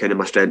that's what kind of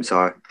my strengths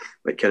are,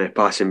 like kind of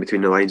passing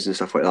between the lines and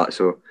stuff like that.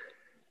 So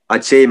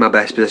I'd say my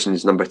best position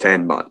is number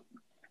 10, but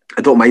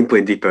I don't mind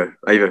playing deeper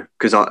either,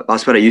 because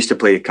that's where I used to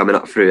play coming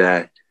up through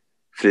the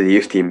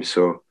youth team.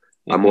 So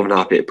I'm more than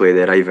happy to play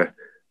there either,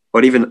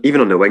 or even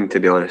on the wing, to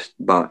be honest.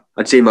 But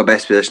I'd say my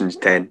best position is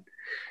 10.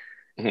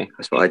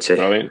 That's what I'd say.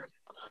 Brilliant.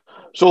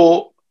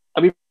 So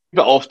a wee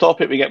bit off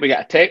topic, we get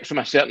a text from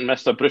a certain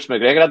Mr. Bruce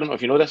McGregor. I don't know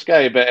if you know this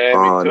guy, but he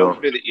tells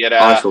me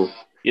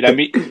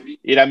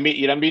that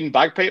you're a mean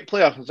bagpipe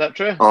player. Is that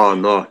true? Oh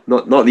no,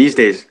 not these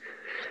days.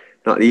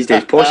 Not these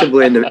days.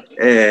 Possibly in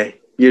the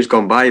years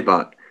gone by,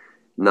 but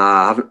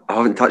nah, I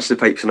haven't touched the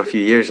pipes in a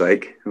few years.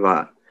 Like,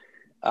 but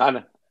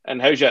and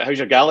how's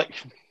your Gaelic?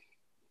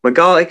 My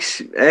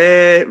Gaelic's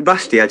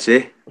rusty, I'd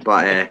say,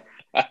 but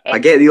I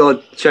get the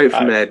odd shout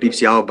from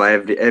BBC Alba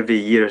every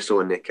year or so,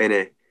 and they kind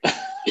of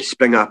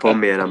spring up on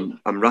me, and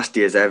I'm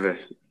rusty as ever.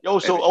 You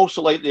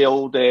also like the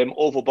old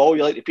oval ball.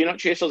 You like the peanut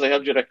chasers. I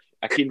heard you're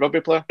a keen rugby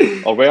player,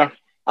 or where?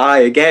 Aye,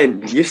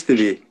 again, used to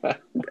be.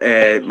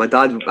 My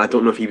dad, I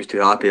don't know if he was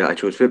too happy that I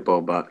chose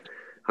football, but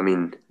I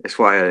mean, it's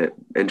why I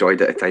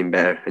enjoyed it at the time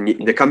better.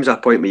 And there comes a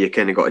point where you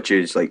kind of got to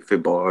choose, like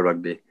football or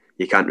rugby.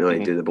 You can't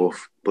really do the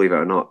both, believe it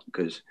or not,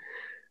 because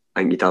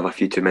I think you'd have a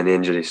few too many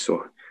injuries.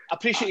 So I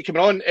appreciate you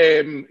coming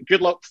on.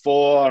 Good luck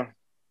for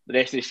the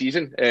rest of the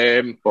season.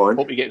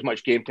 Hope you get as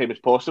much game time as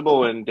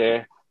possible, and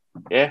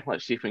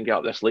let's see if we can get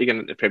up this league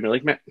and the Premier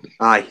League, mate.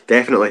 Aye,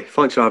 definitely.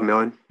 Thanks for having me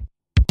on.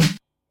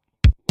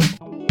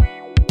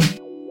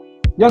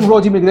 Young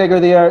Roddy McGregor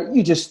there,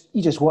 you just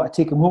want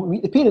to take him home and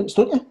meet the parents,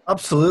 don't you?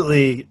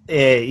 Absolutely.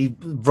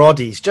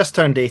 Roddy's just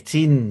turned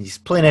 18. He's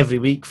playing every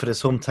week for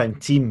his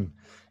hometown team.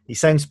 He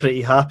sounds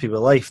pretty happy with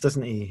life,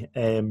 doesn't he?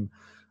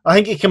 I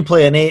think he can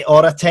play an 8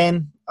 or a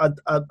 10.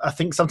 I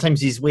think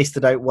sometimes he's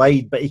wasted out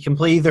wide, but he can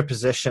play either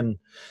position.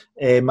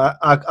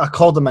 I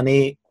called him an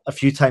 8 a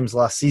few times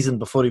last season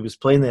before he was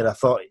playing there. I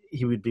thought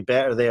he would be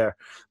better there,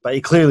 but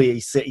he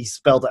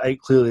spelled it out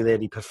clearly there.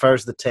 He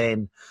prefers the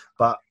 10,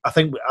 but I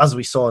think as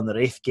we saw in the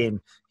Wraith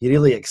game, he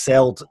really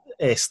excelled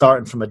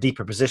starting from a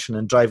deeper position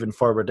and driving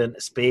forward into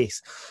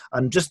space.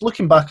 And just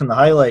looking back on the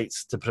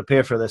highlights to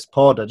prepare for this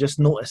pod, I just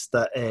noticed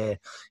that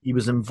he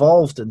was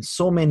involved in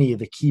so many of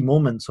the key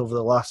moments over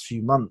the last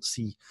few months.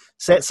 He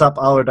sets up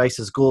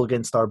Allardyce's goal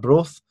against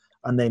Arbroath,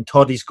 and then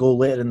Toddy's goal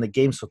later in the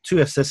game, so 2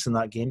 assists in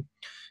that game.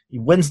 He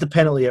wins the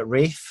penalty at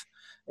Wraith.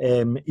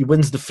 He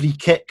wins the free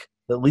kick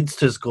that leads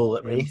to his goal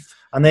at Wraith.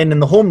 And then in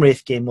the home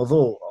Wraith game,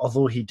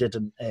 although he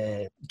didn't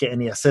get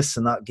any assists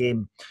in that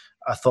game,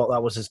 I thought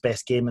that was his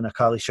best game in a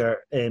Cali shirt.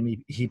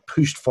 He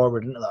pushed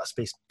forward into that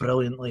space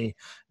brilliantly.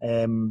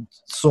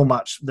 So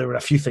much. There were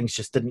a few things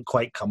just didn't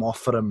quite come off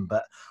for him.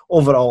 But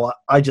overall,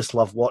 I just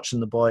love watching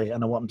the boy,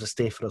 and I want him to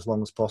stay for as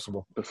long as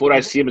possible. Before I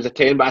see him as a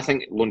 10, but I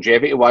think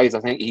longevity-wise,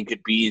 I think he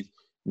could be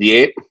the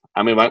 8.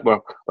 I mean,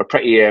 we're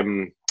pretty...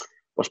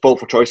 we're spoiled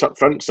for choice up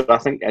front, so I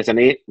think as an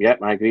 8, yeah,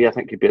 I agree. I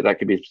think that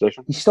could be his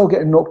position. He's still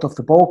getting knocked off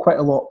the ball quite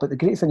a lot, but the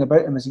great thing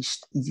about him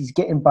is he's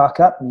getting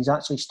back up, and he's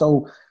actually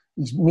still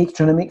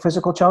trying to make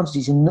physical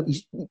challenges.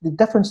 The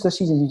difference this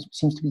season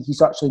seems to be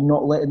he's actually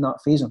not letting that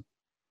faze him.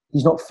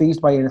 He's not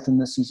fazed by anything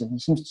this season. He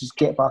seems to just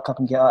get back up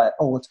and get at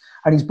it.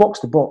 And he's box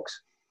to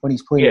box when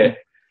he's playing.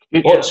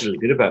 Yeah. What's really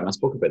good about him, I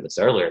spoke about this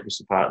earlier, was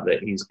the fact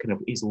that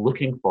he's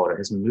looking for it.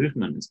 His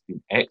movement has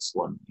been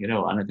excellent,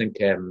 and I think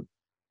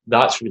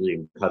that's really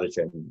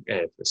encouraging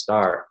for the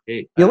start.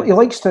 He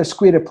likes to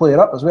square a player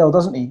up as well,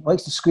 doesn't he? He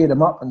likes to square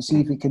him up and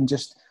see if he can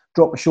just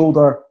drop a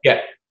shoulder,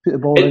 put the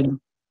ball in.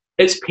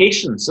 It's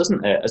patience,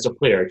 isn't it, as a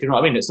player? Do you know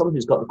what I mean? It's someone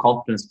who's got the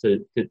confidence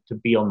to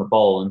be on the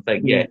ball and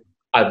think,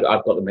 I've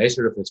got the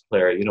measure of this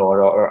player,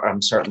 or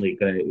I'm certainly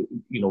going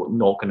to,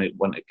 not going to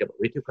want to give it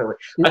away too quickly.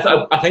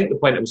 I think the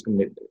point I was going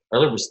to make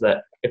earlier was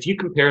that if you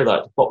compare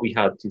that to what we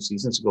had 2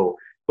 seasons ago,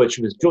 which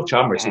was Joe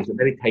Chalmers, who's a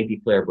very tidy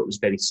player but was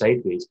very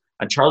sideways,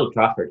 and Charlie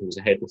Trafford, who was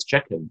a headless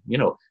chicken,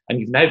 and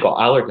you've now got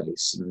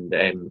Allardyce and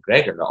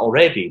McGregor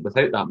already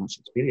without that much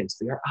experience.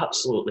 They are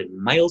absolutely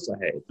miles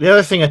ahead. The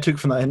other thing I took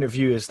from that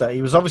interview is that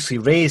he was obviously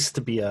raised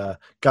to be a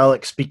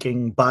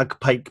Gaelic-speaking,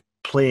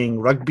 bagpipe-playing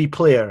rugby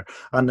player,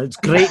 and it's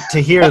great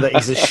to hear that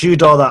he's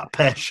eschewed all that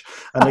pish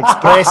and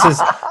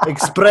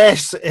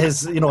express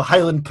his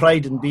Highland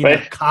pride in being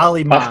a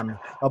Cali man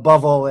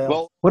above all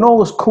else. When all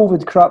this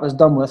COVID crap is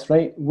done with,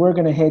 right, we're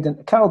going to head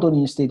into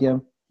Caledonian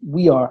Stadium.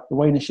 We are the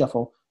Wine and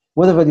Shuffle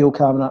with a video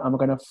camera, and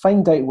we're going to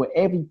find out what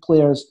every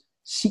player's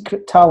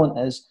secret talent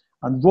is.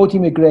 And Roddy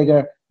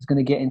McGregor is going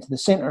to get into the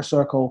centre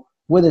circle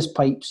with his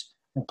pipes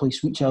and play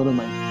Sweet Child of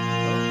Mine.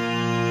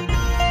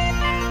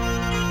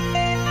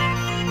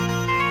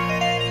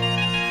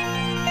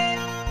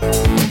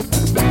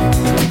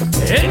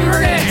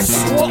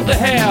 Inverness, what the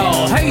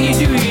hell? How you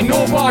doing?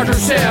 No barter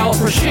sell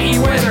for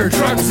shitty weather,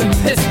 drugs and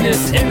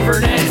business.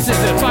 Inverness is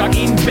a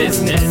fucking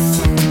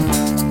business.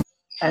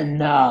 And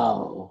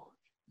now,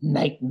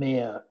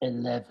 Nightmare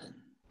 11.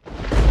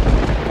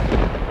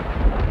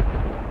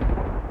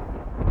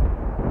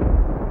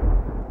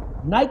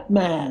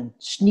 Nightman,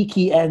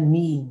 sneaky and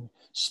mean,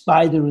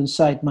 spider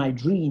inside my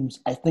dreams.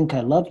 I think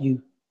I love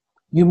you.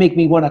 You make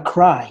me want to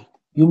cry.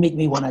 You make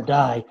me want to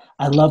die.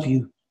 I love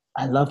you.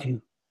 I love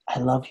you. I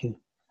love you.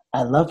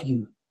 I love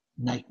you,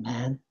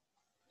 Nightman.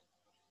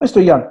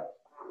 Mr. Young.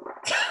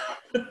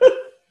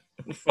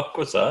 What the fuck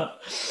was that?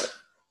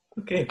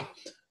 Okay.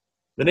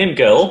 The name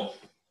Gil,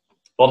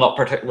 while not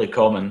particularly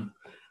common,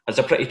 has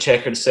a pretty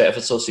checkered set of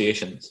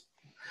associations.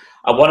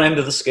 At one end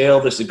of the scale,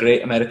 there's the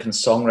great American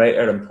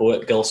songwriter and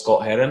poet Gil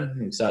Scott-Heron,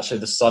 who's actually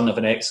the son of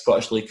an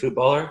ex-Scottish League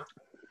footballer,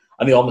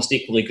 and the almost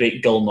equally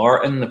great Gil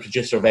Norton, the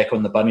producer of Echo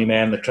and the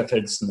Bunnymen, the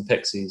Triffids and the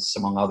Pixies,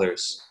 among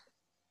others.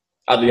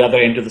 At the other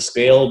end of the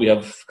scale, we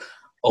have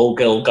old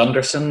Gil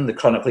Gunderson, the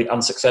chronically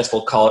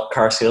unsuccessful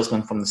car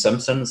salesman from The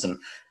Simpsons, and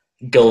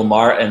Gil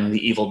Martin,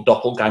 the evil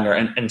doppelganger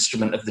and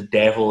instrument of the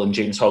devil in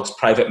James Hogg's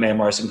private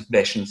memoirs and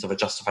confessions of a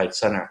justified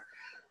sinner.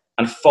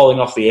 And falling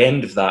off the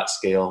end of that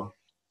scale,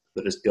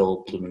 there is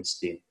Gil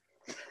Blumenstein.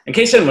 In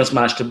case anyone's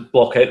managed to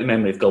block out the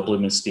memory of Gil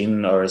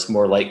Blumenstein, or is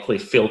more likely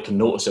failed to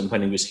notice him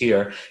when he was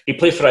here, he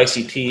played for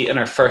ICT in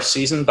our first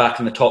season back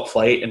in the top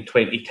flight in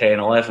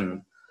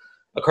 2010-11.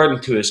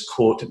 According to his,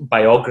 quote,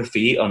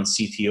 biography on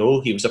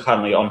CTO, he was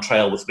apparently on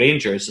trial with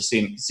Rangers the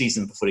same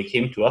season before he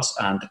came to us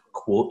and,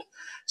 quote,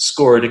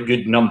 scored a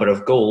good number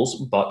of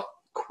goals, but,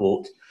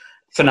 quote,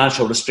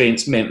 financial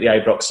restraints meant the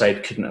Ibrox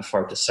side couldn't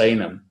afford to sign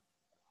him.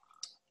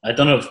 I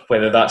don't know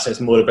whether that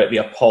says more about the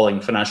appalling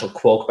financial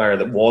quagmire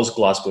that was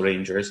Glasgow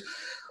Rangers,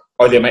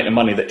 or the amount of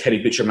money that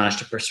Terry Butcher managed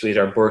to persuade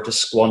our board to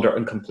squander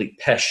on complete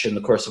pish in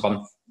the course of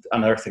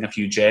unearthing a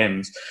few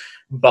gems,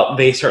 but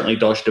they certainly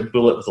dodged a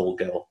bullet with old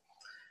Gil.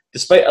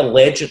 Despite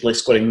allegedly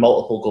scoring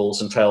multiple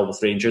goals in trial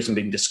with Rangers and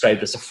being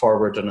described as a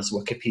forward on his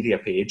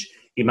Wikipedia page,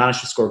 he managed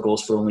to score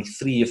goals for only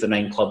 3 of the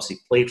 9 clubs he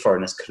played for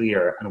in his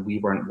career, and we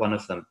weren't one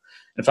of them.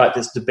 In fact,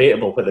 it's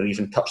debatable whether he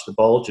even touched the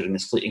ball during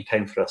his fleeting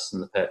time for us on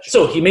the pitch.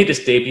 So he made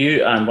his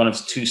debut and one of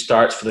his 2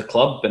 starts for the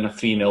club in a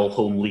 3-0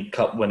 home League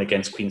Cup win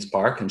against Queen's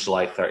Park on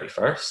July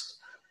 31st.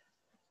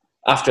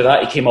 After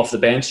that, he came off the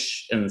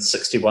bench in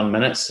 61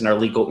 minutes in our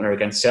league opener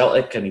against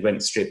Celtic, and he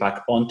went straight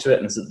back onto it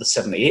and was at the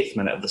 78th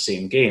minute of the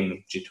same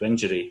game due to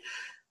injury.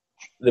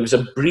 There was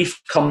a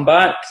brief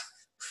comeback,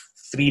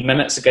 3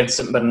 minutes against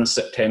St Mirren in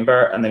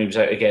September, and then he was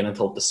out again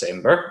until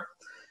December.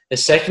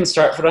 His second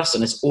start for us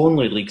and his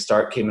only league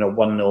start came in a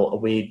 1-0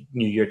 away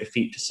New Year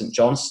defeat to St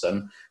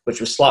Johnstone,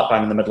 which was slap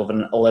bang in the middle of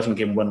an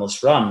 11-game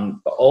winless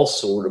run, but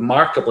also,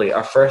 remarkably,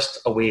 our first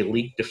away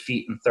league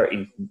defeat in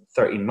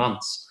 13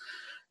 months.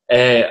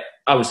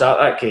 I was at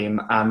that game,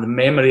 and the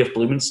memory of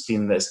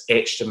Blumenstein that's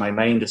etched in my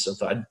mind is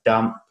of a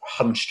damp,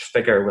 hunched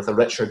figure with a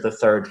Richard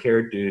III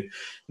hairdo,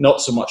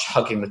 not so much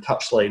hugging the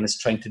touchline as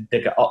trying to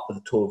dig it up with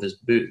the toe of his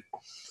boot.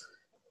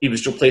 He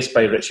was replaced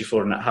by Richie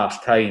Foran at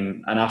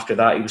half-time, and after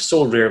that he was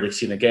so rarely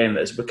seen again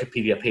that his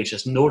Wikipedia page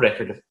has no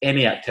record of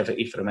any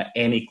activity for him at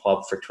any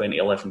club for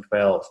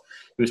 2011-12.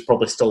 He was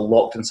probably still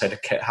locked inside a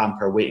kit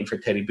hamper waiting for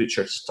Terry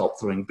Butcher to stop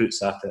throwing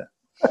boots at it.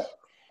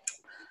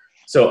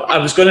 So I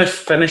was going to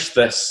finish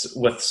this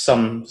with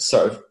some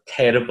sort of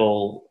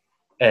terrible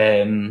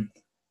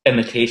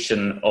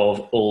imitation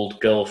of old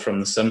Gil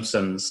from The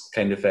Simpsons,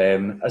 kind of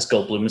as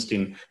Gil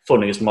Blumenstein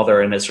phoning his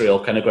mother in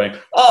Israel, kind of going,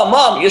 "Oh,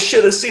 Mom, you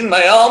should have seen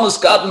my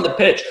almost got in the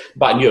pitch."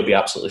 But I knew it'd be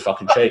absolutely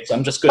fucking shite. So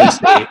I'm just going to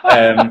say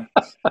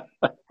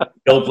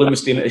Gil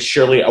Blumenstein is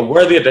surely a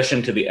worthy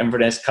addition to the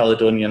Inverness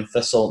Caledonian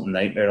Thistle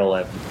Nightmare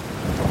 11.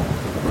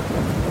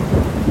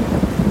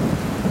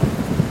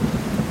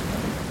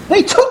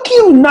 They took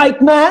you,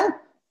 Nightman,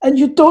 and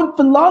you don't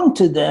belong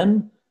to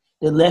them.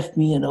 They left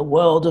me in a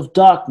world of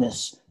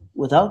darkness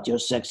without your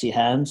sexy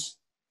hands.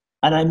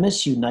 And I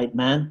miss you,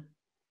 Nightman.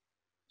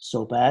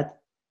 So bad.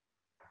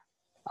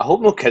 I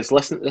hope no kids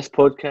listen to this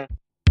podcast.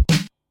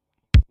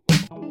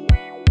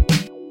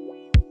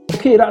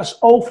 Okay, that's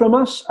all from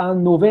us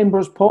and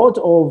November's pod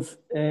of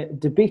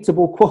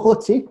debatable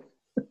quality.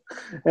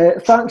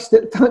 Thanks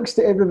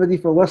to everybody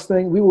for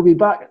listening. We will be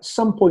back at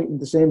some point in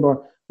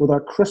December with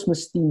our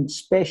Christmas-themed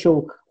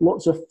special,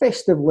 lots of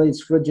festive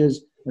Les fridges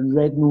and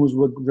red-nosed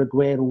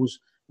Rigueros,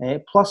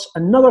 plus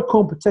another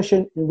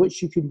competition in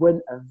which you could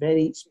win a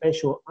very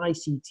special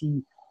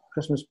ICT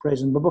Christmas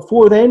present. But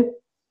before then,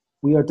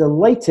 we are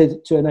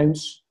delighted to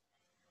announce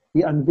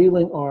the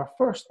unveiling our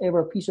first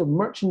ever piece of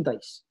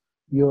merchandise.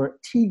 Your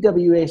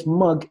TWS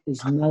mug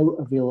is now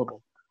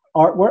available.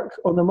 Artwork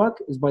on the mug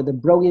is by the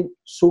brilliant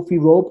Sophie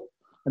Robb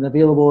and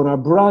available on our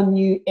brand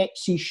new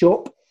Etsy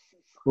shop.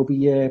 We'll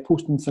be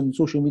posting some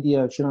social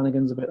media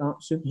shenanigans about that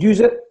soon. Use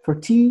it for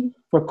tea,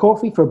 for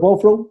coffee, for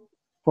bovril,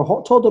 for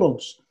hot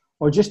todderos,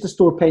 or just to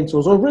store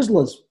pencils, or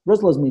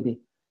Rizzlers maybe.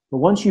 But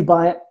once you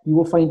buy it, you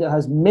will find it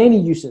has many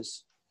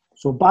uses.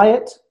 So buy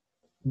it,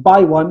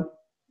 buy one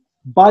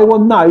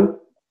now.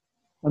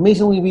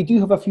 Amazingly, we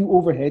do have a few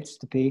overheads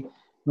to pay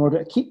in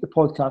order to keep the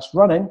podcast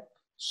running.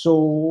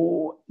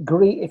 So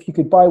great if you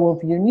could buy one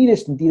for your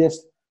nearest and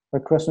dearest for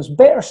Christmas.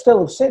 Better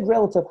still, if said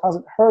relative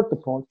hasn't heard the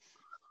pod,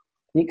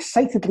 they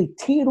excitedly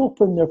tear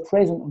open their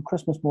present on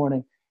Christmas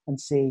morning and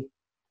say,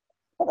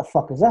 "What the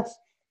fuck is this?"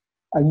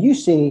 And you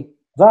say,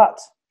 "That,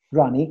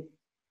 Granny,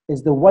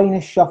 is the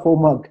Whinus Shuffle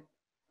mug."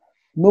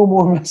 No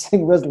more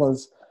missing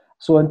Rizzlers.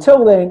 So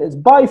until then, it's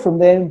bye from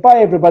them. Bye,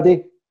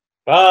 everybody.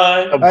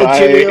 Bye. Bye,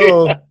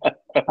 cheerio.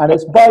 And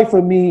it's bye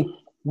from me.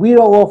 We're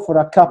all off for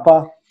a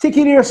cuppa. Take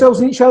care of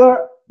yourselves and each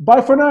other. Bye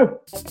for now.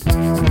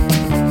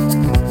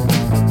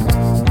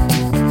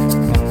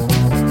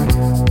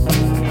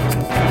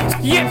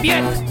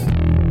 Yep.